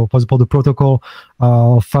on, for example, the protocol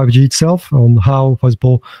of 5G itself, on how, for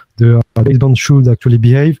example, the baseband should actually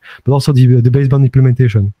behave, but also the baseband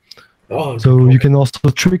implementation. So you can also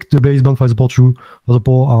trick the baseband, for example, to, for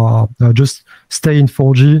example, just stay in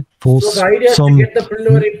 4G for so the idea is to get the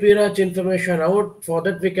preliminary PRATCH information out. For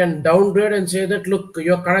that, we can downgrade and say that, look,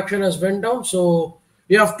 your connection has went down, so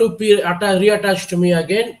you have to reattach to me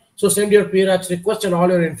again. So send your PRATCH request and all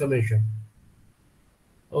your information.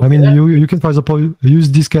 Okay. I mean, you can, for example,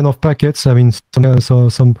 use this kind of packets. I mean,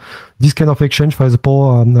 some this kind of exchange, for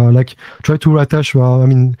example, like try to attach. I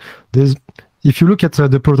mean, if you look at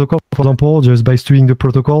the protocol, for example, just by studying the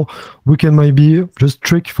protocol, we can maybe just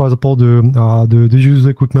trick, for example, the user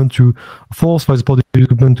equipment to force, for example, the user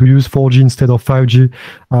equipment to use 4G instead of 5G.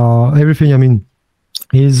 Everything, I mean,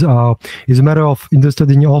 is a matter of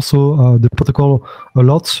understanding also the protocol a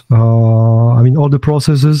lot. I mean, all the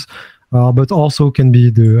processes, but also can be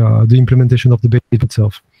the implementation of the base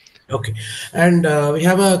itself. Okay, and we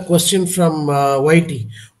have a question from YT.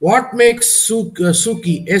 What makes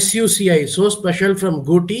Suki, SUCI, so special from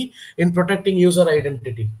Guti in protecting user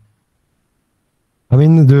identity? I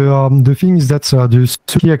mean, the thing is that the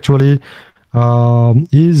Suki actually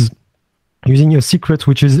is using a secret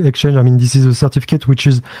which is exchanged. I mean, this is a certificate which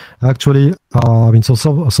is actually, I mean, so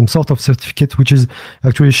some sort of certificate which is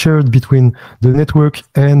actually shared between the network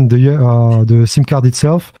and the SIM card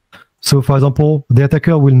itself. So, for example, the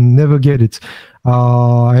attacker will never get it.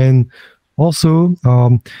 And also,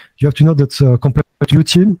 you have to know that compared to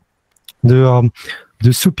UT, the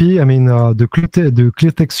SUPI, I mean, the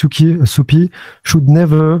ClearText SUPI should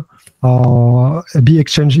never be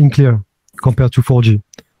exchanged in clear compared to 4G.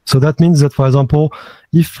 So that means that, for example,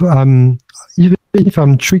 even if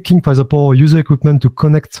I'm tricking, for example, user equipment to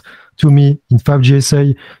connect to me in 5G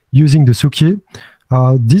SA using the SUKI,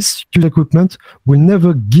 this user equipment will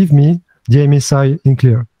never give me the MSI in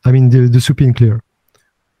clear. I mean, the SUPI in clear.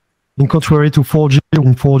 In contrary to 4G,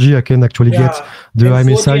 in 4G I can actually get the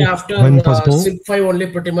MSI when possible. SIP5 only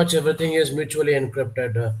pretty much everything is mutually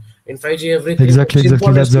encrypted. In 5G, everything exactly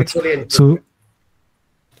that's that.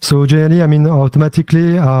 So generally, I mean,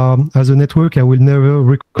 automatically as a network, I will never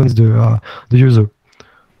recognize the user.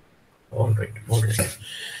 All right.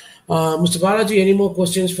 Mr. Balaji, any more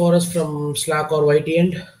questions for us from Slack or YT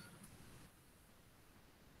end?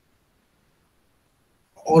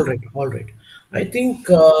 All right. I think,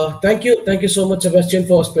 thank you so much, Sebastin,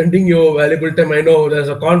 for spending your valuable time. I know there's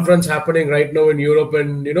a conference happening right now in Europe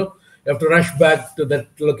and, you have to rush back to that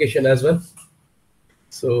location as well.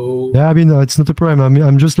 So yeah, I mean, it's not a problem. I mean,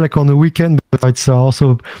 I'm just like on the weekend, but it's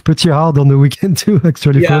also pretty hard on the weekend too,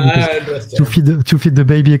 actually. To feed the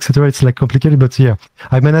baby, etc. It's like complicated, but yeah,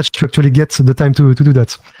 I managed to actually get the time to do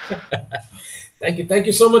that. Thank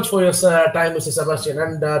you so much for your time, Mr. Sebastin,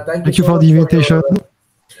 and thank you for the invitation.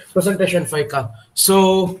 For presentation, Faycal.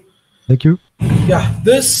 So thank you. Yeah,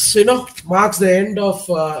 this marks the end of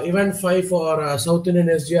Event-5 for South Indian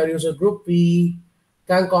SDR user group. We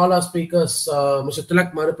thank all our speakers, Mr.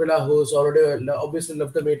 Tilak Marupila, who's already obviously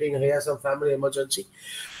left the meeting. He has some family emergency.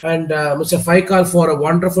 And Mr. Faycal for a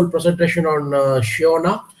wonderful presentation on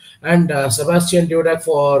Sionna. And Sebastin Dudek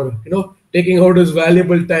for, taking out his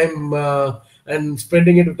valuable time and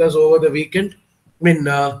spending it with us over the weekend. I mean,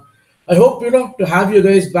 I hope, to have you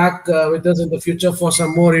guys back with us in the future for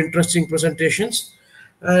some more interesting presentations.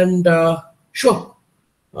 And sure,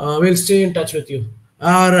 we'll stay in touch with you.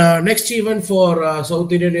 Our next event for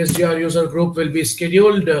South Indian SDR user group will be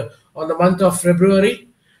scheduled on the month of February.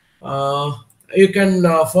 You can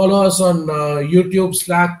follow us on YouTube,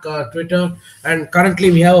 Slack, Twitter, and currently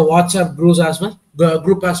we have a WhatsApp group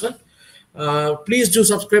as well. Please do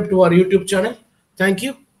subscribe to our YouTube channel. Thank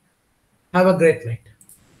you. Have a great night.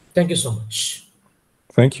 Thank you so much.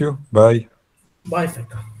 Thank you. Bye. Bye,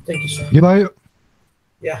 Faycal. Thank you so much. Goodbye.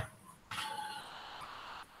 Yeah.